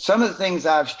 some of the things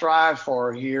I've strived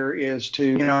for here is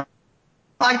to, I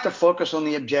like to focus on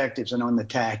the objectives and on the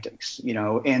tactics,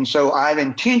 and so I've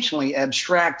intentionally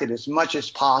abstracted as much as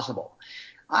possible.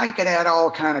 I could add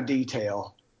all kind of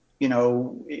detail.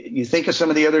 You think of some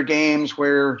of the other games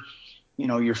where,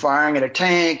 you're firing at a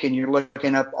tank and you're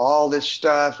looking up all this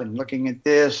stuff and looking at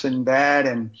this and that,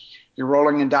 and you're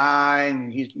rolling a die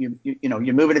and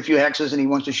you're moving a few hexes and he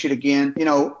wants to shoot again.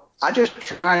 I just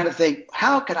trying to think,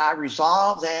 how could I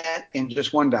resolve that in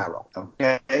just one die roll,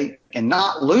 okay, and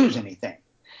not lose anything?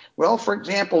 Well, for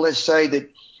example, let's say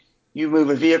that you move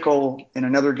a vehicle in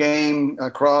another game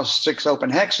across 6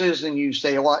 open hexes, and you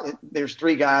say, well, there's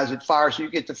 3 guys that fire, so you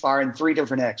get to fire in 3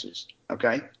 different hexes,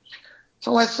 okay?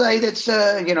 So let's say that's,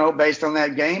 based on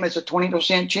that game, it's a 20%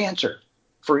 chancer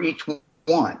for each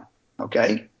one,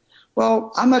 okay?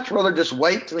 Well, I'd much rather just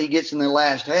wait till he gets in the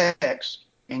last hex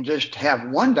and just have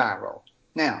 1 die roll.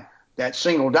 Now, that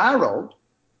single die roll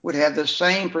would have the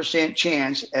same percent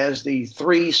chance as the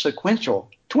 3 sequential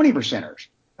 20%ers.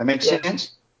 That makes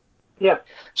sense? Yeah.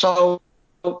 So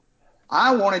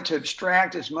I wanted to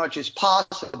abstract as much as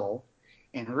possible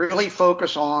and really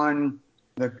focus on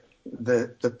the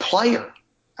player.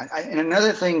 And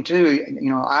another thing too,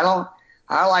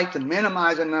 I like to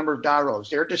minimize the number of die rolls.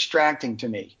 They're distracting to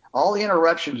me. All the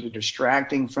interruptions are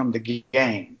distracting from the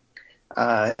game,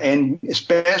 and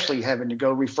especially having to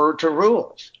go refer to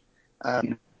rules.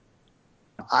 The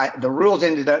rules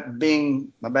ended up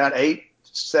being about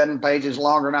 8-7 pages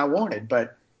longer than I wanted,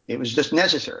 but it was just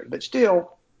necessary. But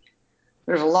still,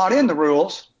 there's a lot in the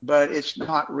rules, but it's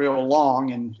not real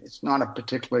long, and it's not a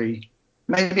particularly,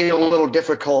 maybe a little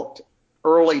difficult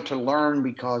early to learn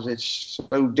because it's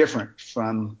so different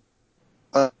from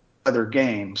other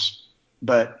games.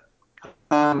 But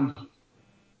so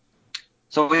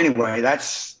anyway,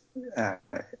 that's I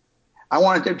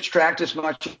wanted to abstract as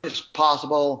much as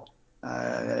possible,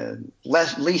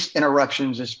 least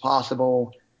interruptions as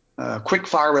possible, quick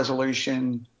fire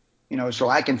resolution, so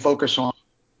I can focus on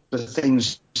the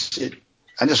things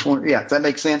I just want. Yeah, does that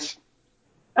make sense?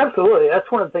 Absolutely.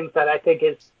 That's one of the things that I think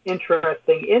is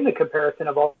interesting in the comparison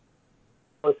of all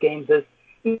those games is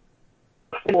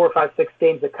 4, 5, 6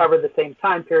 games that cover the same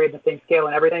time period, the same scale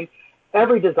and everything.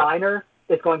 Every designer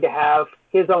is going to have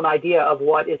his own idea of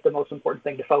what is the most important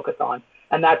thing to focus on.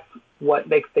 And that's what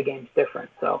makes the games different.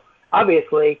 So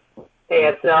obviously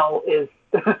ASL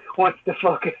wants to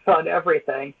focus on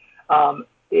everything.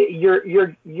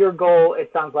 Your goal, it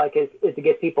sounds like, is to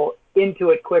get people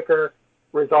into it quicker,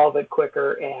 resolve it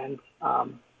quicker, and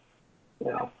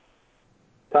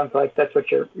sounds like that's what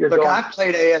you're Look, going. I've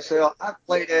played ASL.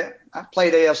 I've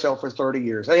played ASL for 30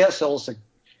 years. ASL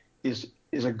is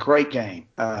a great game.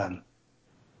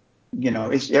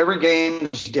 It's every game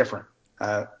is different.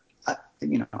 All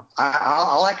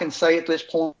I can say at this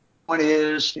point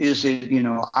is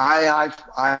that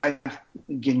I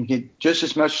can get just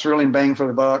as much thrill and bang for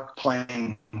the buck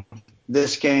playing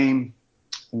this game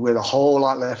with a whole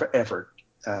lot less effort.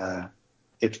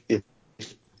 If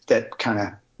that kind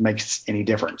of makes any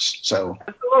difference. So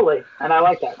absolutely, and I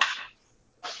like that.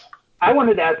 I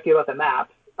wanted to ask you about the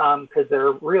maps because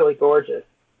they're really gorgeous.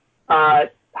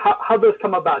 How those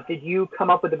come about? Did you come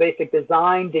up with the basic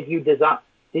design? Did you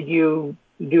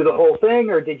do the whole thing,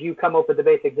 or did you come up with the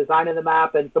basic design of the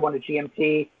map and someone at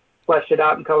GMT fleshed it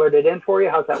out and colored it in for you?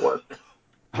 How's that work?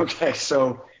 Okay,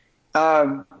 so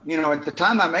at the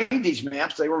time I made these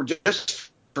maps, they were just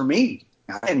for me.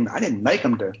 I didn't make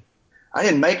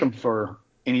them for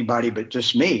anybody but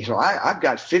just me. So I've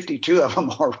got 52 of them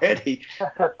already.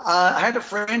 I had a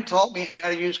friend taught me how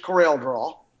to use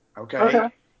CorelDRAW. Okay.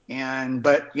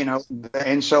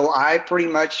 And so I pretty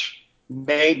much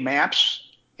made maps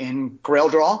in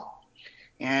CorelDRAW.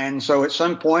 And so at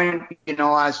some point,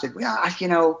 I said,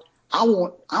 well, I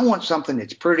want something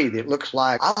that's pretty, that looks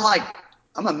like,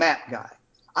 I'm a map guy.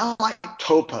 I like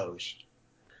topos.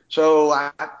 So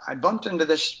I bumped into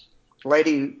this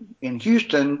lady in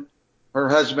Houston. Her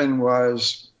husband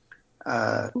was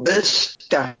Liz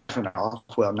Stefanoff.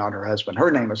 Well, not her husband.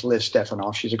 Her name is Liz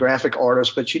Stefanoff. She's a graphic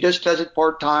artist, but she just does it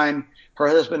part-time. Her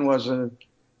husband was a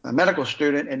medical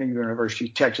student at the University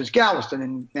of Texas, Galveston,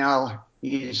 and now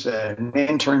he's an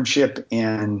internship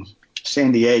in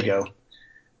San Diego.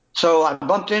 So I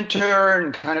bumped into her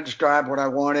and kind of described what I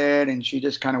wanted, and she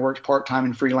just kind of works part-time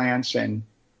and freelance. And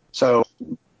so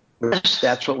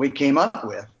that's what we came up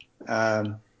with.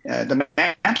 The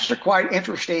maps are quite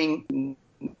interesting.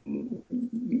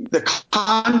 The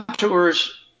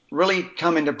contours really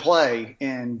come into play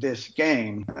in this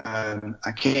game.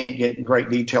 I can't get in great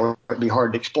detail. It'd be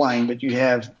hard to explain, but you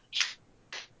have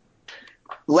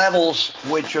levels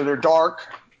which are the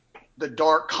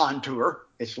dark contour.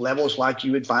 It's levels like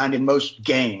you would find in most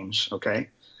games, okay?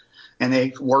 And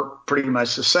they work pretty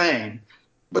much the same.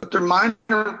 But the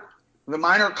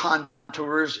minor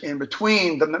contours in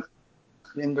between the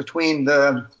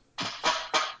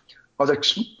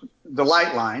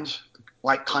light lines,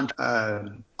 light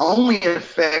contour, only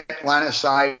affect line of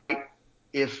sight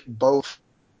if both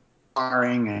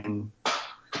firing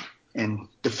and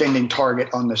defending target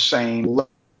on the same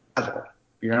level.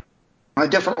 You're on a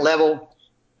different level,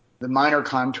 the minor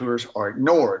contours are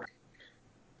ignored.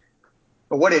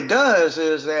 But what it does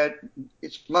is that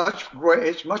it's much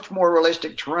more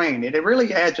realistic terrain. It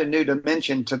really adds a new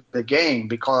dimension to the game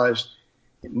because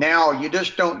now you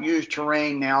just don't use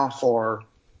terrain now for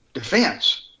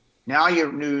defense. Now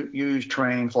you use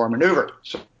terrain for maneuver.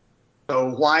 So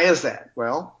why is that?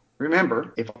 Well,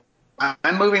 remember, if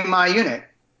I'm moving my unit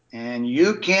and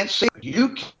you can't see, you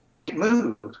can't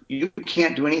move, you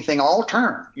can't do anything all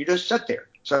turn. You just sit there.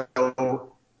 So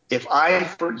if I,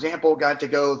 for example, got to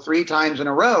go 3 times in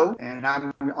a row and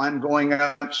I'm going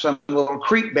up some little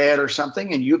creek bed or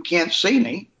something and you can't see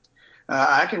me,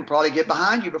 I can probably get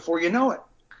behind you before you know it.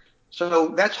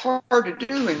 So that's hard to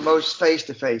do in most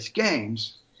face-to-face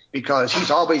games because he's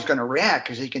always going to react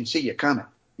because he can see you coming.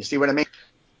 You see what I mean?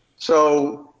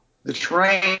 So the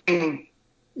terrain,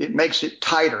 it makes it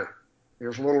tighter.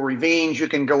 There's little ravines you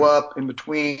can go up in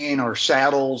between or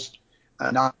saddles,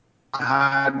 not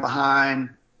hide behind.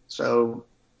 So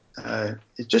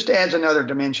it just adds another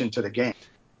dimension to the game.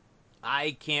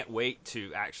 I can't wait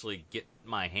to actually get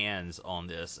my hands on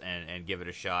this and give it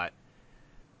a shot.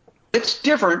 It's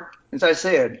different. As I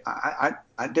said, I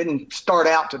didn't start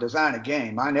out to design a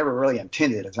game. I never really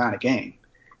intended to design a game.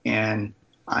 And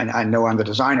I know I'm the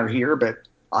designer here, but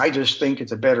I just think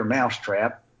it's a better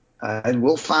mousetrap. And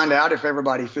we'll find out if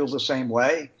everybody feels the same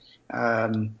way.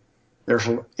 From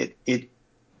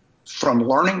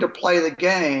learning to play the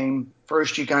game,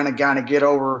 first you kind of get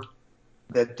over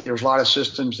that there's a lot of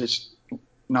systems that's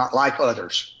not like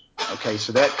others. Okay,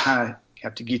 so that kind of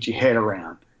have to get your head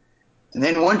around. And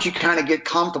then once you kind of get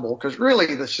comfortable, because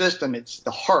really the system, it's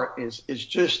the heart is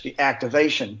just the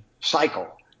activation cycle,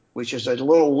 which is a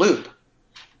little loop.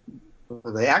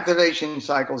 The activation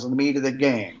cycle is the meat of the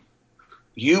game.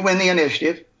 You win the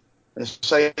initiative. Let's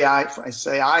say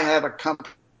I have a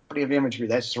company of infantry.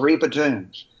 That's 3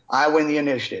 platoons. I win the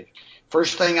initiative.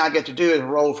 First thing I get to do is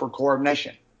roll for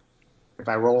coordination. If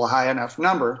I roll a high enough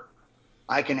number,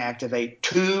 I can activate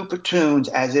 2 platoons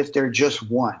as if they're just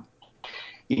one.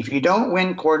 If you don't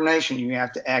win coordination, you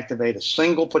have to activate a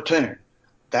single platoon.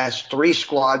 That's 3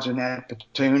 squads in that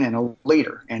platoon and a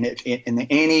leader. And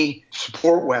any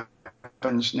support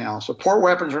weapons now, support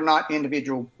weapons are not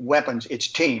individual weapons, it's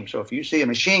teams. So if you see a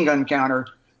machine gun counter,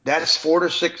 that's 4 to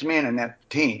 6 men in that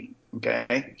team,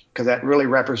 okay? Because that really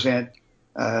represents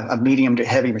a medium to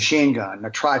heavy machine gun, a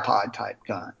tripod type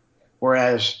gun.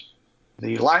 Whereas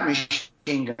the light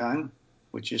machine gun,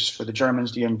 which is for the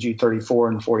Germans, the MG-34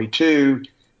 and 42,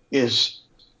 is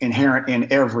inherent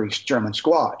in every German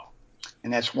squad.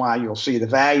 And that's why you'll see the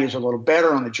values a little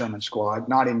better on the German squad,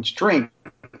 not in strength,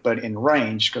 but in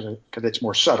range, because it's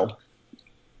more subtle.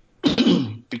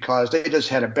 Because they just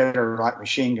had a better light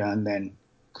machine gun than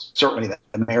certainly the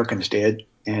Americans did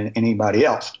and anybody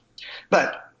else.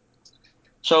 But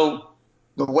so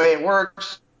the way it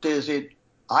works is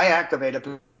I activate a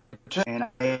platoon,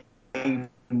 and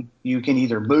you can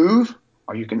either move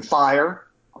or you can fire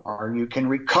or you can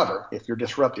recover if you're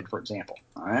disrupted, for example.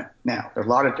 All right. Now there's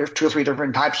 2 or 3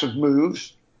 different types of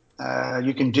moves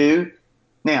you can do.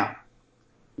 Now,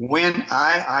 when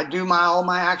I do all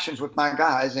my actions with my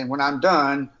guys, and when I'm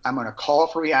done, I'm going to call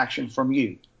for reaction from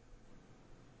you.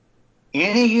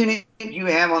 Any unit you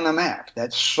have on the map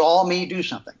that saw me do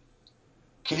something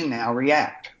can now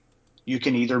react. You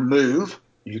can either move,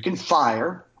 you can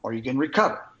fire, or you can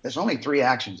recover. There's only 3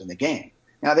 actions in the game.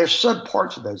 Now, there's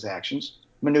subparts of those actions.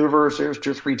 Maneuvers, there's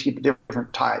 2 or 3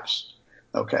 different types.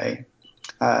 Okay.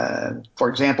 For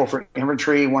example, for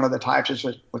infantry, one of the types is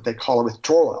what they call a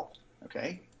withdrawal.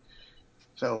 Okay.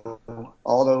 So,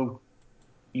 although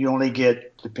you only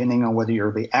get, depending on whether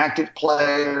you're the active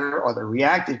player or the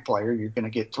reactive player, you're going to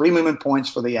get 3 movement points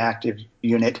for the active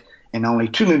unit and only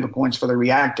 2 movement points for the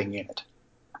reacting unit.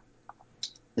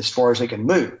 as far as they can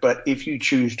move. But if you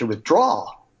choose to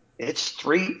withdraw, it's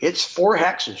 4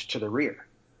 hexes to the rear.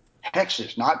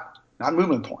 Hexes, not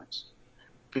movement points.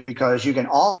 Because you can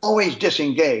always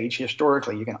disengage,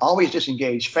 historically, you can always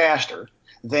disengage faster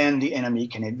than the enemy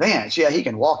can advance. Yeah, he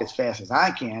can walk as fast as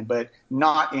I can, but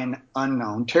not in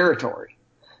unknown territory.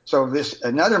 So this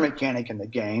another mechanic in the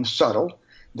game, subtle,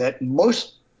 that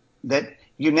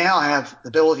you now have the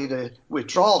ability to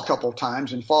withdraw a couple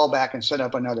times and fall back and set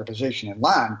up another position in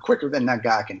line quicker than that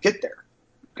guy can get there.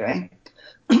 Okay?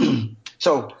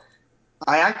 So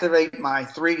I activate my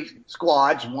 3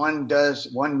 squads.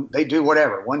 They do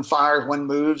whatever. One fires, one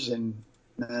moves, and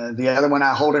the other one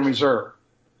I hold in reserve.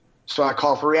 So I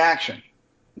call for reaction.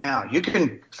 Now, you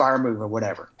can fire, move, or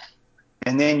whatever.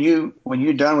 And then when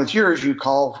you're done with yours, you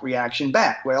call reaction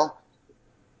back. Well,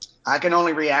 I can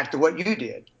only react to what you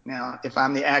did. Now, if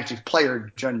I'm the active player,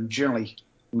 it doesn't generally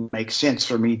make sense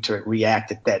for me to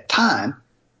react at that time.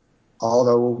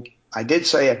 Although I did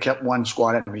say I kept 1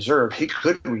 squad in reserve. He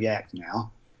could react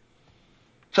now.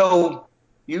 So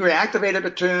you reactivate a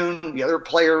platoon, the other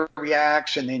player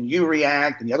reacts, and then you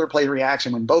react, and the other player reacts.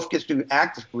 And when both gets to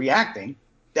reacting,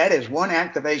 that is 1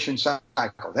 activation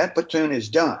cycle. That platoon is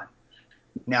done.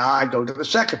 Now I go to the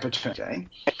second platoon, okay?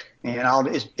 And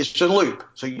it's a loop.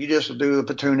 So you just do a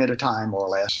platoon at a time, more or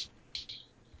less,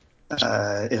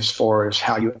 as far as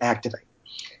how you activate.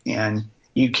 And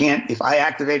you can't, if I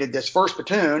activated this first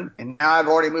platoon and now I've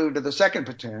already moved to the second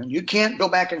platoon, you can't go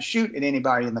back and shoot at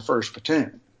anybody in the first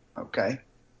platoon. Okay?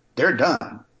 They're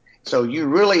done. So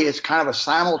it's kind of a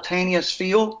simultaneous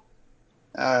feel.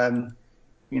 If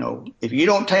you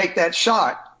don't take that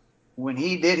shot when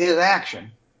he did his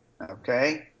action,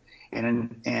 okay,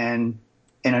 and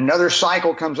another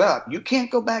cycle comes up, you can't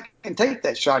go back and take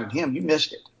that shot at him. You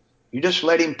missed it. You just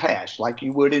let him pass like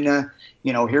you would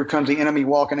here comes the enemy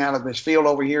walking out of this field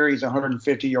over here. He's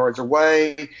 150 yards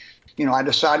away. I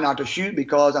decide not to shoot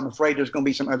because I'm afraid there's going to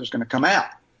be some others going to come out.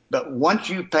 But once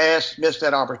you miss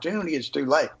that opportunity, it's too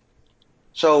late.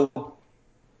 So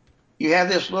you have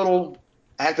this little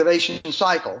activation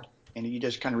cycle, and you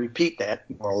just kind of repeat that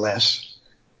more or less.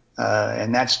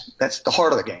 And that's the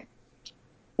heart of the game.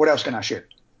 What else can I share?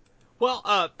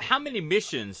 Well, how many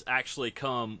missions actually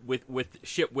come with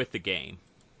the game?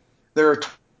 There are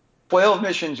 12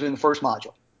 missions in the first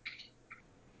module.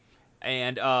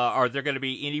 And are there going to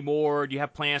be any more? Do you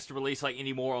have plans to release like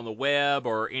any more on the web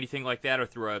or anything like that, or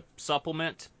through a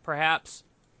supplement, perhaps?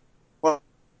 Well,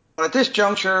 at this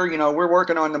juncture, we're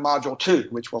working on the module 2,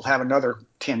 which will have another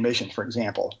 10 missions, for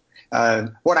example.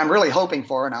 What I'm really hoping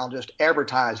for, and I'll just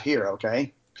advertise here,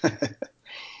 okay?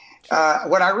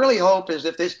 What I really hope is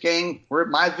that this game,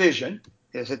 my vision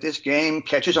is that this game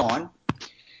catches on,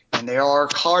 and there are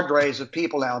cadres of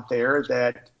people out there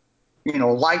that,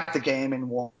 like the game and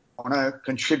want to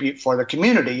contribute for the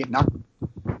community, not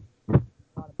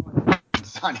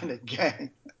in the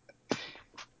game.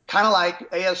 Kind of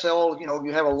like ASL,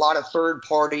 you have a lot of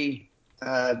third-party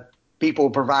people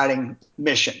providing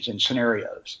missions and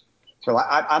scenarios. So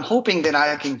I'm hoping that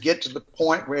I can get to the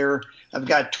point where I've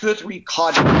got 2 or 3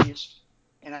 cadres,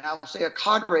 and I'll say a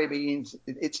cadre means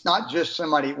it's not just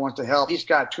somebody who wants to help. He's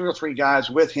got 2 or 3 guys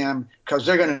with him because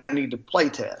they're going to need to play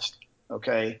test,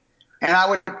 okay? And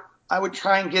I would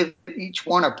try and give each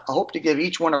one I hope to give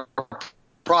each one a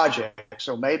project.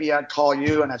 So maybe I'd call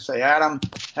you and I'd say, Adam,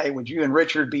 hey, would you and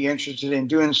Richard be interested in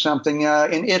doing something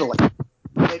in Italy?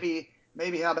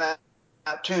 Maybe how about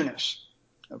Tunis?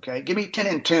 Okay, give me 10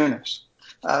 in Tunis.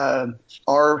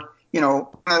 Or, one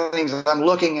of the things that I'm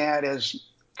looking at is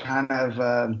kind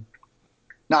of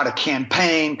not a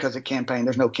campaign, because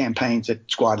there's no campaigns at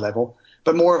squad level,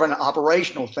 but more of an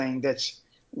operational thing that's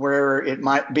where it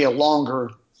might be a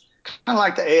longer, kind of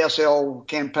like the ASL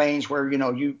campaigns where,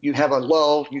 you have a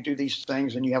lull, you do these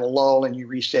things, and you have a lull, and you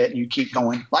reset, and you keep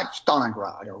going, like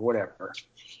Stalingrad or whatever.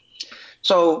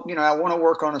 So, I want to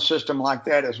work on a system like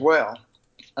that as well.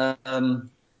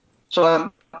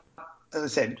 So, as I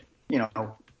said,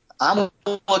 I'm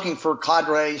looking for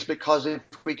cadres because if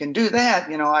we can do that,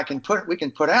 we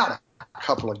can put out a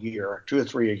couple a year, 2 or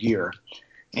 3 a year.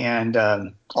 And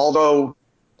although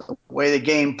the way the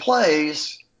game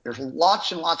plays, there's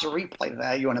lots and lots of replay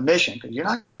value on a mission because you're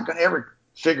not going to ever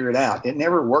figure it out. It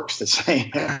never works the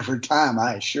same every time,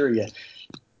 I assure you.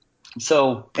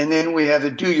 So, and then we have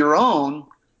the do your own,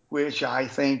 which I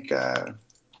think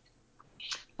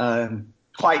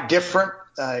quite different.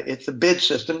 It's a bid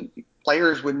system.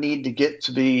 Players would need to get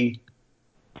to be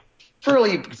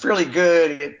fairly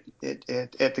good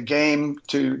at the game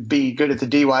to be good at the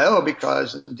DYO,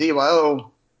 because the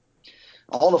DYO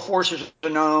All the forces are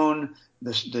known,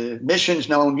 the mission's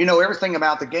known. You know everything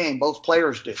about the game. Both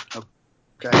players do.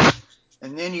 Okay,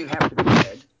 and then you have to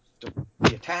bid.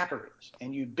 The attacker is,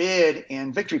 and you bid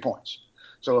in victory points.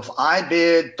 So if I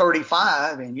bid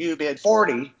 35 and you bid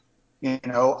 40,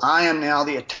 I am now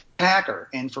the attacker.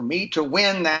 And for me to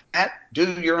win that,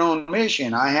 do your own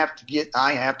mission, I have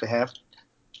to have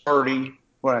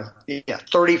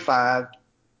 35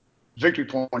 victory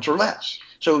points or less.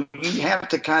 So you have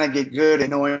to kind of get good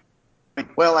at knowing,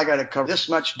 well, I got to cover this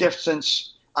much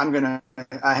distance. I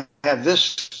have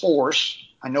this force.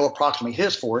 I know approximately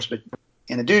his force, but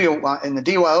in the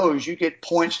DYOs, you get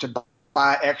points to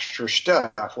buy extra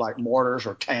stuff like mortars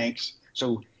or tanks.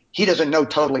 So he doesn't know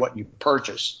totally what you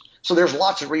purchase. So there's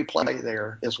lots of replay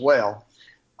there as well.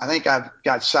 I think I've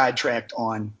got sidetracked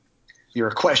on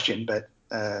your question, but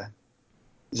does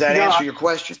that answer your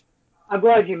question? I'm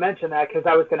glad you mentioned that because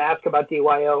I was going to ask about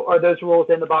DYO. Are those rules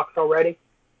in the box already?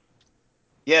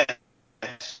 Yeah.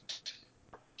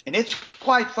 And it's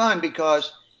quite fun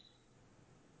because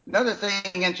another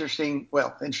thing interesting,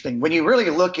 when you really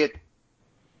look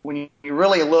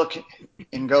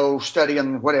and go study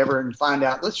on whatever and find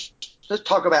out, let's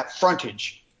talk about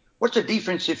frontage. What's the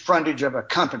defensive frontage of a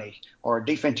company or a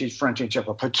defensive frontage of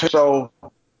a platoon? So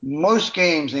most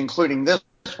games, including this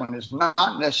one, is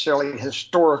not necessarily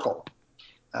historical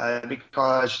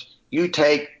because you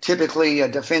take typically a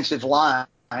defensive line.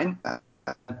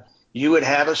 You would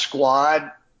have a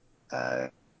squad.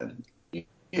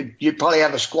 You'd probably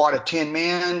have a squad of 10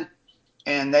 men,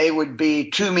 and they would be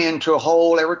 2 men to a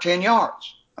hole every 10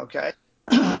 yards, okay?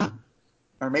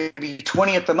 Or maybe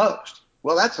 20 at the most.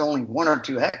 Well, that's only 1 or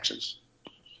 2 hexes.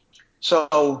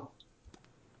 So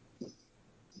a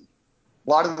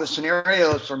lot of the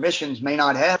scenarios or missions may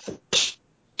not have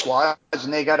squads,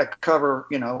 and they got to cover,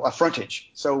 a frontage.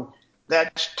 So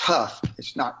that's tough.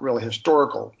 It's not really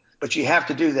historical, but you have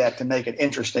to do that to make it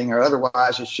interesting, or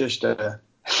otherwise it's just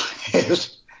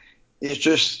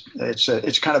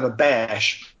it's kind of a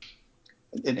bash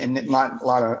and not a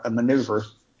lot of a maneuver.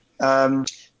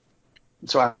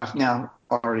 So I've now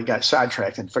already got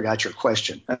sidetracked and forgot your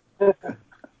question. Well,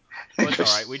 it's all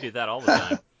right. We do that all the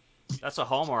time. That's a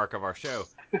hallmark of our show.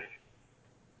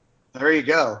 There you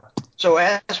go. So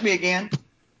ask me again.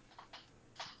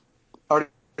 Or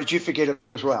did you forget it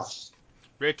as well?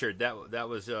 Richard, that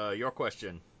was your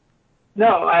question.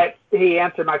 No, he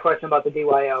answered my question about the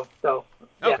DYO. So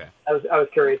yeah, okay. I was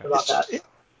curious about that.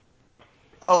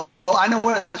 I know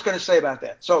what I was going to say about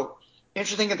that. So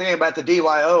interesting thing about the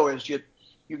DYO is you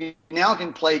now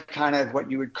can play kind of what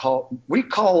we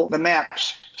call the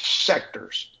maps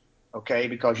sectors, okay?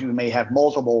 Because you may have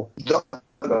multiple. If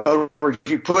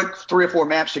you put 3 or 4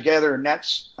 maps together, and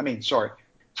 3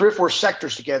 or 4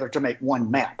 sectors together to make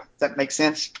one map. Does that make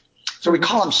sense? So we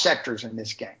call them sectors in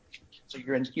this game. So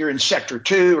you're in sector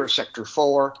 2 or sector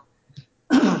 4.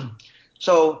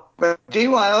 So with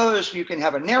DYOs, you can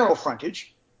have a narrow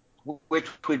frontage, which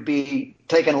would be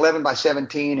taking 11 by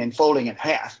 17 and folding in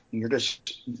half. You're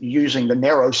just using the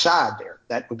narrow side there.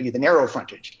 That would be the narrow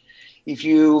frontage. If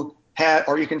you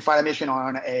you can fight a mission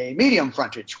on a medium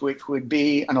frontage, which would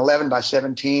be an 11 by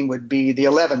 17 would be the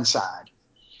 11 side.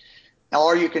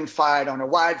 Or you can fight on a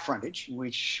wide frontage,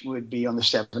 which would be on the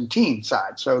 17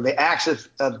 side. So the axis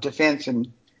of defense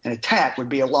and attack would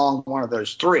be along one of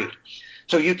those 3.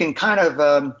 So you can kind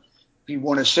of, if you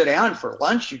want to sit down for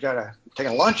lunch, you got to take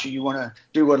a lunch. You want to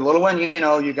do a little one, you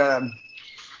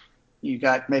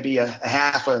got maybe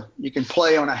you can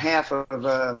play on a half of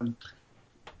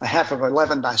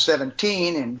 11 by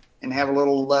 17 and have a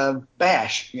little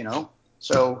bash,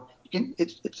 So you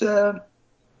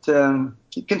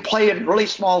can play at really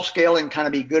small scale and kind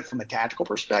of be good from a tactical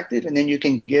perspective, and then you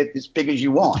can get as big as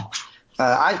you want.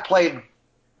 I've played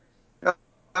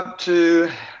up to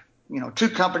 2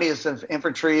 companies of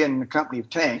infantry and a company of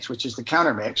tanks, which is the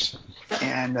counter mix,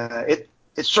 and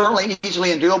it's certainly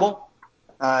easily and doable.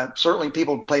 Certainly,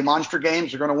 people who play monster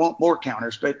games are going to want more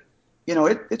counters, but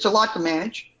it's a lot to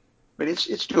manage, but it's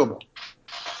doable.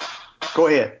 Go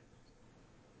ahead.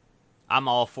 I'm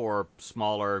all for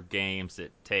smaller games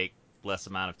that take less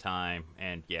amount of time,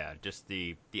 and yeah, just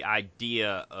the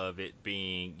idea of it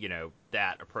being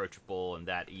that approachable and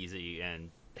that easy and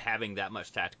having that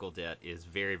much tactical debt is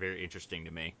very, very interesting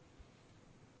to me.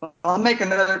 I'll make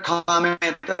another comment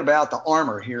about the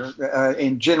armor here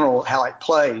in general, how it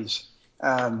plays.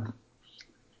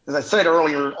 As I said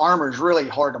earlier, armor is really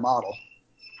hard to model,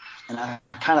 and I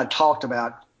kind of talked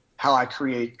about how I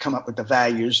come up with the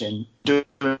values and doing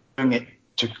it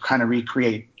to kind of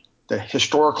recreate the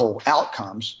historical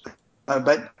outcomes.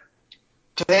 But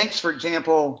tanks, for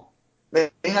example,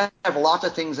 they have lots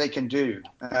of things they can do.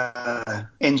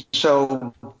 And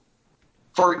so,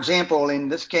 for example, in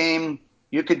this game,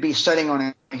 you could be sitting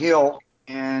on a hill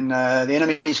and the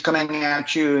enemy's coming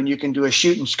at you, and you can do a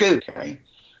shoot and scoot. Okay,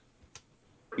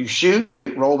 you shoot,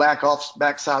 roll back off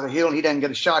backside of the hill, and he doesn't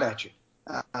get a shot at you.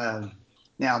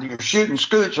 Now, your shoot and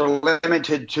scoots are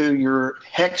limited to your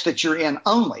hex that you're in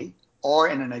only, or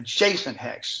in an adjacent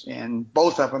hex. And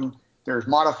both of them, there's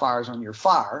modifiers on your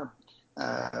fire,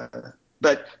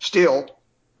 but still.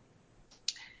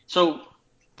 So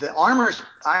the armor's,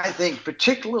 I think,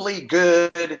 particularly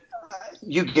good.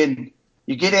 You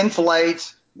get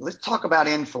enfilades. Let's talk about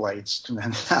enfilades.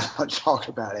 Let's talk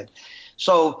about it.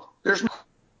 So there's no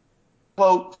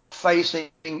quote facing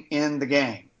in the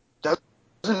game.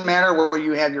 Doesn't matter whether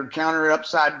you have your counter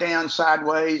upside down,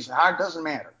 sideways. It doesn't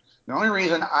matter. The only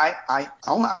reason I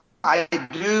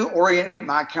do orient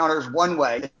my counters one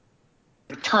way,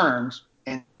 it turns,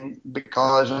 and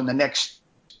because on the next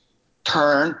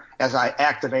turn, as I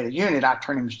activate a unit, I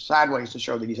turn him sideways to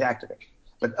show that he's activated.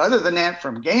 But other than that,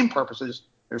 from game purposes,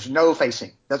 there's no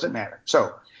facing. Doesn't matter.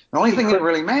 So the only thing that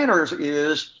really matters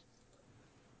is,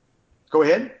 go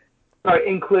ahead.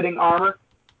 Including armor?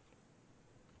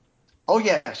 Oh,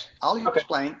 yes. I'll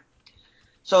explain.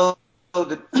 So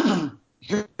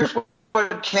here's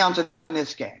what counts in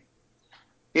this game.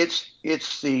 It's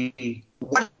the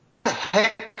what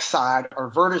hex side or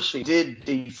vertice did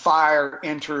the fire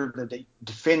enter the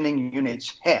defending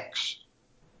unit's hex.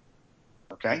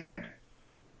 Okay?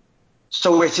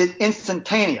 So it's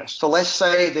instantaneous. So let's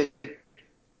say that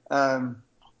a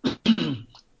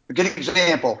good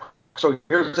example. So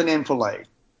here's an enfilade.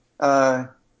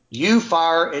 You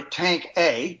fire at tank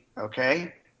A,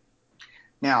 okay?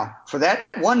 Now, for that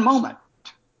one moment,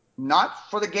 not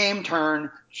for the game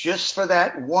turn, just for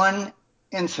that one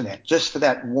incident, just for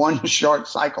that one short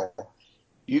cycle,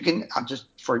 you can, just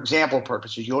for example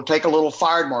purposes, you'll take a little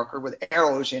fired marker with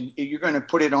arrows and you're going to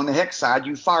put it on the hex side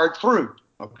you fired through,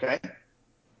 okay?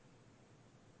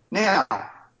 Now,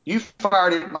 you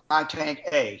fired at my tank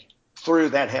A through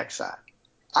that hex side.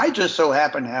 I just so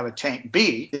happen to have a tank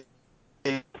B.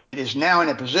 It is now in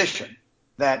a position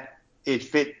that it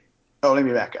fit. Oh, let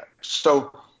me back up.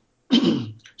 So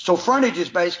frontage is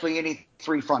basically any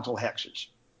three frontal hexes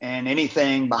and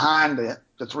anything behind the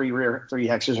three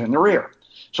hexes in the rear.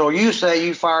 So you say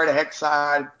you fired a hex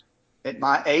side at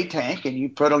my A tank and you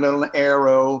put a little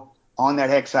arrow on that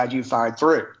hex side you fired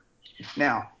through.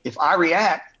 Now, if I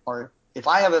react, or if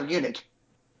I have a unit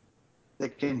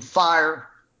that can fire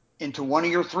into one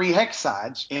of your three hex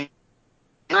sides in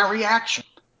my reaction,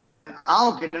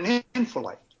 I'll get an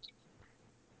enfilade.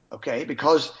 Okay,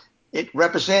 because it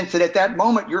represents that at that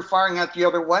moment you're firing out the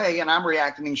other way and I'm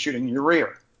reacting and shooting your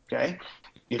rear. Okay,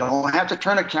 you don't have to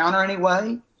turn a counter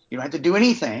anyway. You don't have to do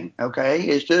anything. Okay,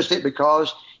 it's just that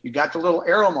because you got the little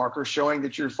arrow marker showing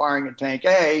that you're firing at tank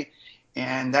A,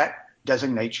 and that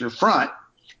designates your front.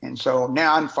 And so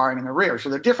now I'm firing in the rear. So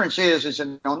the difference is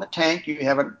on the tank you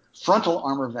have a frontal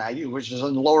armor value, which is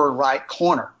in the lower right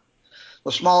corner.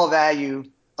 The small value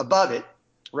above it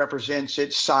represents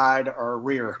its side or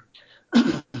rear.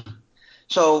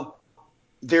 So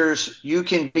you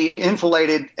can be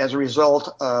enfiladed as a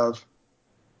result of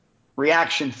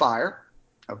reaction fire,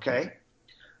 okay?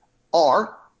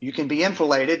 Or you can be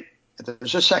enfiladed,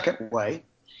 there's a second way.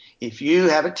 If you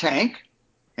have a tank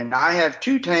and I have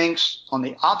two tanks on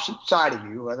the opposite side of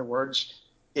you, in other words,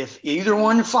 if either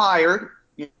one fired,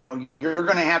 you're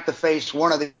going to have to face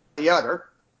one or the other.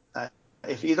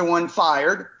 If either one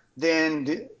fired,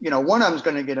 then one of them is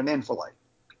going to get an enfilade.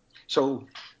 So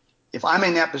if I'm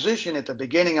in that position at the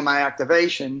beginning of my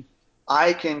activation,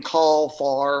 I can call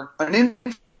for an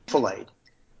enfilade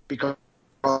because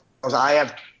I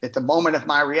have, at the moment of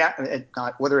my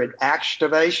whether it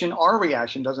activation or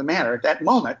reaction, doesn't matter. At that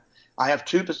moment, I have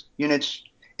two units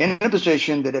in a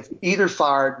position that if either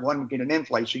fired, one would get an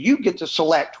enfilade. So you get to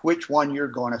select which one you're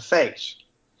going to face.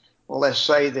 Well, let's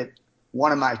say that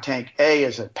one of my tank A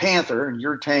is a Panther and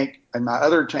your tank and my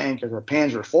other tank is a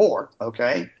Panzer IV,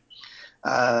 okay?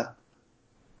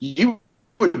 You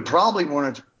would probably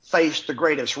want to face the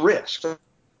greatest risk. So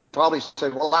probably say,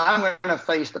 well, I'm going to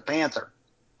face the Panther,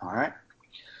 all right?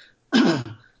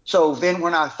 So then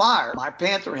when I fire, my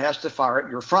Panther has to fire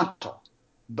at your frontal.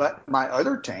 But my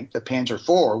other tank, the Panzer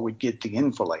IV, would get the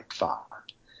enfilade fire.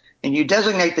 And you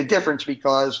designate the difference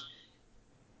because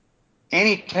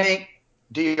any tank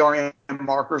DRM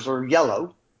markers are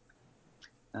yellow.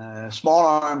 Small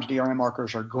arms DRM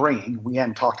markers are green. We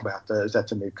hadn't talked about those.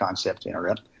 That's a new concept to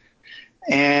interrupt.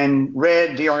 And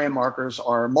red DRM markers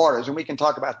are mortars. And we can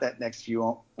talk about that next if you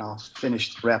want. I'll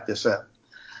wrap this up.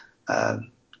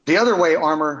 The The other way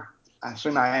armor, I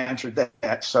assume I answered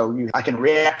that. So I can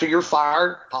react to your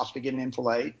fire, possibly get an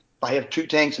enfilade. If I have two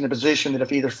tanks in a position that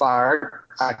if either fired,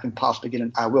 I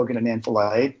will get an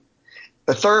enfilade.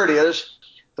 The third is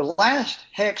the last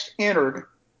hex entered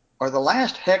or the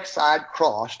last hex side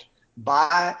crossed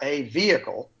by a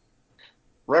vehicle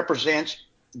represents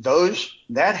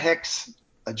that hex,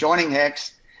 adjoining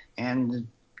hex, and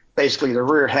basically the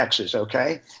rear hexes,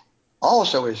 okay?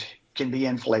 Also can be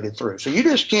inflated through. So you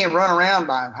just can't run around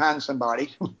behind somebody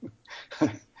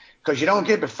because you don't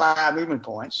get to 5 movement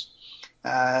points.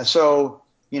 So,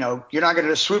 you're not going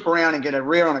to just swoop around and get a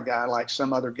rear on a guy like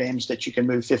some other games that you can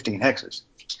move 15 hexes.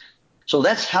 So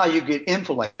that's how you get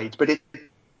enfilades. But as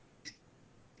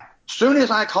soon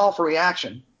as I call for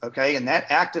reaction, okay, and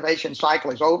that activation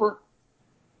cycle is over,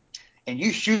 and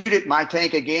you shoot at my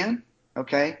tank again,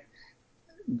 okay,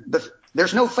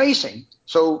 there's no facing.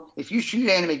 So if you shoot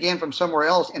at him again from somewhere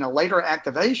else in a later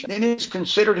activation, then it's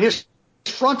considered his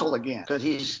frontal again because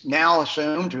he's now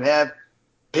assumed to have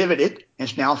pivoted and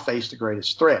has now faced the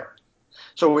greatest threat.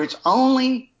 So it's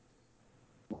only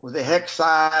with the hex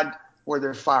side where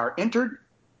their fire entered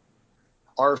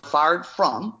or fired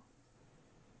from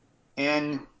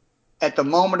and at the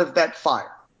moment of that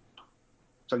fire.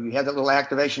 So you have that little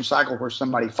activation cycle where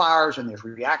somebody fires and there's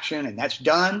reaction and that's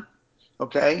done,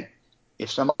 okay? If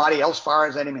somebody else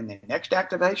fires at him in the next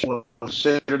activation, we'll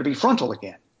consider to be frontal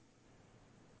again,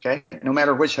 okay? No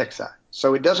matter which hex side.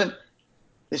 So it doesn't,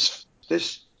 this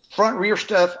front rear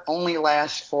stuff only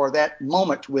lasts for that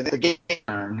moment with the game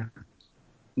turn,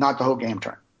 not the whole game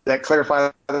turn. Does that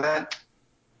clarify that?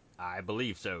 I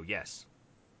believe so, yes.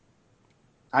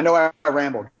 I know I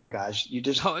rambled, guys. You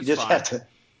just fine. have to.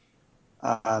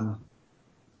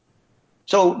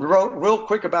 So real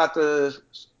quick about the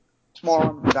small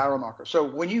arm gyro marker. So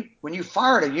when you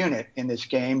fire at a unit in this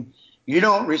game, you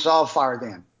don't resolve fire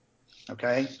then,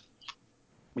 okay?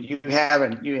 You have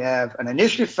an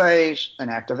initiative phase, an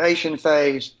activation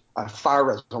phase, a fire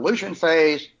resolution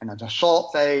phase, and an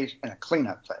assault phase, and a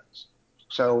cleanup phase.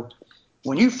 So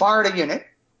when you fire at a unit,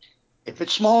 if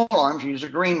it's small arms, use a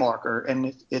green marker,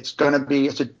 and it's called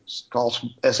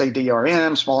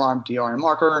SADRM, small arm DRM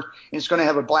marker, and it's going to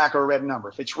have a black or a red number.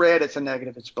 If it's red, it's a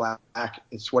negative. It's black,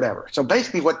 it's whatever. So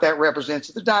basically what that represents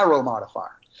is the gyro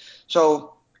modifier.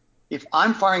 So if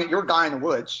I'm firing at your guy in the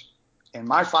woods, and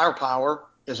my firepower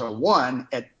is a 1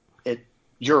 at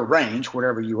your range,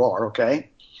 wherever you are, okay,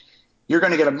 you're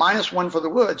going to get a -1 for the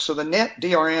woods, so the net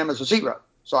DRM is a 0.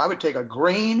 So I would take a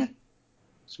green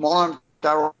small arm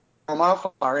gyro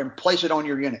modifier and place it on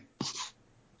your unit.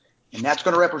 And that's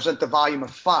going to represent the volume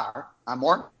of fire. I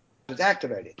mark it as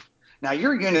activated. Now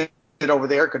your unit over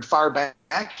there could fire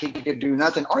back, he could do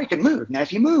nothing, or he could move. Now if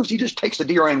he moves, he just takes the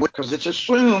DRM with, because it's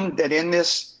assumed that in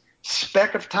this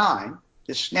speck of time,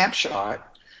 this snapshot,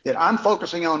 that I'm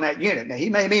focusing on that unit. Now he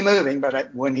may be moving,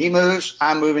 but when he moves,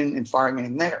 I'm moving and firing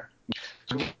in there.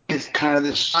 So it's kind of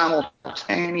this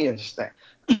simultaneous thing.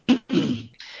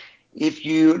 If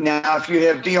you have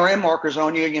DRM markers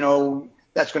on you,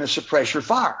 that's going to suppress your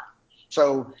fire.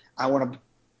 So I want to,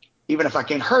 even if I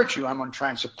can't hurt you, I'm going to try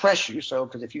and suppress you. So,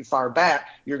 because if you fire back,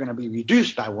 you're going to be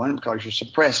reduced by 1 because you're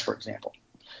suppressed, for example.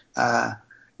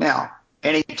 Now,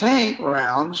 any tank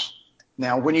rounds,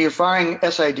 now when you're firing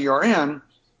SADRM,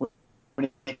 when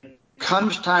it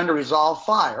comes time to resolve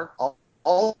fire,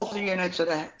 all the units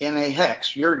in a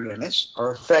hex, your units,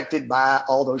 are affected by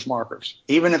all those markers,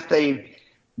 even if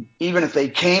they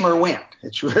came or went.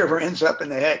 It's whoever ends up in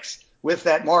the hex with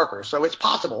that marker. So it's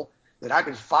possible that I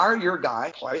could fire your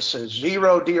guy, place a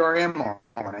 0 DRM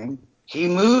on him. He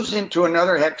moves into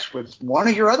another hex with one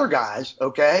of your other guys,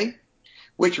 okay,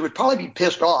 which would probably be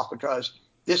pissed off because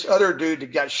this other dude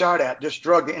that got shot at just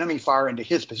drug the enemy fire into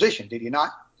his position, did he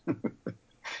not?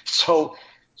 So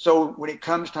when it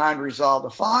comes time to resolve the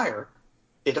fire,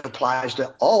 it applies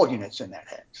to all units in that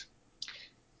hex.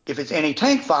 If it's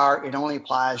anti-tank fire, it only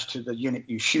applies to the unit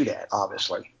you shoot at,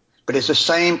 obviously. But it's the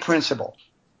same principle.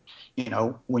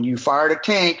 When you fire at a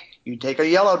tank, you take a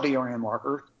yellow DRM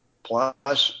marker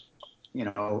plus,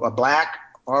 a black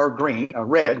or green, a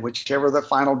red, whichever the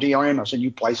final DRM is, and you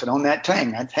place it on that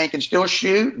tank. That tank can still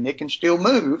shoot and it can still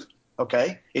move,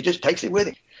 okay? It just takes it with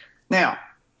it. Now,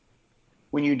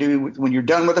 when you're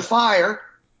done with the fire,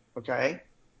 okay,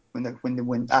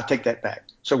 when I take that back.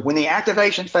 So when the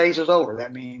activation phase is over,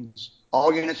 that means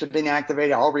all units have been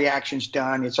activated, all reactions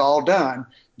done, it's all done.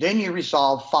 Then you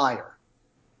resolve fire.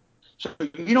 So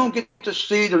you don't get to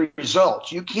see the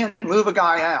results. You can't move a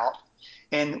guy out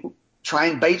and try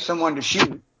and bait someone to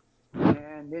shoot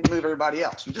and then move everybody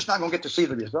else. You're just not going to get to see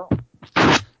the result.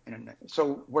 And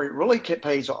so where it really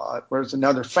pays off, where's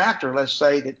another factor, let's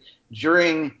say that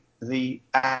during the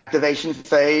activation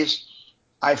phase,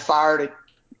 I fired at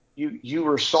you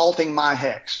were assaulting my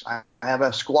hex. I have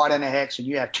a squad in a hex, and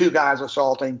you have two guys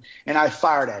assaulting, and I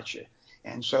fired at you.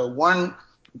 And so one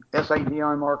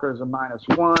SADM marker is a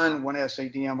 -1, one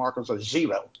SADM marker is a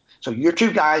 0. So your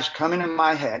two guys come into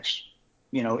my hex,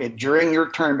 during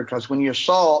your turn, because when you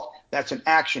assault, that's an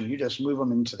action. You just move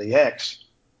them into the hex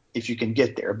if you can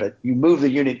get there, but you move the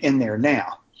unit in there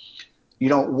now. You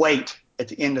don't wait at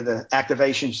the end of the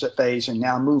activation phase and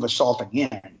now move assaulting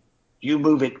in. You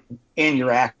move it in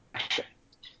your action.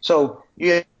 So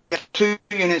you have two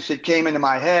units that came into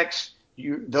my hex.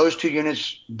 Those two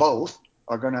units both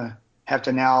are going to have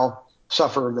to now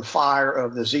suffer the fire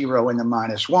of the 0 and the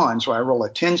 -1. So I roll a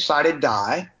 10-sided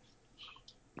die,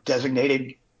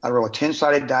 designated. I roll a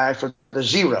 10-sided die for the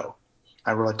 0.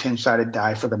 I roll a 10-sided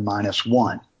die for the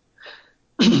 -1.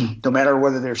 No matter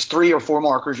whether there's 3 or 4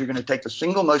 markers, you're going to take the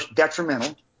single most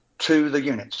detrimental to the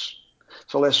units.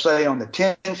 So let's say on the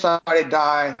 10-sided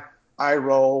die, I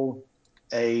roll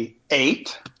a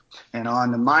 8, and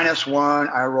on the -1,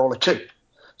 I roll a 2.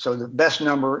 So the best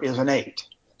number is an 8.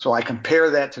 So I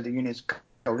compare that to the unit's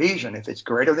cohesion. If it's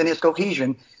greater than its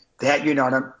cohesion, that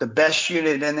unit, the best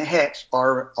unit in the hex,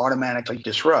 automatically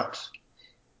disrupts.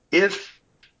 If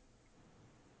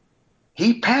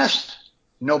he passed,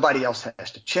 nobody else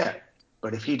has to check.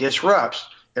 But if he disrupts,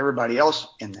 everybody else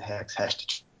in the hex has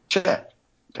to check.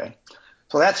 Okay,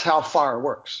 so that's how fire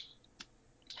works.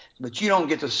 But you don't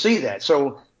get to see that.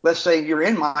 So let's say you're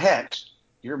in my hex,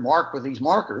 you're marked with these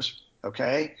markers,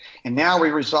 okay, and now we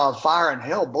resolve fire, and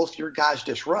hell, both your guys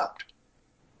disrupt.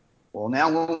 Well, now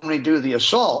when we do the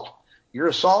assault, your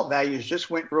assault values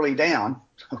just went really down,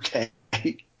 okay,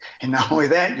 and not only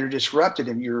that, you're disrupted,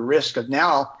 and you're at risk of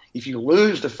now, if you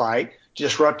lose the fight,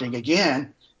 disrupting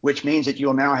again, which means that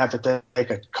you'll now have to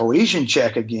take a cohesion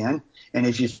check again, and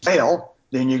if you fail,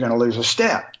 then you're going to lose a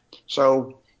step.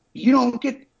 So you don't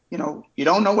get, you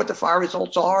don't know what the fire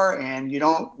results are, and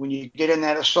when you get in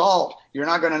that assault, you're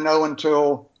not going to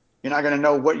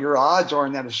know what your odds are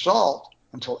in that assault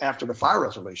until after the fire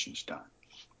resolution is done.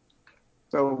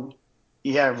 So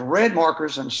you have red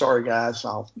markers. I'm sorry, guys.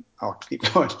 I'll keep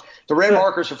going. The red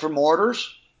markers are for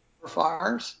mortars, for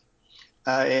fires.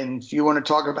 And if you want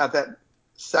to talk about that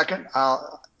second,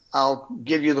 I'll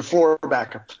give you the floor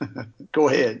back. Go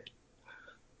ahead.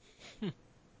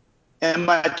 Am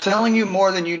I telling you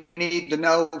more than you need to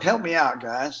know? Help me out,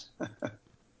 guys.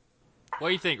 What do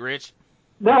you think, Rich?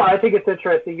 No, I think it's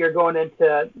interesting. You're going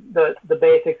into the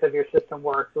basics of your system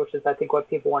works, which is I think what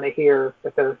people want to hear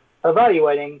if they're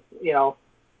evaluating.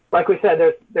 Like we said,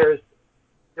 there's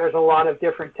a lot of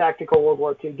different tactical World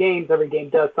War II games. Every game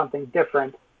does something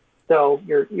different. So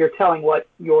you're telling what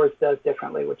yours does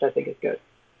differently, which I think is good.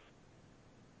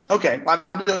 Okay, I'm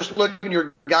just looking at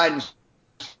your guidance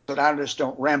so that I just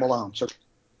don't ramble on. So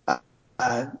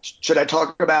should I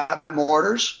talk about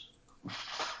mortars?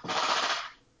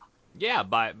 Yeah,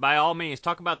 by all means,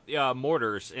 talk about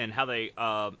mortars and how they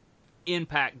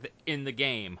impact in the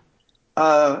game.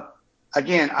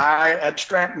 Again, I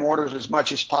abstract mortars as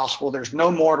much as possible. There's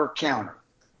no mortar counter.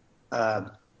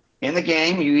 In the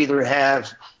game, you either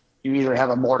have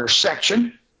a mortar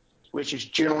section, which is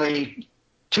generally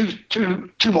two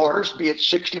mortars, be it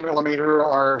 60 millimeter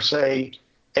or say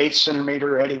 8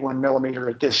 centimeter, 81 millimeter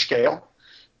at this scale,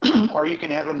 or you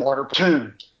can have a mortar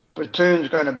platoon. Platoon's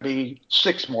going to be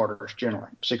 6 mortars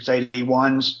generally,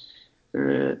 681s,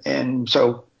 and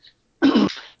so.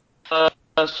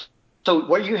 So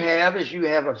what you have is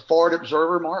a forward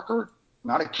observer marker,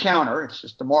 not a counter. It's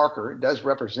just a marker. It does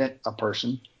represent a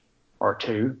person or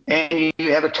two, and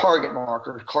you have a target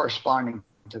marker corresponding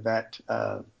to that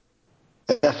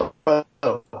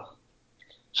FO.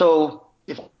 So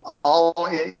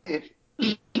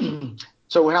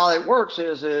so how it works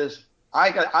is I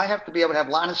have to be able to have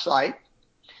line of sight.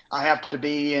 I have to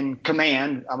be in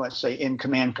command. I must say in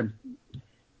command.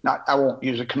 I won't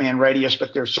use a command radius,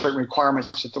 but there's certain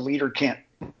requirements that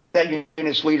that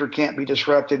unit's leader can't be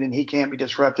disrupted and he can't be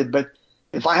disrupted. But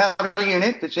if I have a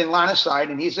unit that's in line of sight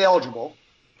and he's eligible,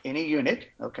 any unit,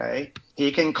 okay,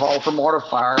 he can call for mortar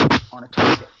fire on a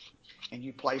target. And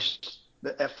you place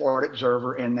the F-forward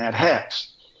observer in that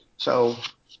hex. So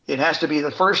it has to be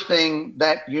the first thing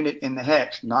that unit in the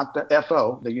hex, not the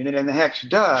FO, the unit in the hex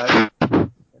does. The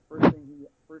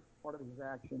first part of his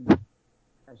action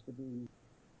has to be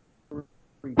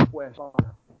request.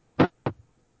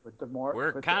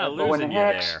 We're kind of losing you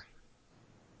there.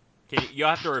 You'll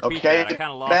have to repeat that. I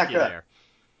kind of lost you there.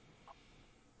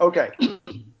 Okay.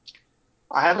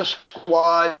 I have a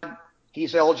squad.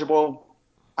 He's eligible.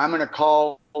 I'm going to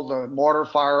call the mortar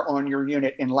fire on your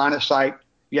unit in line of sight.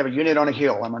 You have a unit on a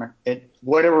hill. I'm going to,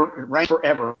 whatever, it ranks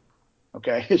forever.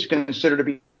 Okay. It's considered to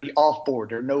be off board.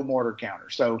 There are no mortar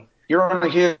counters. So you're on a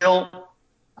hill.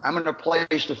 I'm going to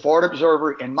place the forward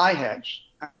observer in my hex.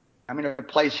 I'm going to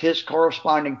place his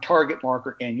corresponding target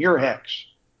marker in your hex.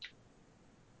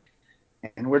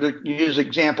 And we're to use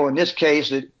example in this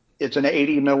case, it's an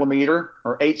 80 millimeter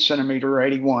or 8 centimeter or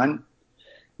 81.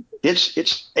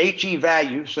 Its HE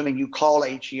value, assuming you call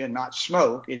HE and not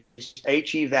smoke, its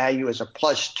HE value is a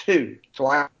 +2. So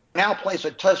I now place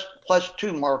a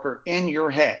 +2 marker in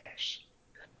your hex.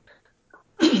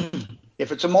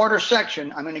 If it's a mortar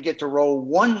section, I'm going to get to roll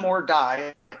one more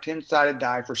die, a 10-sided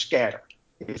die for scatter.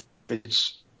 If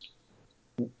it's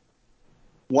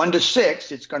 1 to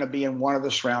 6, it's going to be in one of the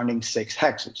surrounding 6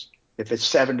 hexes. If it's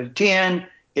 7 to 10,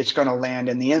 it's going to land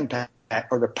in the impact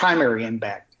or the primary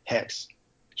impact hex.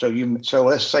 So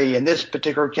let's say in this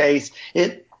particular case,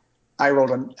 I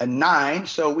rolled a 9,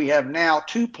 so we have now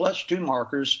 2 + 2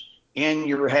 markers in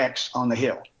your hex on the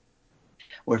hill.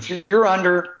 Well, if you're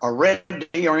under a red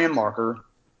DRM marker,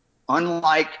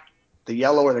 unlike the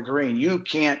yellow or the green, you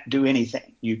can't do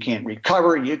anything. You can't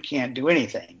recover. You can't do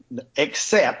anything,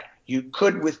 except you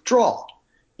could withdraw.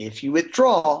 If you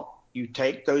withdraw, you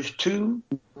take those 2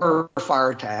 fire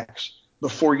attacks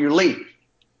before you leave.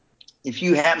 If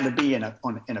you happen to be in a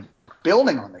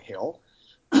building on the hill,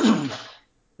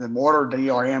 the mortar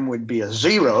DRM would be a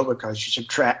 0 because you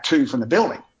subtract 2 from the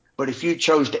building. But if you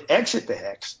chose to exit the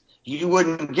hex, you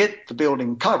wouldn't get the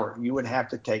building cover. You would have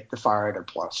to take the fire at a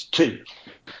 +2.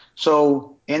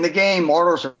 So in the game,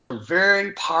 mortars are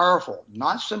very powerful,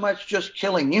 not so much just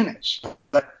killing units,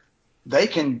 but they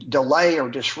can delay or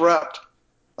disrupt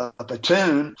a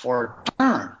platoon for a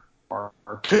turn or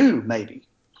 2 maybe.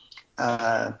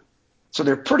 So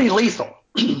they're pretty lethal.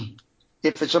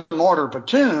 If it's a mortar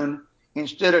platoon,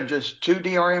 instead of just 2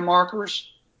 DRM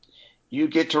markers, you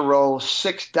get to roll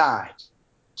 6 die.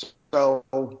 So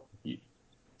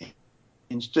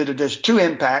instead of just 2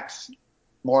 impacts,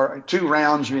 2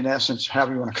 rounds, in essence,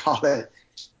 however you want to call that,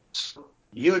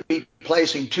 you would be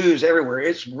placing 2s everywhere.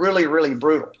 It's really, really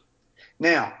brutal.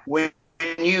 Now, when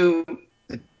you,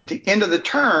 at the end of the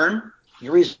turn,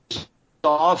 you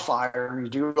resolve fire, you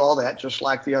do all that just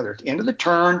like the other. At the end of the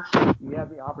turn, you have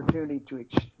the opportunity to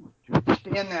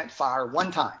extend that fire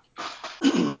one time.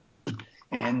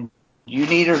 And you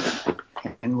need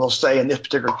and we'll say in this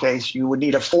particular case, you would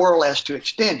need a 4 or less to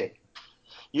extend it.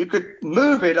 You could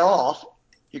move it off.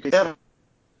 You could have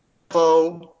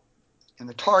foe and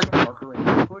the target marker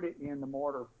and put it in the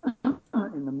mortar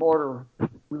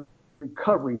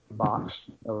recovery box.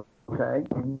 Okay,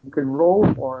 and you can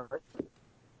roll for it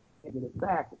and get it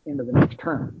back into the next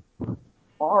turn,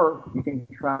 or you can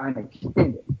try and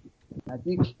extend it. Now, if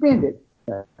you extend it,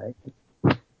 okay,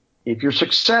 if you're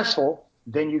successful,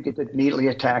 then you get to immediately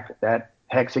attack that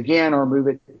hex again or move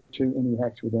it to any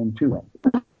hex within 2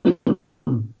 hexes.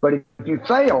 But if you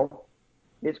fail,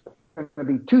 it's going to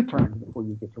be 2 turns before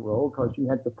you get to roll because you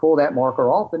have to pull that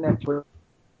marker off the next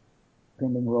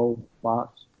pending roll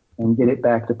box and get it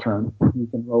back to turn. You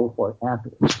can roll for it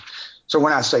afterwards. So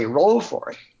when I say roll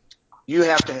for it, you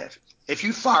have to have, if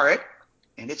you fire it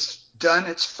and it's done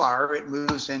its fire, it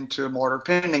moves into a mortar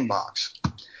pending box.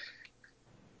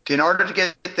 In order to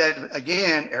get that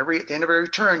again, at the end of every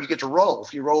turn, you get to roll.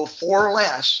 If you roll 4 or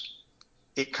less,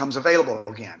 it comes available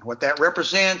again. What that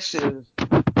represents is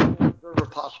the observer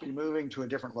possibly moving to a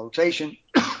different location,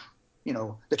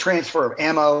 the transfer of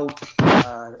ammo,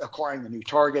 acquiring the new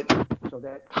target, so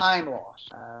that time loss.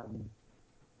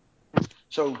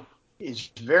 So it's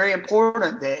very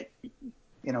important that,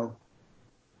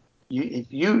 if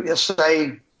you just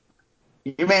say,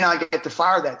 you may not get to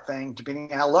fire that thing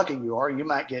depending on how lucky you are. You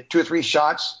might get 2 or 3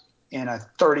 shots in a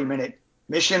 30-minute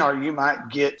mission, or you might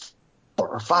get 4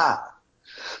 or 5.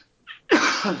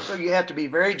 So you have to be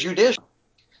very judicious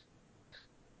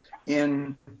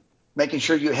in making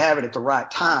sure you have it at the right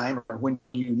time or when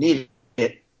you need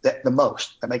it the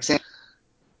most. That makes sense.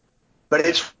 But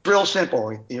it's real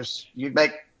simple.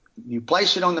 You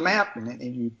place it on the map and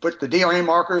you put the DRM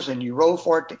markers and you roll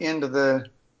for it to end of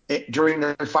during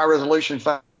the fire resolution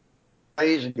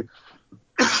phase.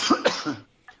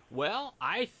 Well,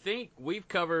 I think we've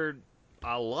covered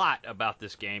a lot about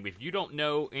this game. If you don't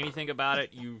know anything about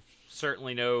it, you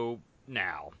certainly know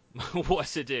now what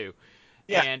to do.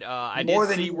 Yeah, and I did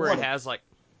see where it has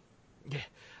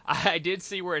I did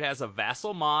see where it has a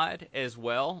vassal mod as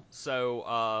well,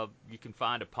 so you can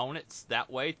find opponents that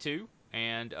way too,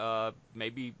 and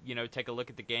maybe take a look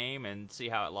at the game and see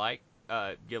how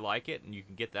you like it, and you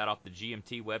can get that off the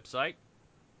GMT website.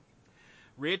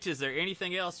 Rich, is there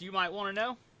anything else you might want to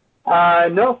know?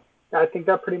 No, I think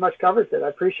that pretty much covers it. I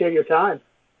appreciate your time.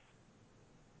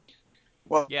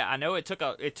 Well, Yeah, I know it took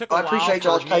a I while appreciate for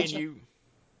y'all's me and patience. you.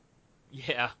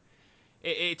 Yeah,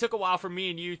 it took a while for me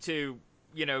and you to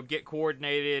get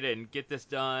coordinated and get this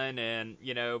done. And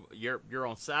you're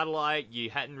on satellite. You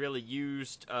hadn't really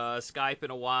used Skype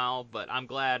in a while, but I'm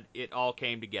glad it all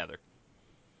came together.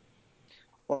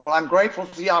 Well, I'm grateful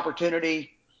for the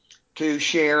opportunity to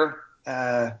share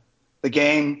the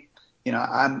game.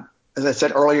 As I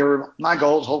said earlier, my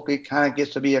goal is hopefully kind of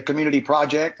gets to be a community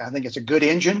project. I think it's a good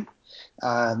engine.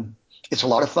 It's a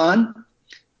lot of fun,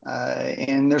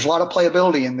 and there's a lot of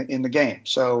playability in the game.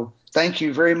 So thank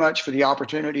you very much for the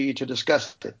opportunity to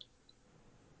discuss it.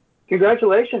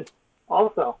 Congratulations.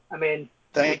 Also, I mean,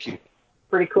 Thank you.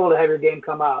 pretty cool to have your game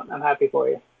come out. I'm happy for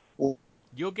you. Well,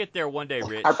 You'll get there one day,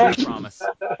 Rich. I I appreciate promise.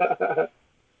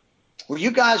 Well,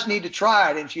 you guys need to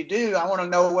try it. If you do, I want to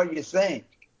know what you think.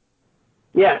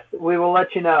 Yes, we will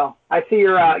let you know. I see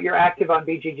you're active on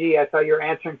BGG. I saw you're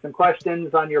answering some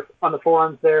questions on the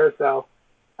forums there. So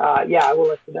yeah, I will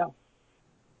let you know.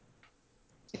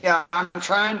 Yeah, I'm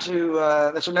trying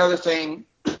to. That's another thing.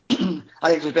 I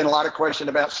think there's been a lot of question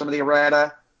about some of the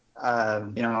errata. My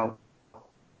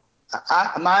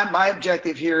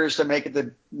objective here is to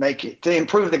to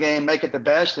improve the game, make it the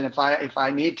best. And if I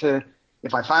find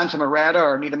some errata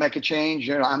or need to make a change,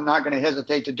 I'm not going to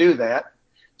hesitate to do that.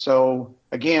 So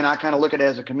again, I kind of look at it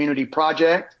as a community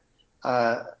project,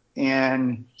 and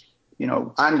I'm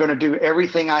going to do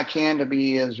everything I can to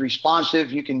be as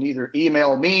responsive. You can either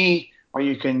email me or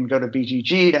you can go to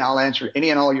BGG, and I'll answer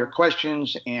any and all your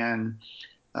questions. And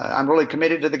I'm really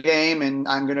committed to the game, and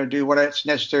I'm going to do what's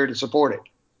necessary to support it.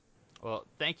 Well,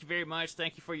 thank you very much.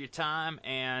 Thank you for your time,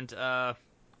 and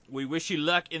we wish you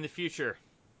luck in the future.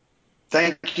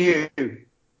 Thank you.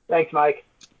 Thanks, Mike.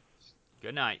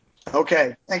 Good night.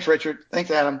 Okay. Thanks, Richard.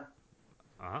 Thanks, Adam.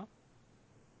 Uh-huh.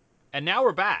 And now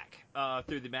we're back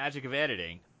through the magic of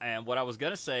editing. And what I was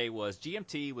going to say was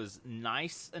GMT was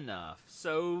nice enough,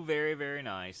 so very, very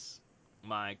nice.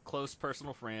 My close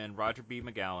personal friend, Roger B.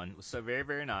 McGowan, was so very,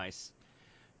 very nice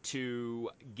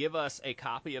to give us a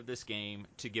copy of this game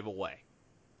to give away.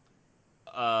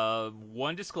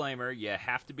 One disclaimer, you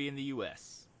have to be in the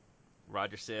U.S.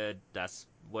 Roger said that's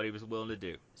what he was willing to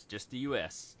do. It's just the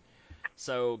U.S.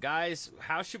 So, guys,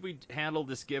 how should we handle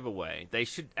this giveaway? They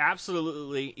should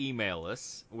absolutely email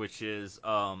us, which is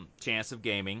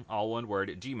chanceofgaming, all one word,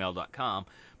 at gmail.com.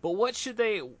 But what should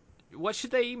they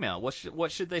email?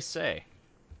 What should they say?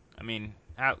 I mean,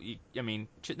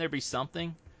 shouldn't there be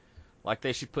something like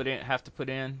they should have to put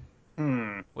in?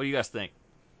 What do you guys think?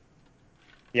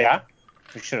 Yeah,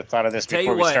 we should have thought of this Tell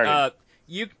before you we what, started.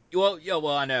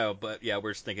 well, I know, but yeah,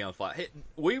 we're just thinking on the fly.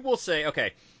 We will say,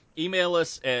 okay, email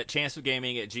us at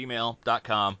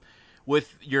chanceofgaming@gmail.com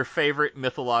with your favorite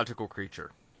mythological creature.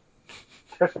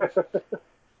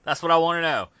 That's what I want to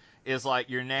know. Is like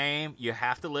your name, you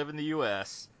have to live in the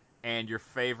U.S., and your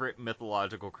favorite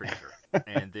mythological creature.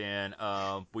 And then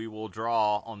we will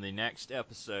draw on the next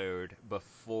episode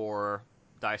before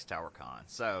Dice Tower Con.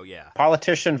 So, yeah.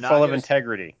 Politician full of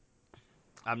integrity.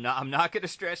 I'm not going to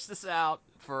stretch this out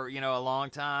for, a long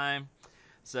time.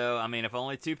 So, I mean, if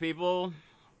only two people,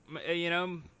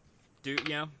 if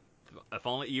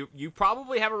only you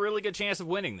probably have a really good chance of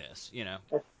winning this.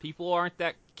 People aren't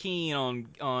that keen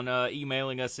on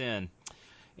emailing us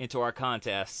into our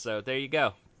contest. So there you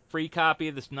go, free copy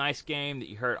of this nice game that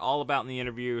you heard all about in the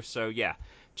interview. So yeah,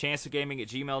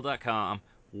 chanceofgaming@gmail.com.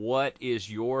 What is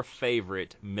your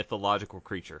favorite mythological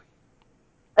creature?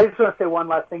 I just want to say one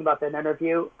last thing about that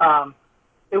interview.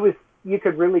 You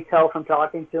could really tell from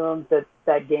talking to him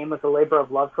that game was a labor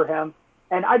of love for him.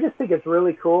 And I just think it's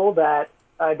really cool that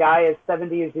a guy is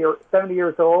 70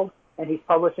 years old and he's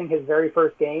publishing his very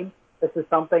first game. This is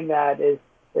something that is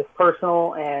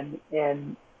personal and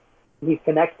he's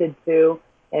connected to,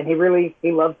 and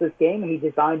he loves this game, and he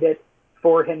designed it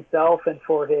for himself and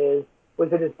for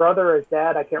was it his brother or his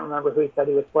dad? I can't remember who he said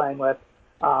he was playing with.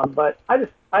 But I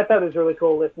thought it was really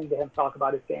cool listening to him talk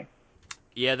about his game.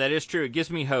 Yeah, that is true. It gives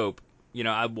me hope.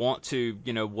 I want to,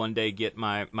 one day get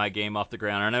my game off the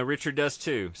ground. I know Richard does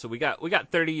too. So we got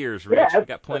 30 years, Rich. Yeah, we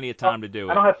got plenty of time to do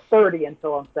it. I don't have 30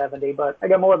 until I'm 70, but I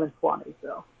got more than 20.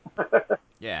 So.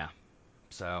 Yeah.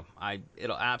 So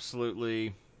it'll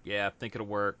absolutely, I think it'll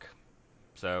work.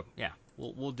 So yeah,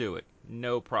 we'll do it.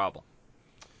 No problem.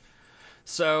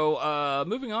 So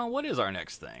moving on, what is our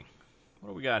next thing? What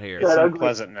do we got here? It's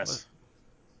unpleasantness.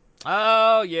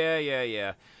 Oh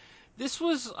yeah. This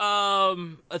was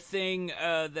a thing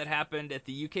that happened at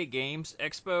the UK Games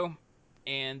Expo.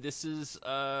 and this is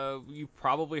you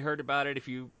probably heard about it if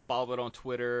you follow it on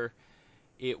Twitter.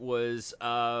 It was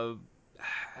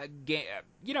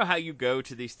you know how you go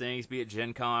to these things, be it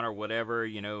Gen Con or whatever,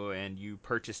 and you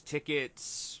purchase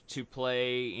tickets to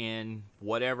play in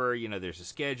whatever, there's a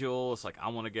schedule. It's like, I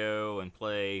want to go and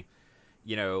play,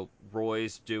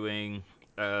 Roy's doing,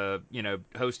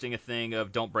 hosting a thing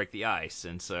of Don't Break the Ice,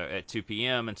 and so at 2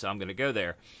 p.m., and so I'm going to go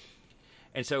there.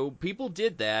 And so people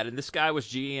did that, and this guy was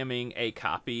GMing a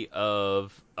copy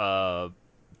of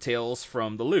Tales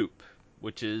from the Loop,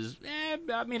 which is,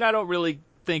 I mean, I don't really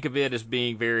think of it as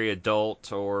being very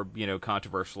adult or,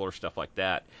 controversial or stuff like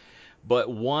that. But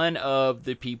one of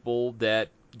the people that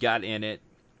got in it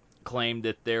claimed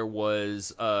that there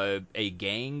was a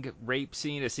gang rape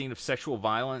scene, a scene of sexual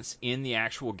violence in the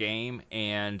actual game,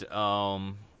 and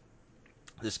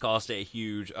this caused a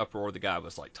huge uproar. The guy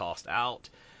was like tossed out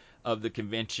of the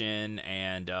convention,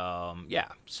 and yeah,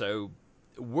 so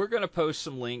we're gonna post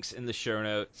some links in the show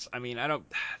notes. I mean,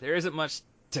 there isn't much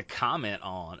to comment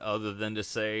on other than to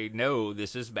say, no,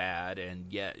 this is bad, and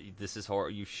yeah, this is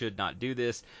horrible. You should not do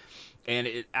this. And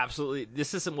it absolutely,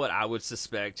 this isn't what I would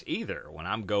suspect either when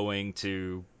I'm going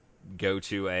to go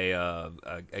to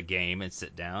a game and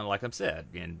sit down, like I've said,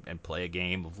 and play a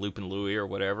game of Loop and Louie or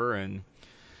whatever, and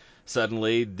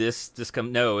suddenly this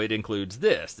no, it includes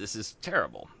this. This is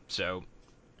terrible. So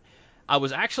I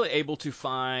was actually able to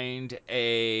find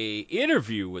a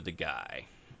interview with the guy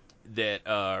that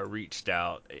reached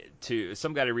out to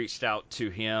some guy who reached out to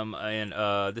him,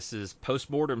 and this is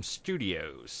Postmortem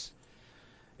Studios.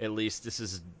 At least this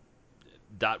is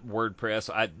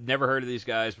 .wordpress. I'd never heard of these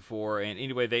guys before, and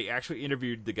anyway, they actually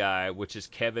interviewed the guy, which is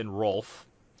Kevin Rolfe,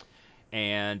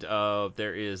 and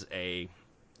there is a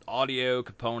audio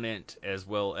component as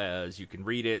well as you can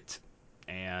read it,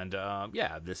 and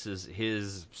yeah, this is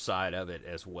his side of it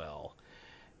as well.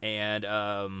 And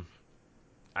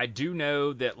I do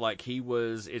know that like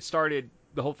the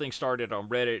whole thing started on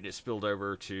Reddit, and it spilled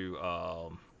over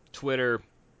to Twitter,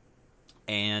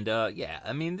 and yeah,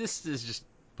 I mean, this is just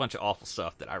a bunch of awful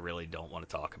stuff that I really don't want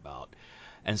to talk about.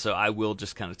 And so I will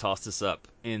just kind of toss this up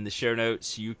in the show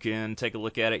notes. You can take a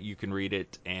look at it, you can read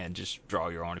it, and just draw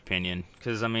your own opinion.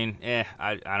 Because, I mean,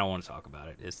 I don't want to talk about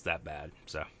it. It's that bad.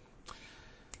 So,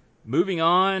 moving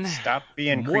on. Stop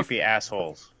being creepy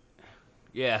assholes.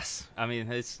 Yes, I mean,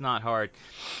 it's not hard.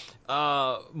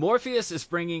 Morpheus is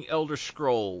bringing Elder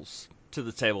Scrolls to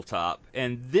the tabletop.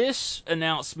 And this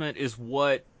announcement is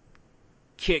what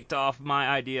kicked off my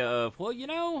idea of,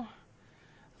 well,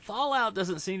 Fallout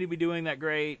doesn't seem to be doing that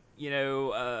great.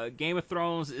 Game of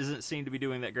Thrones isn't seem to be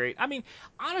doing that great. I mean,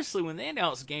 honestly, when they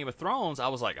announced Game of Thrones, I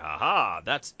was like, aha,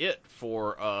 that's it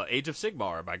for Age of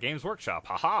Sigmar by Games Workshop.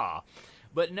 Haha.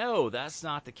 But no, that's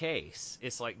not the case.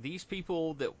 It's like these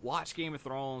people that watch Game of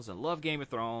Thrones and love Game of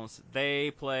Thrones,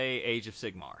 they play Age of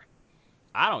Sigmar.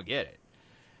 I don't get it.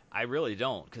 I really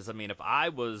don't. Because, I mean, if I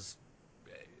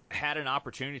had an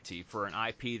opportunity for an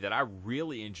IP that I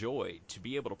really enjoyed to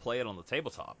be able to play it on the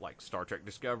tabletop, like Star Trek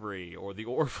Discovery or The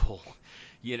Orville,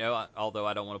 although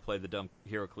I don't want to play the dumb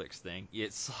HeroClix thing,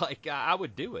 it's like I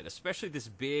would do it, especially this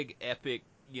big, epic,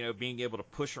 being able to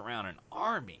push around an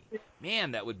army.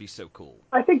 Man, that would be so cool.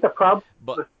 I think the problem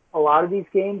But with a lot of these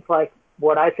games, like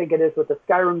what I think it is with the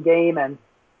Skyrim game, and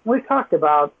we've talked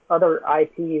about other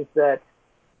IPs that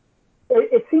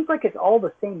it seems like it's all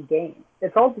the same game.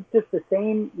 It's all just the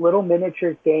same little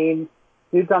miniatures game,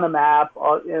 dudes on a map.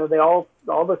 They all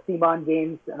the CMON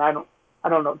games, and I don't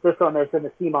know, this one isn't a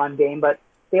CMON game, but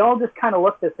they all just kind of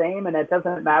look the same, and it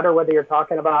doesn't matter whether you're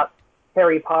talking about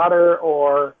Harry Potter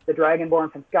or the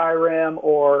Dragonborn from Skyrim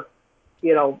or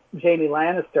Jaime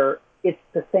Lannister. It's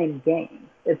the same game.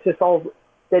 It's just all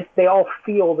that they all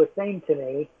feel the same to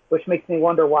me, which makes me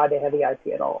wonder why they have the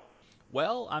IP at all.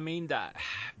 well, I mean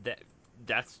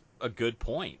that's a good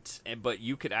point, but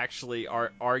you could actually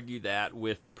argue that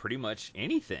with pretty much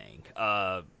anything.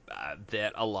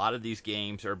 That a lot of these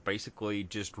games are basically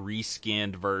just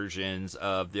reskinned versions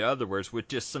of the other words with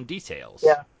just some details,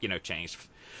 Yeah. Changed.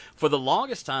 For the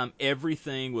longest time,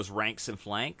 everything was ranks and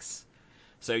flanks.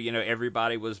 So,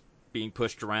 everybody was being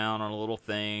pushed around on a little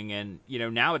thing. And,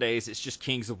 nowadays it's just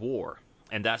Kings of War.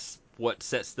 And that's what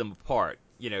sets them apart,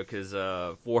 because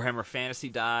Warhammer Fantasy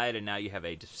died, and now you have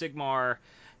Age of Sigmar.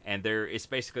 And it's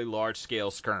basically large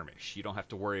scale skirmish. You don't have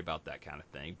to worry about that kind of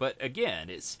thing. But again,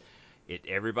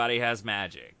 everybody has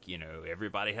magic,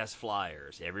 everybody has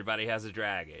flyers, everybody has a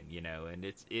dragon, and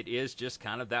it is just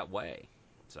kind of that way.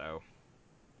 So,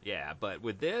 yeah, but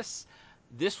with this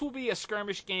will be a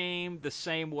skirmish game the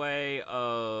same way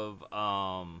of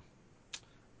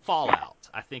Fallout.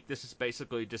 I think this is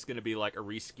basically just going to be like a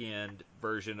reskinned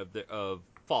version of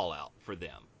Fallout for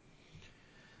them.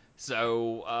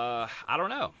 So I don't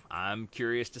know. I'm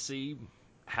curious to see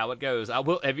how it goes.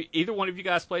 Have either one of you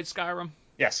guys played Skyrim?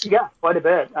 Yes. Yeah, quite a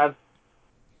bit.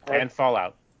 And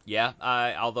Fallout. Yeah.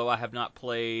 Although I have not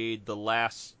played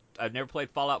I've never played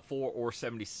Fallout 4 or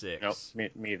 76.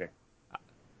 Nope, me either.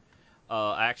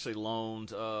 I actually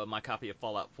loaned my copy of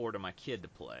Fallout 4 to my kid to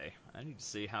play. I need to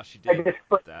see how she I did just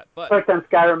with that. But clicked on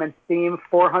Skyrim and Steam,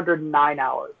 409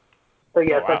 hours. So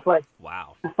yes, wow. I played.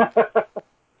 wow.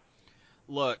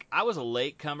 Look, I was a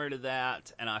late comer to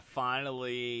that, and I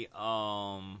finally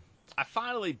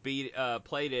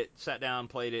played it, sat down,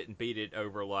 played it, and beat it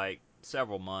over like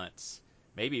several months,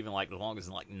 maybe even like as long as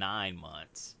like 9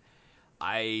 months.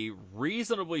 I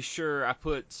reasonably sure I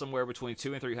put somewhere between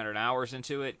 200 and 300 hours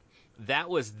into it. That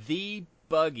was the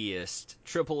buggiest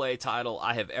AAA title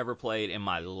I have ever played in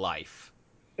my life.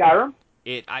 Skyrim?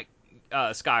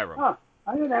 Skyrim. Huh.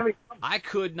 I didn't have any. I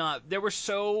could not. There were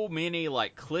so many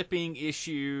like clipping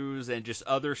issues and just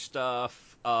other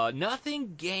stuff.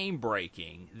 Nothing game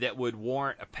breaking that would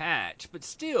warrant a patch, but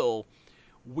still,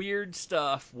 weird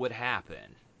stuff would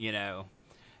happen.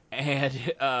 And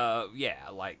yeah,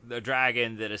 like the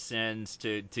dragon that ascends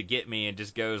to get me and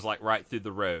just goes like right through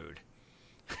the road.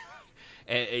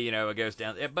 And it goes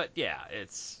down. But yeah,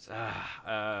 it's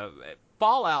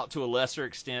Fallout to a lesser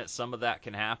extent. Some of that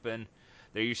can happen.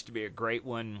 There used to be a great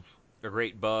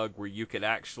bug where you could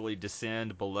actually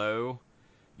descend below.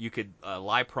 You could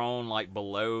lie prone like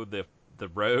below the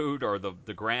road or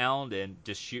the ground and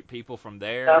just shoot people from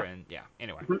there. Yeah. And yeah,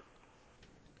 anyway.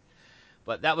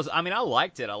 But that was, I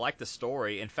liked it. I liked the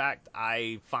story. In fact,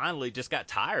 I finally just got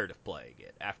tired of playing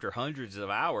it after hundreds of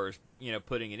hours,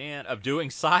 putting it in, of doing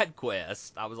side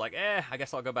quests. I was like, I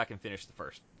guess I'll go back and finish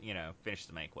finish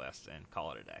the main quest and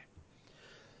call it a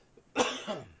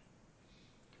day.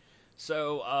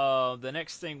 So the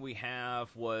next thing we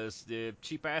have was the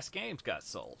cheap-ass games got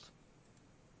sold.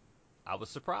 I was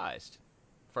surprised.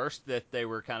 First, that they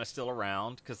were kind of still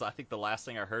around, because I think the last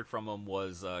thing I heard from them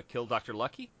was Kill Dr.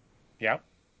 Lucky. Yeah.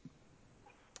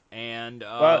 And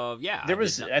yeah,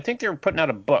 I think they were putting out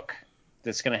a book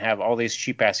that's going to have all these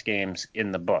cheap ass games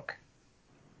in the book.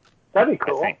 That'd be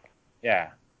cool. I think. Yeah.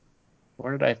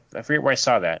 Where did I forget where I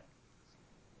saw that.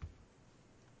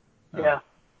 Yeah.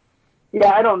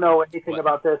 Yeah, I don't know anything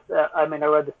about this. I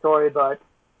read the story, but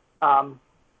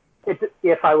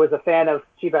if I was a fan of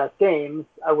cheap ass games,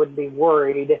 I wouldn't be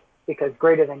worried, because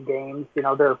Greater Than Games,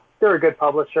 they're a good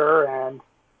publisher, and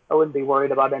I wouldn't be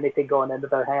worried about anything going into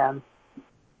their hands.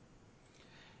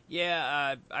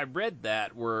 Yeah, I read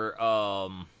that where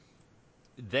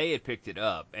they had picked it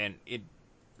up, and it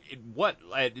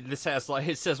says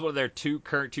one of their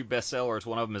current two bestsellers.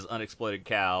 One of them is Unexploded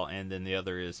Cow, and then the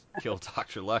other is Kill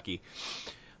Dr. Lucky.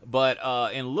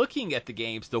 But in looking at the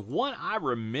games, the one I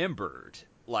remembered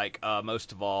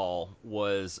most of all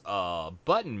was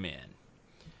Button Men.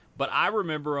 But I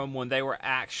remember them when they were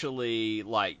actually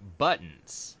like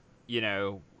buttons,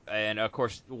 and of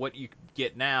course what you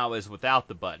get now is without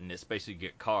the button. It's basically you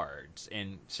get cards,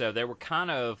 and so they were kind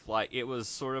of like, it was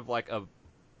sort of like a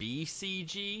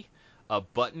BCG, a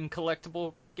button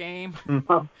collectible game.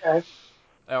 Okay.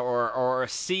 Or a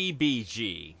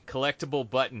CBG, collectible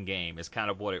button game, is kind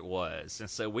of what it was. And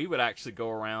so we would actually go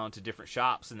around to different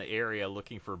shops in the area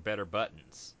looking for better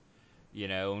buttons.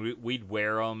 And we'd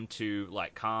wear them to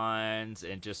like cons,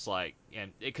 and just like,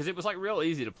 and because it was like real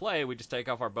easy to play, we'd just take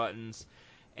off our buttons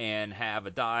and have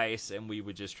a dice, and we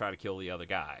would just try to kill the other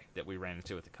guy that we ran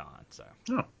into at the con. So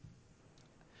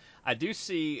I do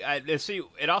see.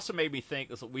 It also made me think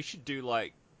that we should do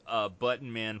like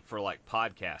button men for like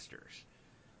podcasters.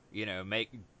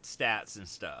 Make stats and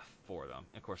stuff for them.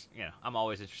 Of course, I'm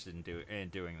always interested in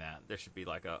doing that. There should be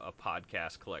like a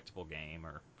podcast collectible game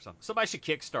or something. Somebody should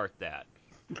kickstart that.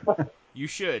 You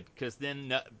should, because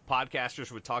then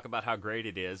podcasters would talk about how great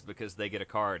it is because they get a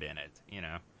card in it,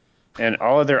 And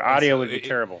all of their audio would be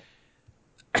terrible.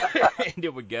 And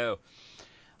it would go.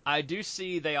 I do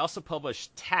see they also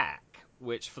published TAC,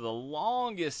 which for the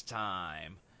longest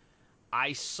time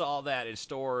I saw that in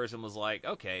stores and was like,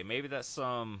 okay, maybe that's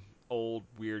some old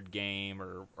weird game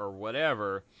or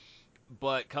whatever.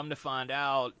 But come to find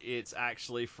out, it's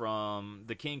actually from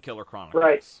the Kingkiller Chronicles.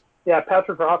 Right. Yeah,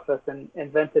 Patrick Rothfuss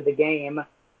invented the game.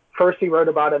 First he wrote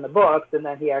about it in the books, and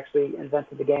then he actually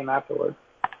invented the game afterwards.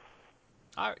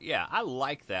 I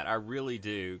like that. I really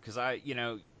do, because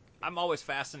I'm always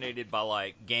fascinated by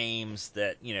like games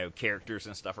that characters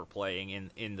and stuff are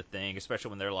playing in the thing, especially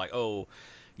when they're like, oh,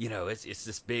 it's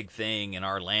this big thing in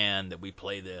our land that we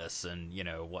play this and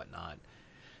whatnot.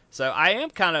 So I am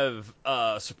kind of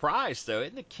surprised though.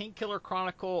 Isn't the King Killer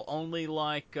Chronicle only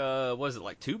like was it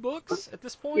like 2 books at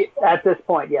this point? At this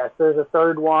point, yes. There's a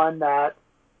third one that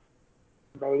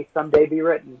may someday be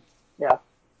written. Yeah.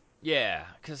 Yeah,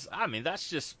 because I mean that's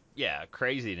just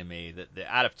crazy to me that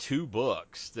out of 2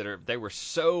 books they were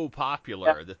so Yeah.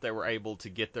 popular that they were able to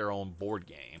get their own board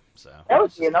game. So That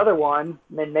would that's be just kind another of neat. one.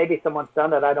 I mean, maybe someone's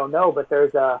done it. I don't know, but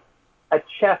there's a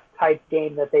chess type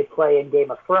game that they play in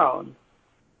Game of Thrones.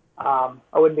 I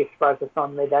wouldn't be surprised if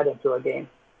someone made that into a game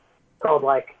called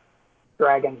like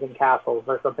Dragons and Castles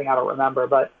or something. I don't remember,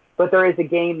 but there is a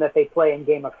game that they play in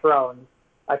Game of Thrones,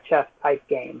 a chess type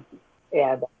game,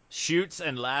 and Shoots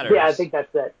and yeah, I ladders. think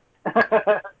that's it.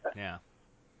 But Yeah,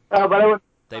 I wouldn't be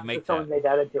they surprised if make someone that. made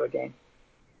that into a game.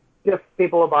 If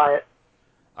people will buy it.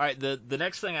 All right, the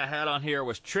next thing I had on here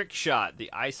was Trick Shot,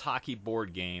 the ice hockey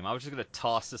board game. I was just gonna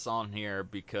toss this on here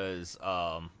because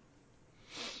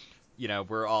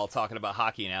we're all talking about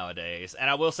hockey nowadays, and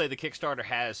I will say the Kickstarter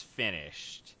has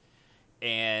finished.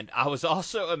 And I was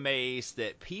also amazed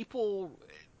that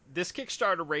this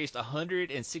Kickstarter raised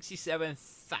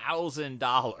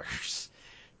 $167,000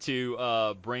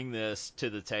 to bring this to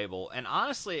the table. And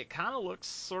honestly, it kind of looks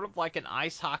sort of like an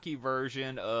ice hockey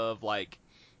version of like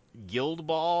Guild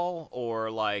Ball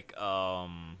or like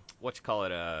what you call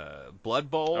it, a Blood Oh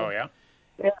Bowl. yeah.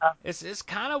 Yeah, It's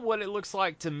kind of what it looks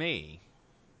like to me.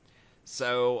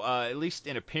 So at least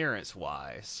in appearance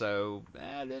wise, so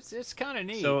it's kind of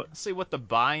neat. So Let's see what the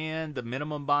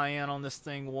minimum buy-in on this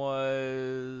thing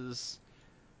was.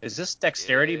 is this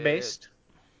dexterity It, based?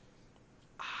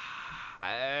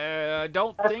 I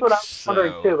don't that's think what I was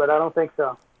wondering too, so. but I don't think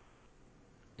so.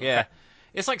 Yeah,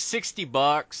 it's like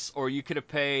 $60, or you could have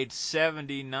paid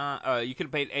 79. You could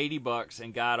have paid $80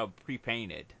 and got a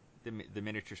pre-painted. The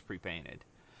miniatures pre-painted.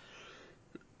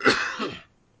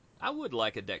 I would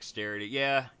like a dexterity,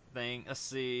 thing. Let's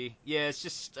see. Yeah, it's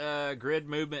just grid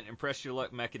movement and press your luck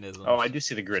Oh, I mechanisms. do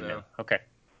see the grid So, now. Okay.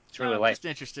 It's really light. just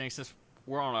interesting since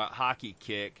we're on a hockey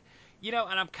kick. And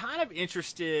I'm kind of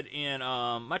interested in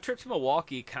my trip to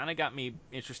Milwaukee. Kind of got me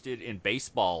interested in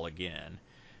baseball again,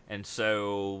 and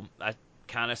so I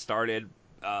kind of started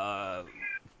uh,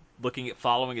 looking at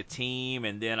following a team,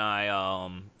 and then I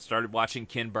started watching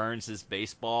Ken Burns'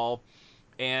 baseball,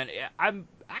 and I'm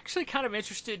actually kind of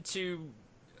interested to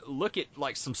look at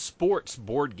like some sports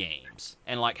board games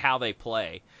and like how they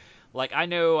play. Like I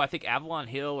think Avalon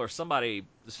Hill or some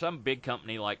big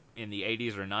company like in the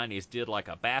 80s or 90s did like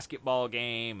a basketball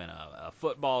game and a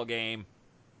football game,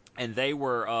 and they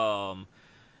were I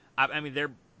mean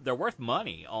they're worth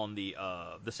money on the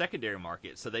secondary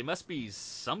market, so they must be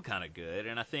some kind of good.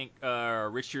 And I think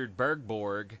Richard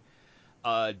Bergborg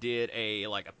did a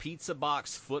pizza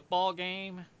box football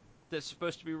game that's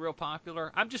supposed to be real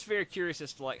popular. I'm just very curious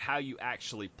as to like how you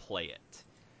actually play it.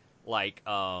 Like,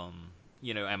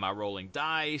 am I rolling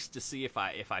dice to see if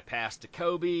I pass to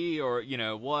Kobe, or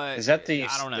what? Is that I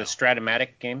don't the know.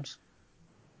 Stratomatic games?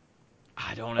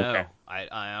 I don't Okay. know. I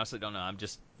honestly don't know. I'm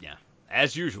just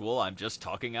as usual. I'm just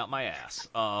talking out my ass.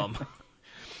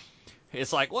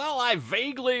 It's like, well, I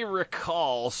vaguely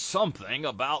recall something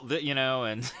about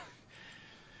and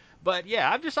but yeah,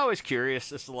 I'm just always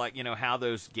curious as to like how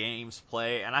those games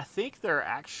play, and I think they're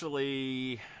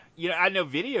actually I know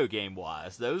video game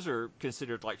wise, those are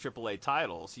considered like AAA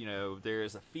titles.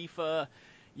 There's a FIFA,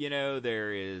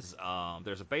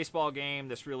 there's a baseball game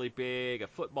that's really big, a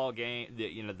football game,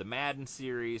 the Madden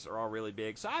series are all really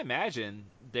big. So I imagine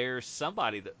there's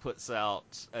somebody that puts out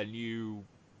a new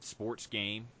sports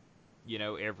game,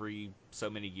 every so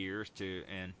many years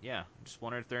and yeah, I'm just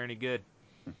wondering if they're any good.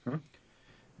 Hmm.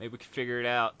 Maybe we could figure it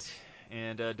out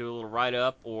and do a little write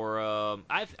up, or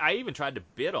I even tried to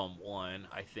bid on one.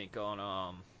 I think on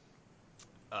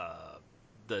uh,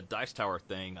 the Dice Tower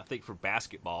thing. I think for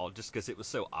basketball, just because it was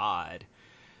so odd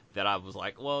that I was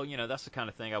like, well, that's the kind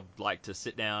of thing I would like to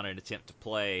sit down and attempt to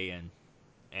play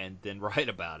and then write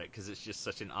about it because it's just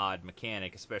such an odd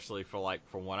mechanic, especially for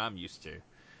what I'm used to.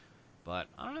 But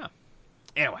I don't know.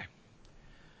 Anyway,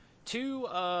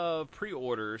 2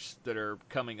 pre-orders that are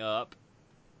coming up.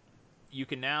 You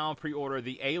can now pre-order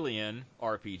the Alien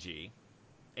RPG,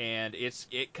 and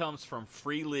it comes from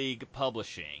Free League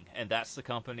Publishing, and that's the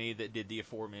company that did the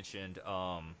aforementioned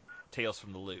Tales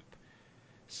from the Loop.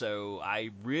 So I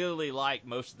really like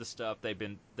most of the stuff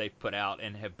they've put out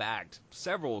and have backed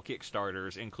several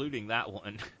Kickstarters, including that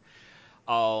one.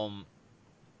 um,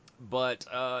 but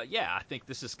yeah, I think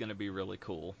this is going to be really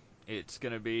cool. It's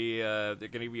going to be they're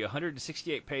going to be a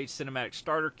 168-page cinematic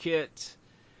starter kit,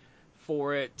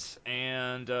 for it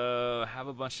and have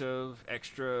a bunch of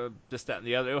extra this, that, and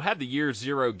the other. It'll have the Year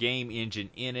Zero game engine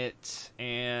in it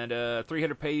and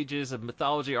 300 pages of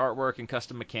mythology artwork and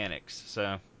custom mechanics.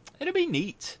 So it'll be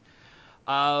neat.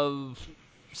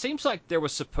 Seems like there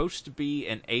was supposed to be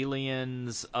an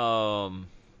Aliens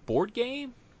board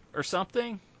game or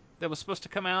something that was supposed to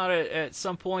come out at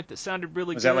some point that sounded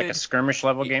really Was good. that like a skirmish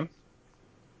level game?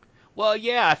 Well,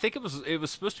 yeah, I think it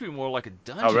was supposed to be more like a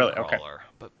dungeon really? crawler,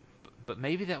 okay. But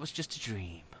maybe that was just a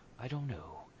dream. I don't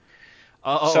know.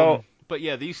 But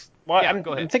yeah, these. Well, yeah,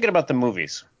 go ahead. I'm thinking about the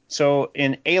movies. So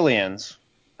in Aliens,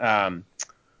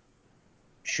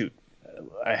 shoot,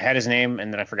 I had his name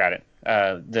and then I forgot it.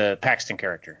 The Paxton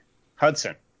character,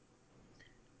 Hudson.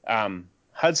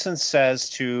 Hudson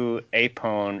says to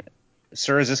Apone,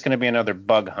 "Sir, is this going to be another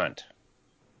bug hunt?"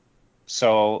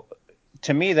 So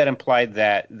to me, that implied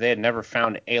that they had never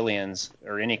found aliens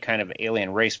or any kind of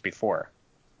alien race before.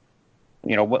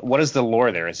 You know, what is the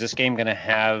lore there? Is this game going to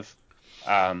have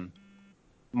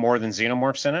more than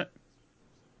xenomorphs in it?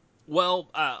 Well,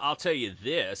 I'll tell you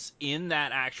this. In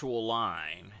that actual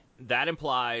line, that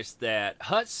implies that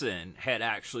Hudson had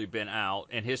actually been out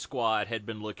and his squad had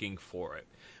been looking for it.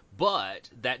 But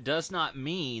that does not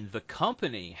mean the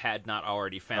company had not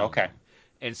already found them.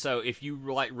 And so if you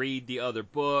read the other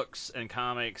books and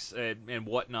comics and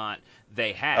whatnot,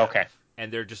 they have. Okay.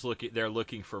 And they're just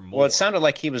looking for more. Well, it sounded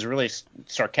like he was really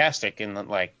sarcastic and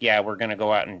like, yeah, we're going to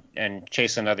go out and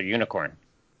chase another unicorn.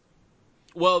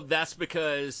 Well, that's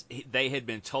because they had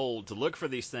been told to look for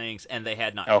these things and they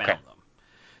had not found them.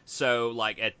 So,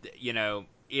 like,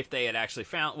 if they had actually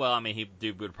found, well, I mean,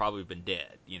 dude would have probably been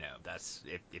dead. That's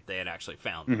if they had actually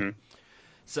found them. Mm-hmm.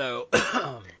 So,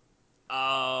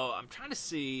 I'm trying to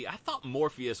see. I thought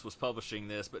Morpheus was publishing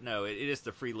this, but no, it is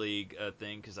the Free League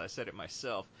thing because I said it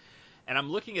myself. And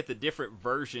I'm looking at the different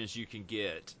versions you can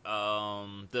get.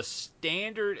 The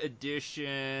standard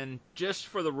edition, just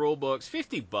for the rule books,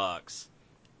 $50.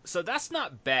 So that's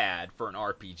not bad for an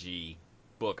RPG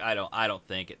book. I don't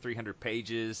think at 300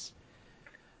 pages.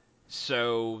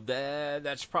 So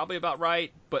that's probably about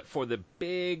right. But for the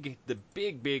big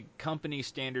company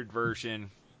standard version,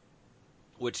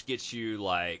 which gets you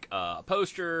like a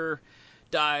poster,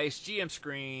 dice, GM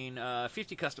screen,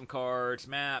 50 custom cards,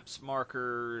 maps,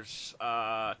 markers,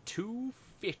 $250.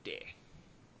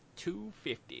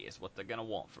 $250 is what they're gonna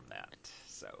want from that.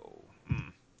 So.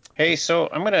 Hey, so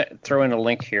I'm going to throw in a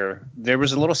link here. There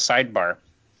was a little sidebar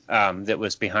that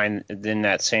was in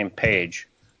that same page.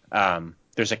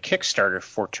 There's a Kickstarter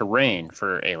for terrain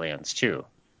for Aliens, too.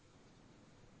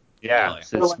 Yeah, really?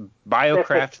 so it's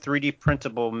BioCraft 3D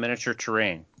printable miniature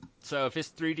terrain. So if it's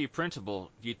 3D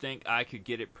printable, do you think I could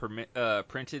get it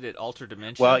printed at Alter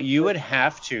Dimension? Well, you would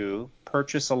have to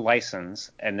purchase a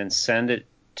license and then send it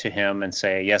to him and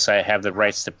say, yes, I have the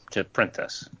rights to print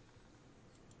this.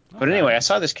 But anyway, I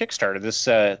saw this Kickstarter. This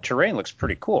terrain looks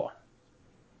pretty cool.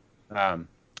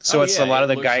 So it's a lot of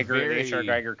the H.R.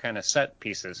 Geiger kind of set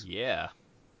pieces. Yeah.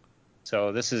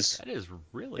 So that is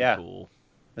really cool.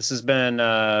 This has been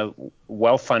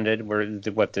well funded.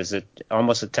 What is it?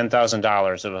 Almost at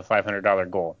 $10,000 of a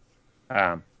 $500 goal.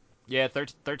 Yeah,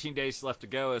 13 days left to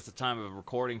go is the time of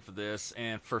recording for this,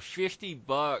 and for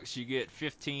 $50 you get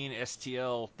 15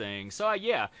 STL things. So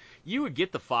yeah, you would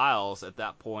get the files at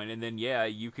that point, and then yeah,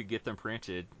 you could get them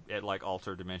printed at like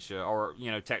Alter Dimension, or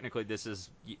technically this is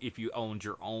if you owned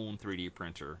your own 3D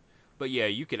printer. But yeah,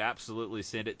 you could absolutely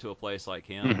send it to a place like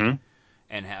him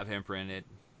and have him print it,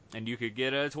 and you could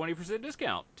get a 20%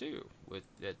 discount too with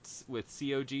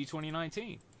COG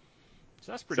 2019.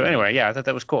 So that's pretty. So anyway, yeah, I thought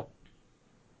that was cool.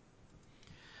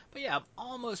 But yeah, I'm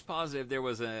almost positive there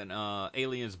was an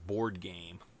Aliens board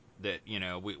game that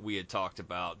we had talked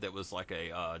about that was like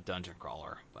a dungeon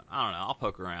crawler. But I don't know. I'll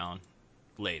poke around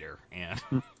later and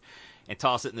and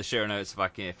toss it in the show notes if I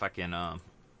can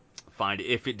find it,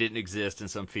 if it didn't exist in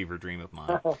some fever dream of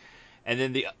mine. And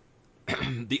then the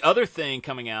other thing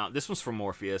coming out, this one's from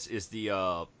Morpheus, is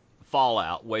the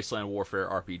Fallout Wasteland Warfare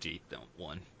RPG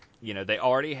one. They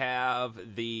already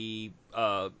have the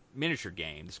miniature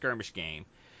game, the skirmish game.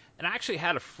 And I actually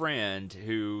had a friend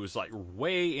who's like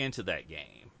way into that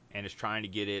game and is trying to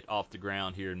get it off the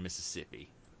ground here in Mississippi.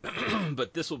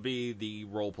 But this will be the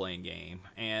role-playing game.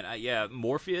 And yeah,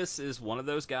 Morpheus is one of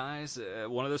those guys,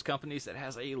 one of those companies that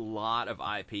has a lot of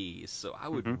IPs. So I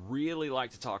would really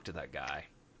like to talk to that guy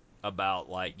about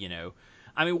what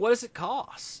does it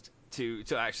cost to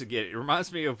actually get it? It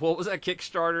reminds me of what was that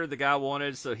Kickstarter the guy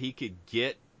wanted so he could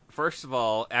get. First of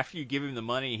all, after you give him the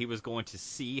money, he was going to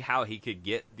see how he could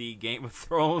get the Game of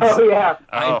Thrones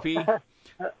IP.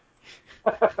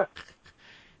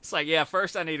 It's like, yeah,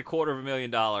 first I need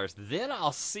 $250,000, then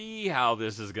I'll see how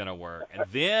this is gonna work, and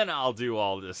then I'll do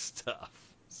all this stuff.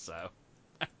 So,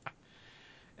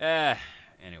 eh,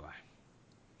 anyway.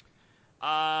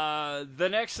 The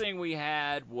next thing we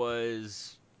had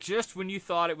was just when you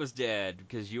thought it was dead,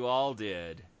 because you all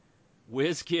did.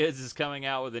 WizKids is coming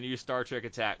out with a new Star Trek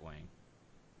Attack Wing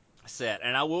set,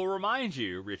 and I will remind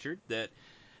you, Richard, that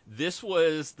this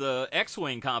was the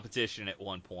X-wing competition at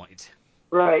one point.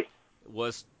 Right.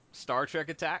 Was Star Trek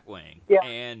Attack Wing. Yeah.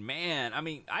 And man, I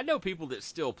mean, I know people that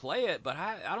still play it, but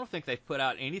I don't think they've put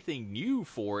out anything new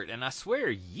for it, and I swear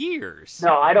years.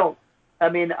 No, I don't. I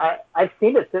mean, I've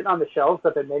seen it sitting on the shelves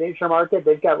at the miniature market.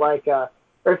 They've got like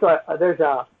there's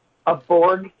a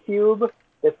Borg cube.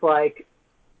 It's like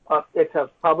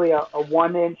probably a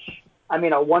 1 inch. I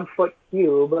mean, a 1 foot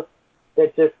cube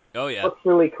that just Oh yeah. looks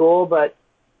really cool, but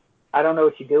I don't know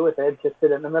what you do with it. Just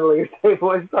sit in the middle of your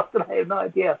table or something. I have no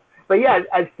idea. But yeah,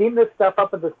 I've seen this stuff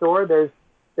up at the store. There's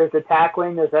Attack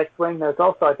Wing, there's X Wing, there's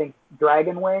also I think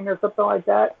Dragon Wing or something like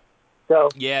that. So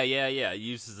Yeah. It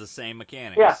uses the same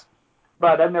mechanics. yeah,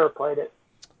 but I've never played it.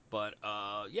 But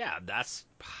yeah, that's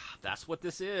what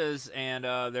this is, and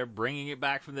they're bringing it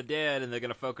back from the dead, and they're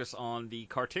going to focus on the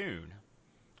cartoon,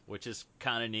 which is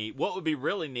kind of neat. What would be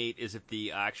really neat is if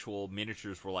the actual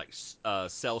miniatures were like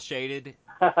cell shaded.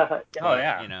 Oh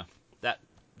yeah. You know,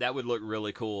 that would look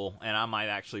really cool, and I might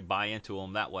actually buy into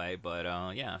them that way. But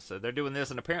yeah, so they're doing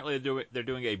this, and apparently they're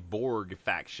doing a Borg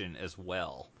faction as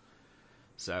well.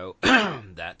 So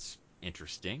that's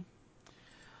interesting.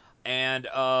 And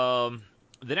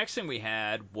the next thing we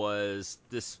had was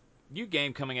this new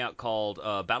game coming out called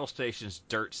Battle Stations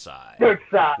Dirt Side, Dirt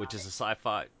Side, which is a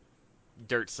sci-fi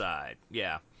Dirt Side.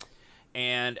 Yeah.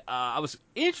 And I was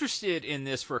interested in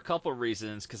this for a couple of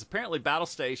reasons, because apparently Battle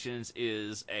Stations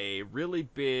is a really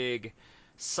big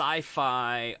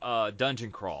sci-fi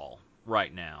dungeon crawl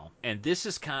right now, and this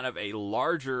is kind of a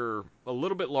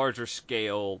little bit larger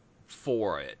scale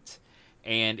for it,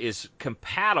 and is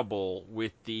compatible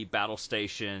with the Battle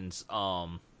Stations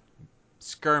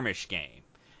skirmish game.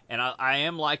 And I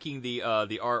am liking the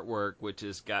artwork, which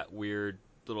has got weird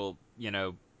little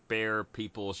bear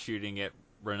people shooting at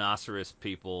rhinoceros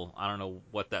people. I don't know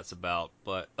what that's about,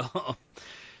 but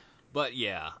but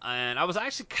yeah. And I was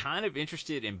actually kind of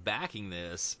interested in backing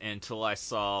this until I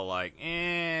saw like,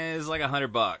 it's like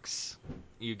 $100.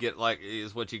 You get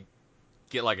is what you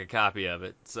get like a copy of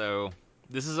it. So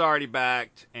this is already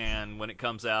backed, and when it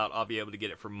comes out, I'll be able to get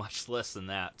it for much less than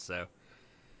that. So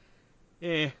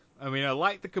I mean, I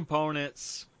like the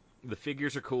components. The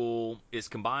figures are cool. It's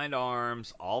combined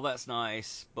arms. All that's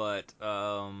nice, but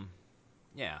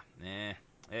yeah,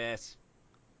 it's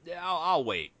I'll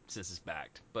wait since it's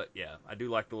backed. But yeah, I do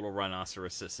like the little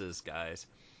rhinoceroses, guys.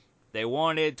 They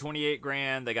wanted 28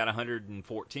 grand. They got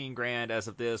 114 grand as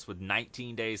of this, with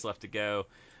 19 days left to go.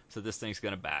 So this thing's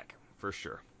gonna back for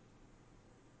sure.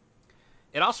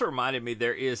 It also reminded me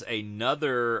there is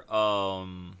another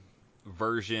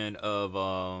version of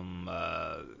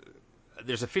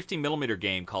there's a 50mm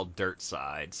game called Dirt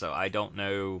Side. So I don't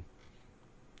know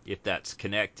if that's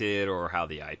connected or how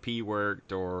the IP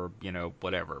worked or,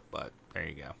 whatever. But there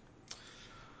you go.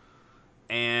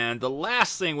 And the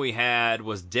last thing we had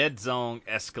was Dead Zone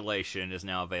Escalation is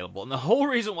now available. And the whole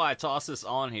reason why I tossed this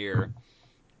on here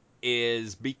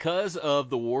is because of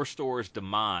the War Store's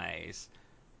demise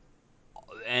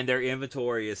and their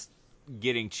inventory is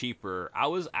getting cheaper. I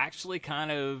was actually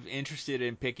kind of interested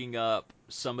in picking up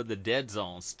some of the Dead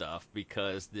Zone stuff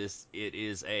because it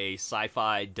is a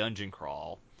sci-fi dungeon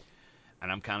crawl.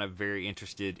 And I'm kind of very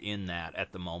interested in that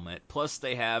at the moment. Plus,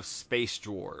 they have space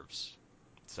dwarves.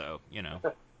 So,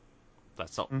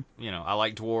 that's all. I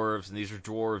like dwarves, and these are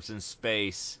dwarves in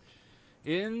space.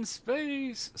 In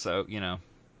space! So,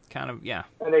 kind of, yeah.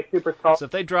 are they super tall? So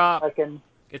if they drop Like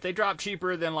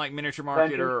cheaper than, like, Miniature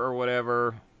Market or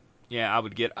whatever, yeah, I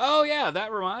would get. Oh, yeah,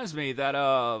 that reminds me that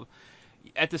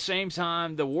at the same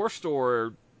time the War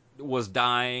Store was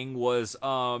dying, was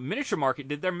Miniature Market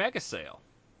did their mega sale.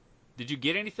 Did you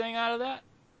get anything out of that?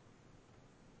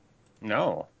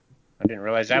 No, I didn't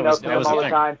realize that was all the the thing.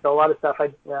 time. So a lot of stuff.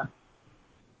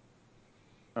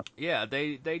 Yeah,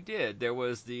 they did. There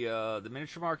was the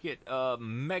Miniature Market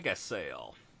mega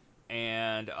sale,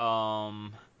 and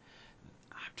I'm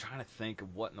trying to think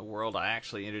of what in the world I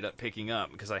actually ended up picking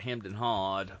up because I hemmed and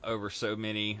hawed over so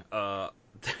many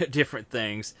different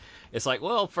things. It's like,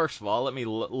 well, first of all, let me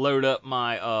load up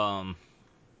my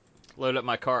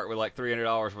cart with like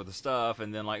 $300 worth of stuff,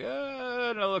 and then like,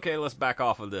 no, okay, let's back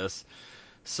off of this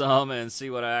some and see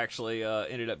what I actually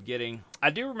ended up getting. I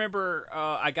do remember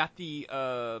I got the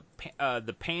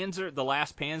Panzer, the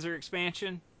last Panzer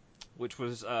expansion, which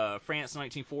was France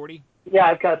 1940. Yeah,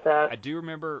 I've got that. I do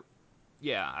remember.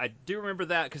 Yeah, I do remember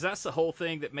that because that's the whole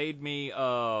thing that made me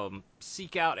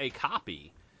seek out a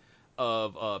copy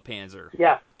of Panzer.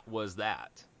 Yeah. Was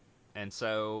that, and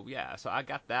so yeah, so I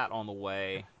got that on the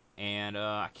way, and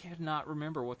I cannot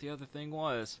remember what the other thing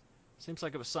was. Seems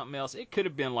like it was something else. It could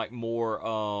have been like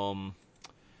more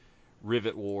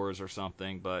Rivet Wars or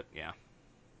something, but yeah.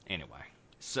 Anyway,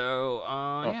 so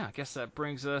yeah, I guess that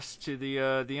brings us to the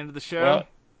end of the show. Well,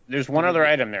 there's one other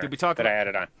item there did we talk that about... I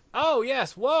added on. Oh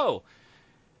yes, whoa!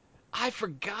 I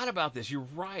forgot about this. You're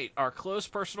right. Our close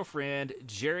personal friend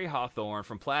Jerry Hawthorne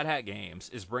from Plaid Hat Games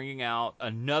is bringing out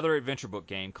another adventure book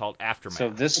game called Aftermath. So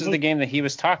this is the game that he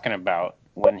was talking about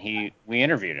when we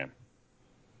interviewed him.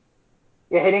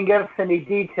 Yeah, he didn't give us any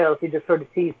details. He just sort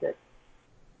of teased it.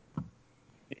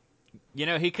 You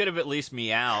know, he could have at least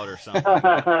meowed or something.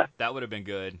 That would have been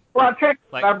good. Well, I'm trying to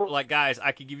remember. Like guys,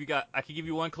 I could give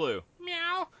you one clue.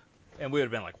 Meow. And we would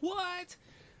have been like, "What?"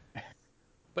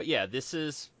 But yeah, this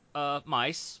is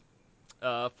mice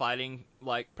fighting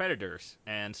like predators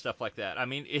and stuff like that. I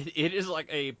mean, it is like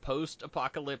a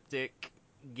post-apocalyptic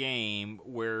game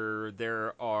where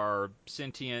there are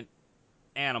sentient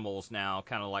animals now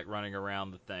kind of like running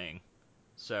around the thing.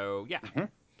 So, yeah.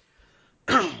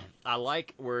 Mm-hmm. I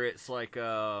like where it's like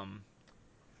a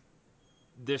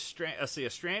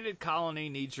stranded colony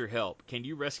needs your help. Can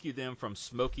you rescue them from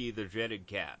Smokey the dreaded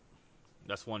cat?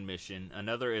 That's one mission.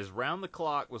 Another is Round the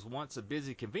Clock was once a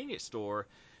busy convenience store.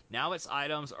 Now its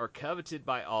items are coveted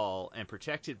by all and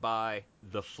protected by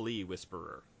the Flea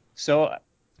Whisperer. So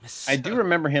I do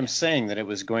remember him saying that it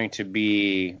was going to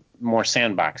be more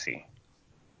sandboxy,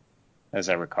 as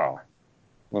I recall,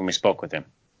 when we spoke with him.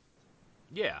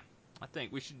 Yeah, I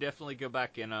think we should definitely go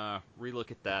back and relook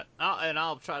at that.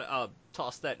 I'll try to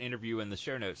toss that interview in the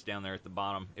show notes down there at the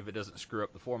bottom if it doesn't screw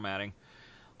up the formatting.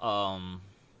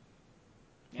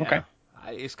 Yeah. Okay.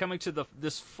 It's coming to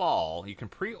this fall. You can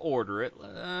pre-order it.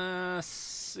 Let's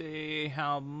see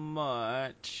how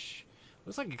much.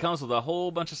 Looks like it comes with a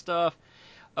whole bunch of stuff.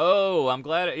 Oh, I'm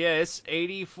glad. It's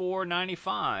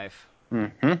 $84.95.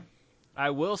 Mm-hmm. I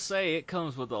will say it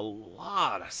comes with a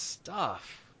lot of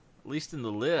stuff, at least in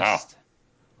the list.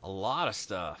 Wow. A lot of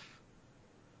stuff.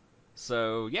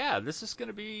 So yeah, this is going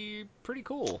to be pretty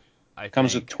cool.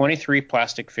 Comes with 23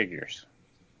 plastic figures.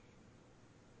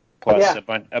 Plus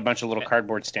a bunch of little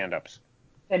cardboard stand-ups.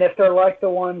 And if they're like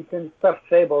the ones in Stuffed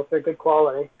Fables, they're good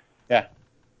quality. Yeah.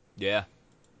 Yeah.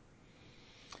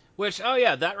 Which,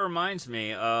 that reminds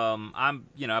me.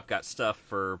 I've got stuff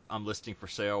I'm listing for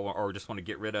sale or just want to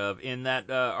get rid of in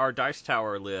that our Dice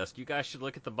Tower list. You guys should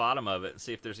look at the bottom of it and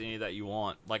see if there's any that you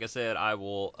want. Like I said, I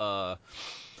will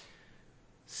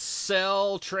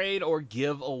sell, trade, or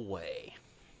give away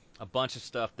a bunch of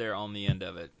stuff there on the end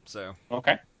of it. So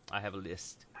okay, I have a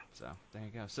list. So there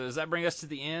you go. So does that bring us to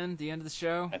the end of the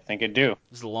show? I think it do.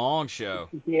 This is a long show.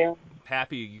 Yeah.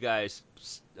 Happy you guys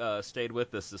stayed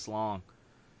with us this long.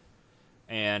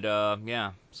 And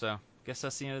so I guess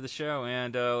that's the end of the show.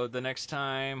 And the next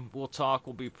time we'll talk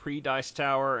will be pre-Dice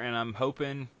Tower, and I'm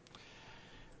hoping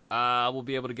we'll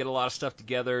be able to get a lot of stuff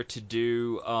together to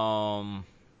do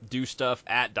stuff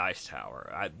at Dice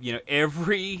Tower.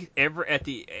 Every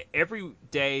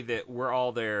day that we're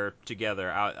all there together,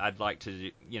 I'd like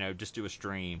to just do a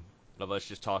stream of us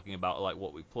just talking about like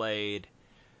what we played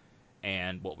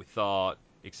and what we thought,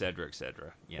 etc.,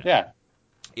 etc. Yeah.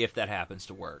 If that happens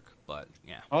to work, but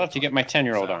yeah. I'll have to get my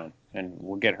 10-year-old on, and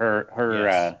we'll get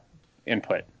her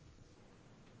input.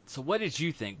 So what did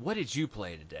you think? What did you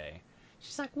play today?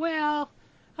 She's like, well,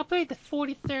 I played the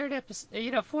 43rd episode,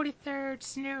 43rd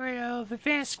scenario of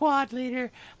Advanced Squad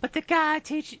Leader, but the guy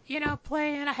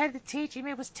playing, I had to teach him.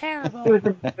 It was terrible. He was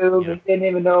a noob. He didn't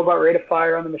even know about rate of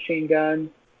fire on the machine gun.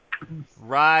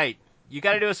 Right. You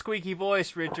got to do a squeaky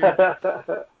voice, Richard. That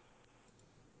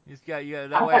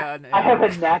way. I have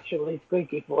a naturally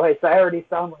squeaky voice. I already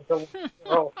sound like a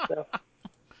girl. So.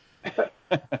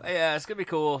 Yeah, it's gonna be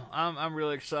cool. I'm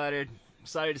really excited.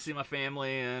 Excited to see my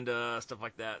family and stuff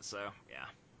like that. So yeah,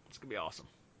 it's gonna be awesome.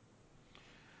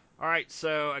 All right,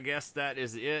 so I guess that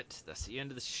is it. That's the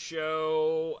end of the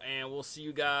show, and we'll see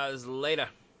you guys later.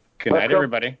 Good night,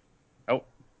 everybody. Oh,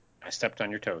 I stepped on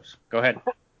your toes. Go ahead.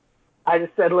 I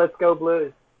just said, let's go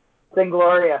Blues. Sing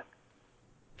Gloria.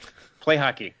 Play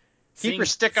hockey. Keep your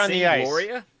stick on the ice.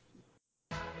 Gloria?